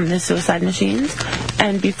stuff from the Suicide Machines.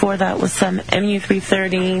 And before that was some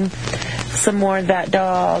MU330, some more That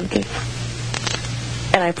Dog.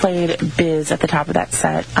 And I played Biz at the top of that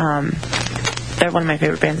set. They're one of my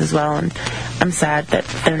favorite bands as well, and I'm sad that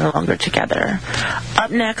they're no longer together.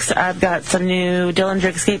 Up next, I've got some new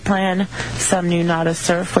Dillinger Escape Plan, some new Nada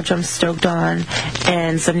Surf, which I'm stoked on,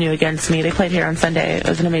 and some new Against Me. They played here on Sunday. It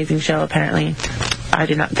was an amazing show, apparently. I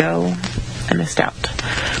did not go. I missed out.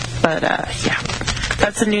 But, yeah.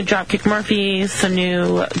 Got some new Dropkick Murphys, some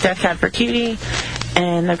new Death Cab for Cutie,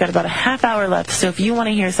 and I've got about a half hour left, so if you want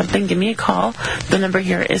to hear something, give me a call. The number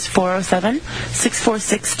here is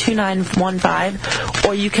 407-646-2915,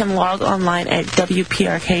 or you can log online at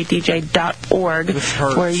WPRKDJ.org,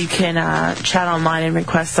 where you can chat online and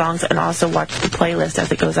request songs, and also watch the playlist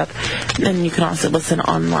as it goes up. And you can also listen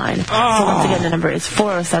online. So once again, the number is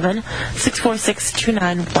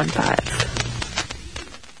 407-646-2915.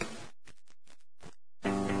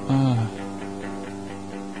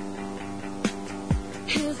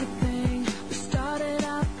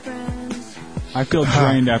 I feel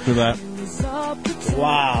drained after that.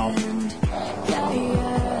 Wow.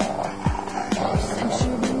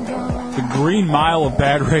 The Green Mile of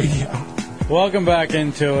bad radio. Welcome back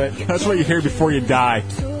into it. That's what you hear before you die.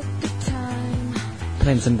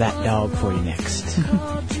 Playing some That Dog for you next.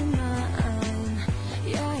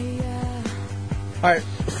 All right,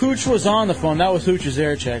 Hooch was on the phone. That was Hooch's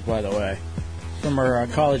air check, by the way, from her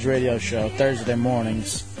college radio show, Thursday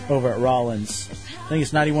mornings, over at Rollins. I think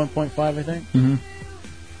it's 91.5, I think. Mm-hmm.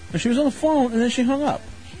 And she was on the phone, and then she hung up.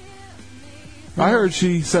 I heard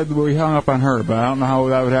she said that we hung up on her, but I don't know how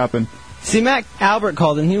that would happen. See, Mac Albert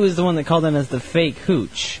called, and he was the one that called in as the fake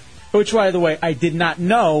Hooch. Which, by the way, I did not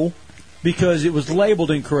know because it was labeled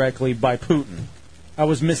incorrectly by Putin. I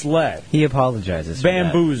was misled. He apologizes for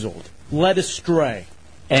that. Bamboozled. Led astray.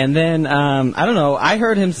 And then, I don't know, I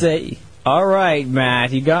heard him say, "All right,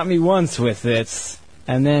 Matt, you got me once with this."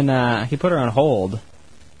 And then he put her on hold.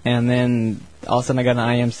 And then all of a sudden I got an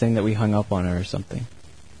IM saying that we hung up on her or something.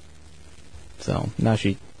 So now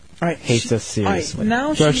she hates us seriously.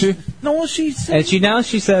 Now Does she? No, she said... And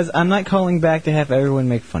she says, "I'm not calling back to have everyone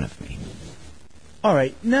make fun of me." All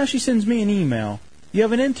right, now she sends me an email. You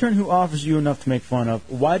have an intern who offers you enough to make fun of.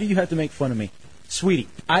 Why do you have to make fun of me? Sweetie,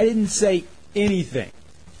 I didn't say anything.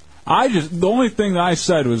 The only thing I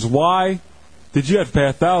said was, why did you have to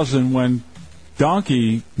pay $1,000 when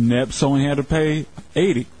Donkey Nips only had to pay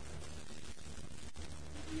 $80?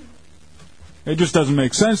 It just doesn't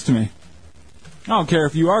make sense to me. I don't care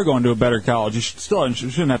if you are going to a better college. You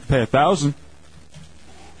shouldn't have to pay $1,000.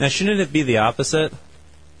 Now, shouldn't it be the opposite?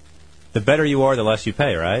 The better you are, the less you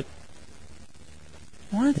pay, right?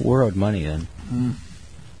 What? We're owed money then.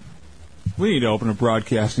 We need to open a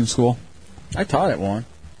broadcasting school. I taught at one.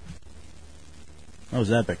 That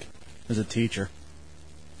was epic. As a teacher.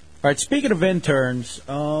 All right, speaking of interns,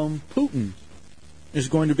 Putin is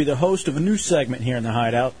going to be the host of a new segment here in the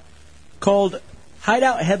Hideout called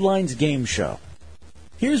Hideout Headlines Game Show.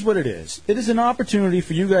 Here's what it is. It is an opportunity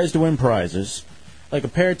for you guys to win prizes, like a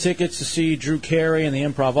pair of tickets to see Drew Carey and the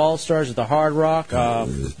Improv All-Stars at the Hard Rock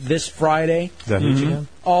this Friday. Is that Hooch again?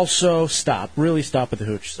 Also, really stop with the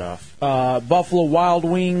Hooch stuff. Buffalo Wild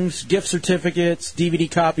Wings, gift certificates, DVD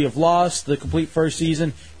copy of Lost, the complete first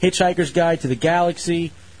season, Hitchhiker's Guide to the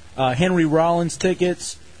Galaxy, Henry Rollins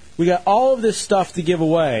tickets. We got all of this stuff to give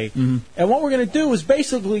away. Mm-hmm. And what we're going to do is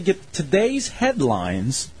basically get today's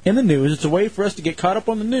headlines in the news. It's a way for us to get caught up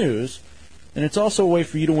on the news. And it's also a way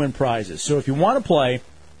for you to win prizes. So if you want to play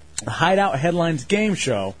the Hideout Headlines Game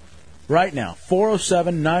Show right now,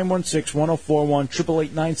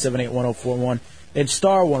 407-916-1041, 888-978-1041, and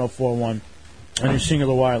star 1041 on your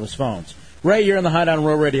singular wireless phones. Ray, you're in the Hideout on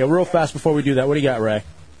Real Radio. Real fast before we do that, what do you got, Ray?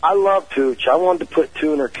 I love Cooch. I wanted to put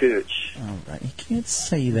two in her Cooch. All right, you can't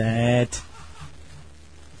say that.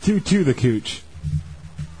 Two to the Cooch.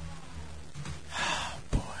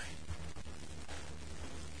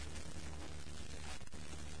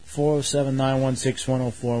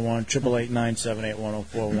 407-916-1041,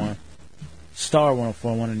 888-978-1041, star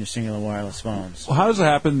 1041 on your singular wireless phones. Well, how does it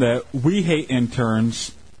happen that we hate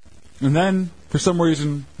interns, and then for some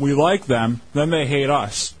reason we like them, then they hate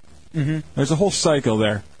us? Mm-hmm. There's a whole cycle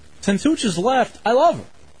there. Since Hooch has left, I love her.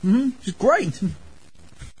 Mm-hmm. She's great.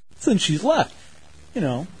 Since she's left. You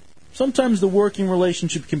know, sometimes the working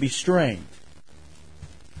relationship can be strained.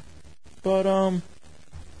 But, all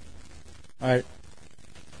right.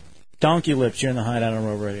 Donkey Lips, you're in the Hideout on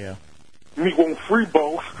Real Radio. Me want free,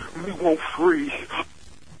 boss. Me want free.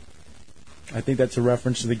 I think that's a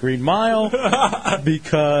reference to the Green Mile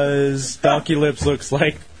because Donkey Lips looks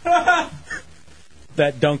like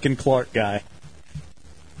that Duncan Clark guy.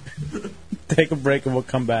 Take a break and we'll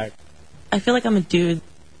come back. I feel like I'm a dude.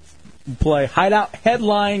 Play Hideout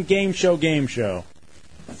Headline Game Show.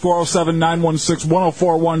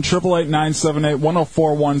 407-916-1041,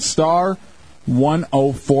 888-978-1041, star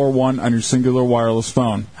 1041 on your singular wireless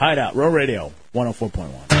phone. Hideout, Row Radio, 104.1.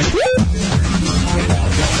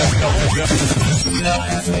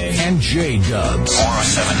 And J-Dubs.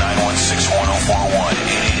 407-916-1041,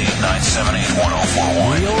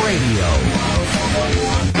 888-978-1041. Real Radio.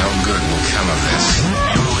 No good will come of this.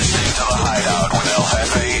 You're listening to The Hideout with El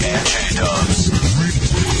Jefe and J-Dubs.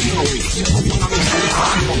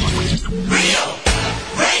 Real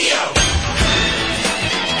Radio.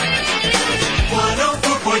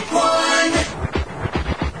 104.1.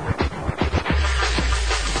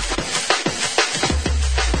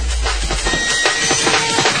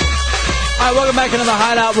 All right, welcome back into the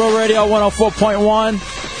Hideout, Row Radio 104.1.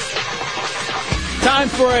 Time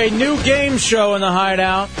for a new game show in the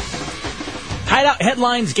Hideout. Hideout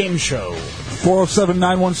Headlines Game Show.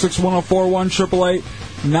 407-916-1041,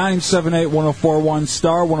 888-978-1041,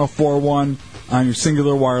 star 1041 on your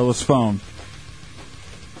singular wireless phone.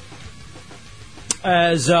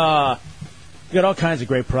 As we got all kinds of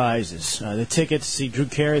great prizes. The tickets to see Drew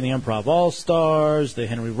Carey, the Improv All-Stars, the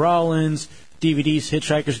Henry Rollins, DVD's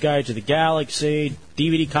Hitchhiker's Guide to the Galaxy,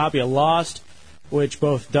 DVD copy of Lost, which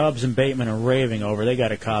both Dubs and Bateman are raving over. They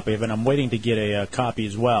got a copy of it, and I'm waiting to get a copy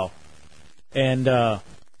as well. And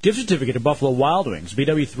gift certificate to Buffalo Wild Wings.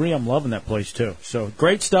 BW3, I'm loving that place, too. So,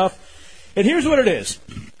 great stuff. And here's what it is.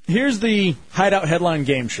 Here's the Hideout Headline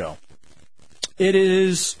Game Show. It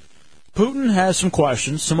is... Putin has some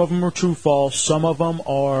questions. Some of them are true-false. Some of them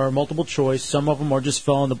are multiple choice. Some of them are just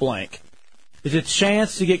fill in the blank. It's a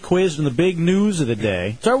chance to get quizzed on the big news of the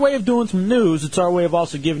day. It's our way of doing some news. It's our way of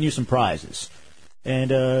also giving you some prizes.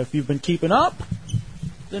 And if you've been keeping up,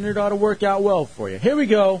 then it ought to work out well for you. Here we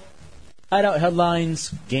go. Hideout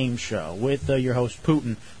Headlines Game Show with your host,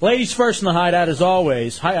 Putin. Ladies first in the Hideout, as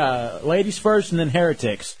always. Ladies first and then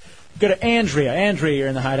heretics. Go to Andrea. Andrea, you're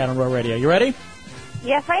in the Hideout on Row Radio. You ready?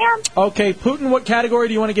 Yes, I am. Okay, Putin, what category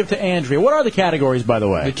do you want to give to Andrea? What are the categories, by the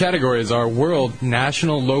way? The categories are world,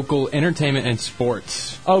 national, local, entertainment, and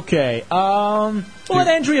sports. Okay, we'll let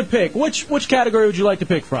Andrea pick. Which category would you like to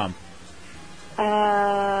pick from?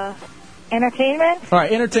 Entertainment? All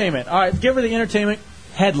right, entertainment. All right, give her the entertainment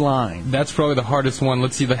headline. That's probably the hardest one.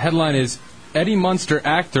 Let's see, the headline is, Eddie Munster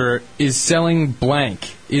actor is selling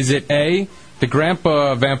blank. Is it A, the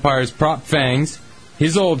grandpa vampire's prop fangs,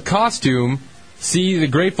 his old costume, C, the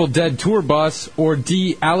Grateful Dead tour bus, or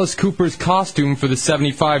D, Alice Cooper's costume for the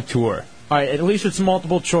 75 tour? All right, at least it's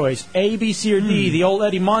multiple choice. A, B, C, or D, the old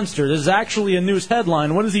Eddie Munster. This is actually a news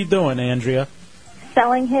headline. What is he doing, Andrea?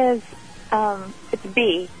 Selling his, it's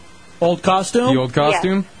B. Old costume? The old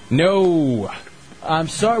costume? Yes. No. I'm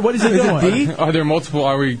sorry, what is he doing? D? Are there multiple?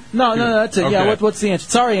 Are we? No, that's it. Okay. Yeah, what's the answer?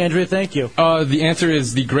 Sorry, Andrea, thank you. The answer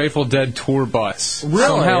is the Grateful Dead tour bus. Really?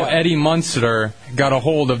 Somehow Eddie Munster got a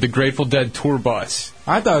hold of the Grateful Dead tour bus.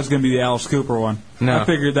 I thought it was going to be the Alice Cooper one. No. I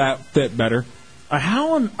figured that fit better.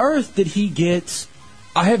 How on earth did he get...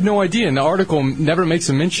 I have no idea, and the article never makes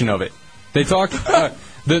a mention of it. They talk...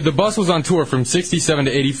 the bus was on tour from 67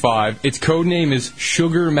 to 85. Its code name is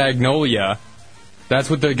Sugar Magnolia. That's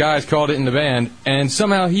what the guys called it in the band, and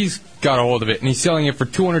somehow he's got a hold of it, and he's selling it for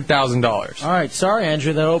 $200,000. All right, sorry,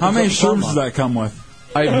 Andrew. That opens How many up shirts does that come with?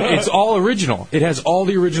 It's all original. It has all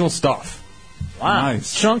the original stuff. Wow.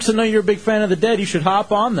 Nice. Chunks, I know you're a big fan of the Dead. You should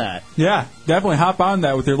hop on that. Yeah, definitely hop on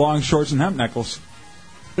that with your long shorts and hemp necklace.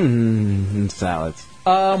 Salads.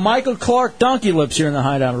 Michael Clark, Donkey Lips here in the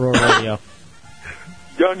Hideout Row Radio.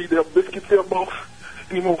 Y'all need to have biscuits there, both.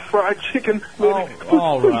 Any more fried chicken?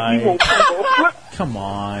 All right. Come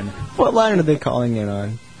on. What line are they calling in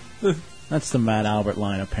on? That's the Matt Albert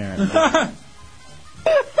line, apparently.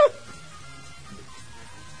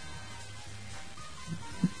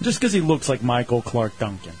 Just because he looks like Michael Clark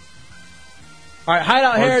Duncan. All right,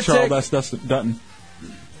 Hideout Heretic. Charles S. Dutton.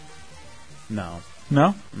 No.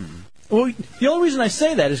 No? Mm-mm. Well, the only reason I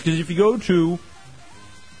say that is because if you go to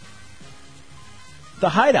the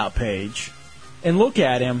Hideout page and look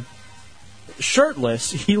at him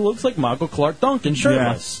shirtless, he looks like Michael Clark Duncan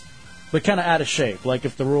shirtless. Yeah. But kind of out of shape, like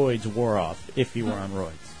if the roids wore off, if he were on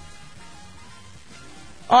roids.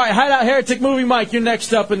 All right, Hideout Heretic Movie Mike, you're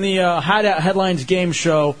next up in the Hideout Headlines Game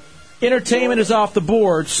Show. Entertainment is off the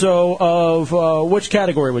board, so of which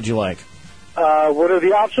category would you like? What are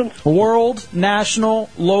the options? World, national,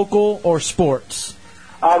 local, or sports?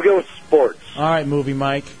 I'll go with sports. All right, Movie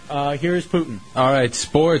Mike. Here's Putin. All right,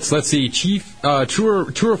 sports. Let's see. True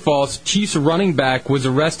or false, Chiefs running back was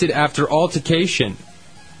arrested after altercation.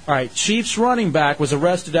 All right, Chiefs running back was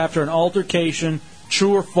arrested after an altercation.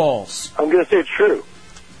 True or false? I'm going to say it's true.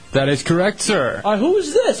 That is correct, sir. Who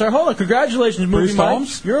is this? All right, hold on. Congratulations, Movie Priest Mike.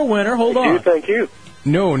 Holmes? You're a winner. Hold on. Thank you.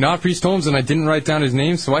 No, not Priest Holmes, and I didn't write down his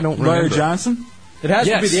name, so I don't remember. Larry Johnson? It has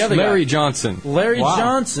to be the other guy. Larry Johnson. Larry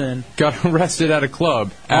Johnson. Got arrested at a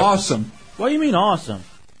club. Awesome. What do you mean awesome?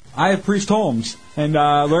 I have Priest Holmes, and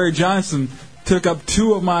Larry Johnson took up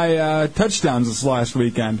 2 of my touchdowns this last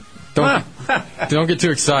weekend. Don't get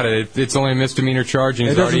too excited. It's only a misdemeanor charge, and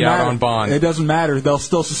he's already out on bond. It doesn't matter. They'll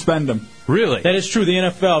still suspend him. Really? That is true. The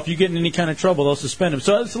NFL, if you get in any kind of trouble, they'll suspend him.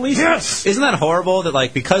 So it's at least Isn't that horrible that,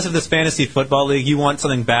 like, because of this fantasy football league, you want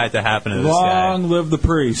something bad to happen to this guy? Long live the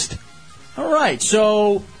priest. All right,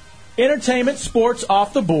 so entertainment, sports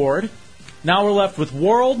off the board. Now we're left with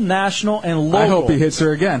world, national, and local. I hope he hits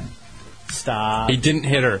her again. Stop. He didn't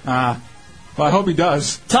hit her. Well, I hope he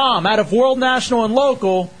does. Tom, out of world, national, and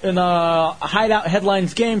local in the Hideout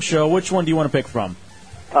Headlines game show, which one do you want to pick from?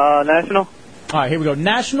 National. All right, here we go.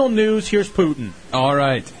 National news, here's Putin. All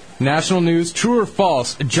right. National news, true or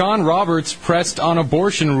false? John Roberts pressed on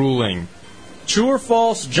abortion ruling. True or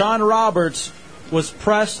false, John Roberts was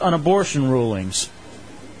pressed on abortion rulings.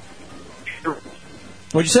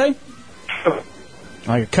 What'd you say?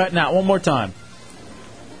 Oh, you're cutting out. One more time.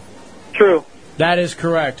 True. That is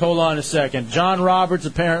correct. Hold on a second. John Roberts,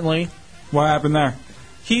 apparently. What happened there?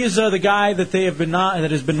 He is the guy that they have been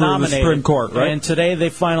that has been For the nominated. Supreme Court, right? And today they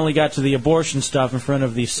finally got to the abortion stuff in front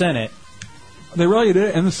of the Senate. They really did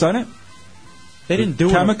it in the Senate? They didn't do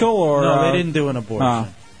chemical or no, they didn't do an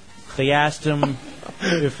abortion. They asked him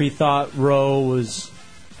if he thought Roe was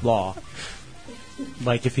law,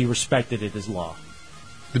 like if he respected it as law.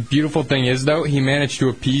 The beautiful thing is, though, he managed to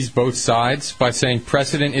appease both sides by saying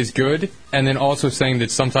precedent is good, and then also saying that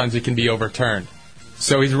sometimes it can be overturned.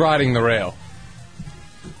 So he's riding the rail.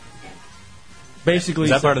 Basically,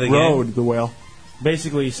 Is that part of the Rode the whale.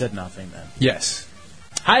 Basically, he said nothing then. Yes.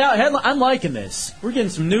 Hideout headline. I'm liking this. We're getting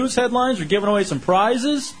some news headlines. We're giving away some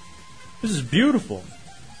prizes. This is beautiful.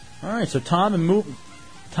 All right, so Tom and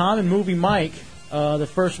Movie Mike, the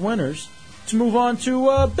first winners. Let's move on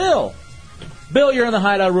to Bill. Bill, you're on the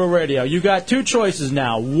Hideout Real Radio. You got 2 choices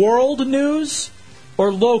now: world news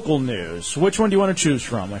or local news. Which one do you want to choose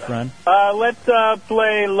from, my friend? Let's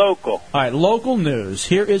play local. All right, local news.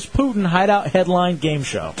 Here is Putin Hideout Headline Game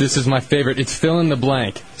Show. This is my favorite. It's fill in the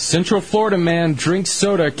blank. Central Florida man drinks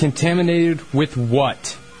soda contaminated with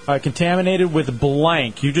what? All right, contaminated with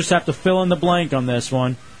blank. You just have to fill in the blank on this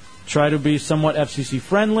one. Try to be somewhat FCC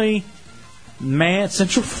friendly.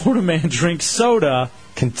 Central Florida man drinks soda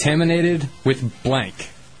contaminated with blank.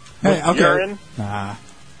 Hey, okay. Urine.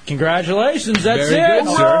 Congratulations, that's Very it.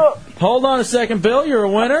 good, sir. Hold on a second, Bill. You're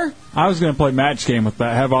a winner. I was going to play match game with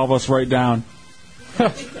that. Have all of us write down.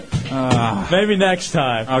 Maybe next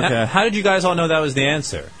time. Okay. How did you guys all know that was the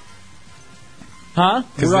answer? Huh?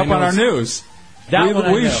 We're up on our news. That one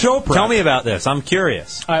I we know. show prep. Tell me about this. I'm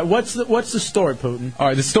curious. All right, what's the story, Putin? All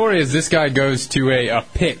right, the story is this guy goes to a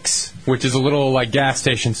Pix, which is a little like gas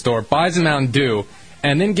station store, buys a Mountain Dew,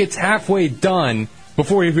 and then gets halfway done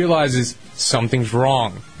before he realizes something's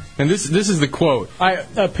wrong. And this is the quote.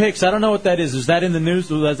 Pix, I don't know what that is. Is that in the news?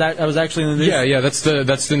 That was actually in the news? Yeah,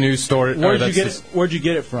 that's the news story. Where'd you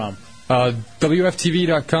get it from?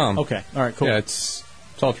 WFTV.com. Okay, all right, cool. Yeah, it's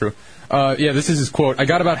all true. This is his quote. I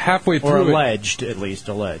got about halfway through Or alleged, at least,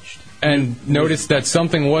 alleged. and noticed that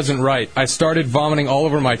something wasn't right. I started vomiting all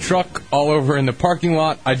over my truck, all over in the parking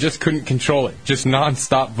lot. I just couldn't control it. Just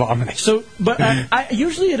nonstop vomiting. So, but I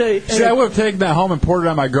usually See, I would have taken that home and poured it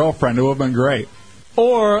on my girlfriend. It would have been great.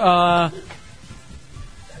 Or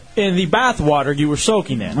in the bath water you were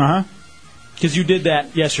soaking in. Uh-huh. Because you did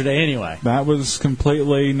that yesterday anyway. That was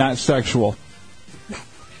completely not sexual.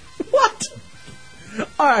 What?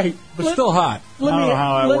 All right. But still hot. I don't know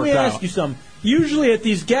how that let worked me ask out. you something. Usually at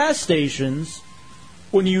these gas stations,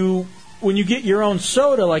 when you get your own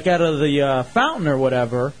soda, like out of the fountain or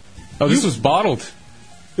whatever... Oh, this was bottled.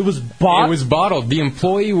 It was bottled? It was bottled. The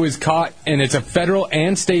employee was caught, and it's a federal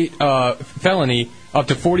and state felony. Up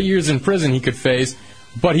to 40 years in prison he could face,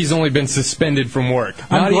 but he's only been suspended from work.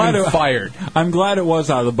 Not even fired. I'm glad it was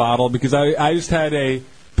out of the bottle, because I just had a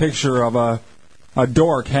picture of a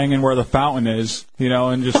dork hanging where the fountain is,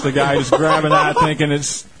 and just the guy just grabbing that thinking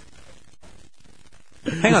it's...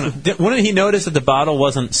 Hang on. Wouldn't he notice that the bottle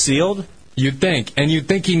wasn't sealed? You'd think. And you'd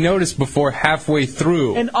think he noticed before halfway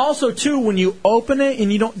through. And also, too, when you open it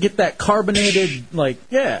and you don't get that carbonated,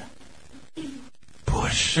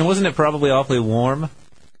 Push. And wasn't it probably awfully warm?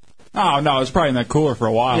 Oh, no, it was probably in that cooler for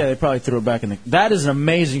a while. Yeah, they probably threw it back in the... That is an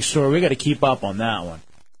amazing story. We got to keep up on that one.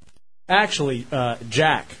 Actually,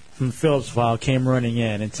 Jack, from the Phillips file came running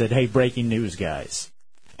in and said, "Hey, breaking news, guys."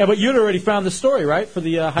 Yeah, but you'd already found the story, right? For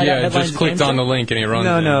the Hideout Yeah, I Headlines just clicked game on show? the link and he runs.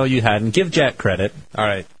 No, you hadn't. Give Jack credit. All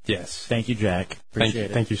right. Yes. Thank you, Jack. Appreciate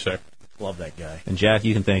it. Thank you, sir. Love that guy. And Jack,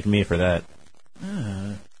 you can thank me for that.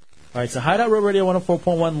 All right, so Hideout Road Radio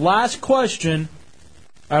 104.1. Last question.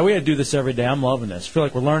 All right, we got to do this every day. I'm loving this. Feel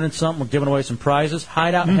like we're learning something. We're giving away some prizes.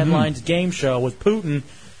 Hideout Headlines game show with Putin.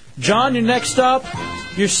 John, you're next up.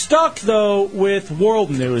 You're stuck, though, with world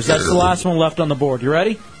news. That's the last one left on the board. You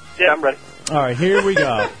ready? Yeah, I'm ready. All right, here we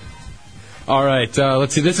go. All right,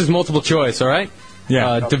 let's see. This is multiple choice, all right?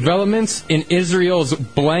 Yeah. Developments in Israel's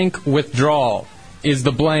blank withdrawal. Is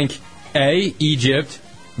the blank A, Egypt,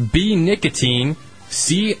 B, nicotine,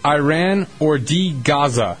 C, Iran, or D,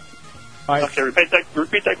 Gaza? Okay,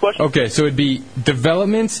 repeat that question. Okay, so it'd be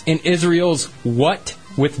developments in Israel's what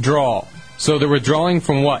withdrawal? So they're withdrawing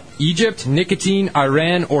from what? Egypt, nicotine,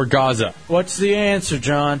 Iran, or Gaza? What's the answer,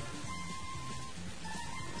 John?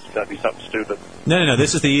 It's got to be something stupid. No.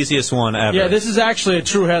 This is the easiest one ever. Yeah, this is actually a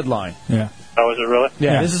true headline. Yeah. Oh, is it really?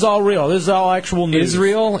 Yeah, this is all real. This is all actual news.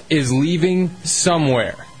 Israel is leaving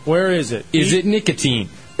somewhere. Where is it? Is it nicotine?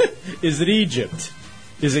 Is it Egypt?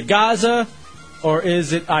 Is it Gaza? Or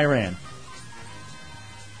is it Iran?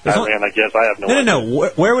 Iran, I guess. I have no idea. No.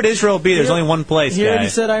 Where would Israel be? There's only one place, He guy. already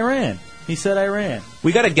said Iran. He said Iran.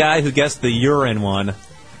 We got a guy who guessed the urine one, and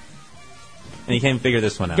he can't figure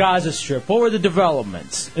this one out. Gaza Strip. What were the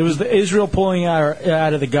developments? It was the Israel pulling out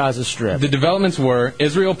of the Gaza Strip. The developments were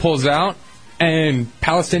Israel pulls out and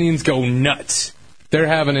Palestinians go nuts. They're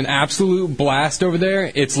having an absolute blast over there.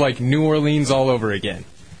 It's like New Orleans all over again.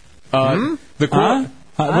 The What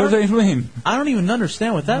does that mean? I don't even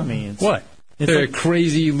understand what that means. What? They're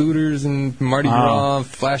crazy looters and Mardi Gras,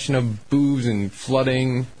 flashing of boobs and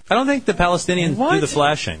flooding. I don't think the Palestinians do the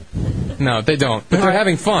flashing. No, they don't. But they're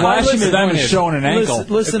having fun. Flashing to them is showing an ankle.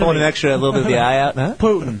 Listen They're pulling to an me. extra little bit of the eye out. Huh?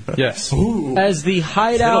 Putin. Yes. As the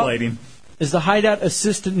Hideout, Titillating. as the Hideout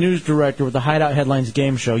assistant news director with the Hideout Headlines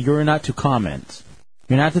game show, you're not to comment.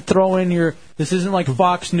 You're not to throw in your. This isn't like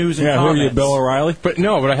Fox News and Yeah, who are comments. you, Bill O'Reilly? But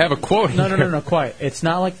I have a quote. No, quite. It's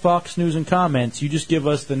not like Fox News and comments. You just give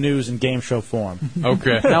us the news in game show form.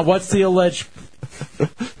 Okay. Now, what's the alleged?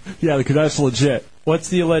 Yeah, because that's legit. What's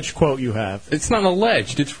the alleged quote you have? It's not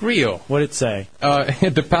alleged. It's real. What'd it say?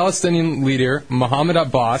 The Palestinian leader, Mohammed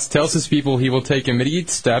Abbas, tells his people he will take immediate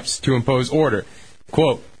steps to impose order.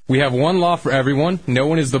 Quote, "We have one law for everyone. No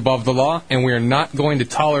one is above the law, and we are not going to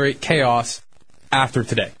tolerate chaos after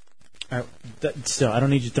today." All right, still, I don't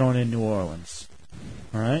need you throwing in New Orleans.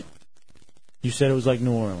 All right? You said it was like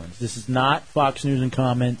New Orleans. This is not Fox News and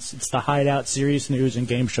comments. It's the Hideout serious news in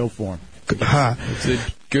game show form. It's a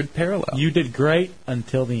good parallel. You did great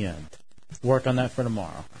until the end. Work on that for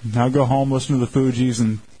tomorrow. Now go home, listen to the Fugees,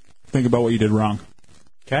 and think about what you did wrong.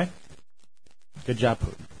 Okay? Good job,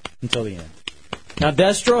 Putin. Until the end. Now,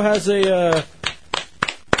 Destro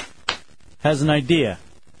has an idea.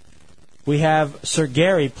 We have Sir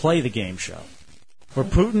Gary play the game show, where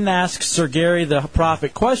Putin asks Sir Gary the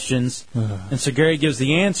prophet questions, and Sir Gary gives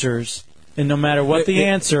the answers, and no matter what the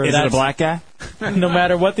answer is, it a black guy? No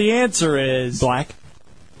matter what the answer is, Black.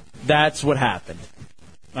 that's what happened.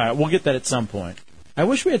 All right, we'll get that at some point. I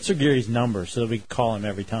wish we had Sir Gary's number so that we could call him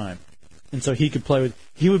every time, and so he could play with.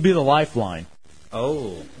 He would be the lifeline.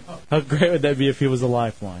 Oh. How great would that be if he was the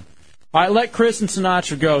lifeline? All right, let Chris and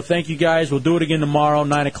Sinatra go. Thank you, guys. We'll do it again tomorrow,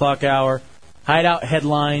 9 o'clock hour. Hideout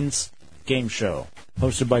Headlines game show,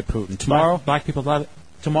 hosted by Putin. Tomorrow, Black people love it.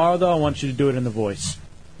 Tomorrow, though, I want you to do it in the voice.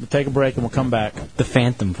 We'll take a break and we'll come back The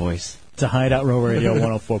Phantom voice. to Hideout Row Radio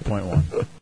 104.1.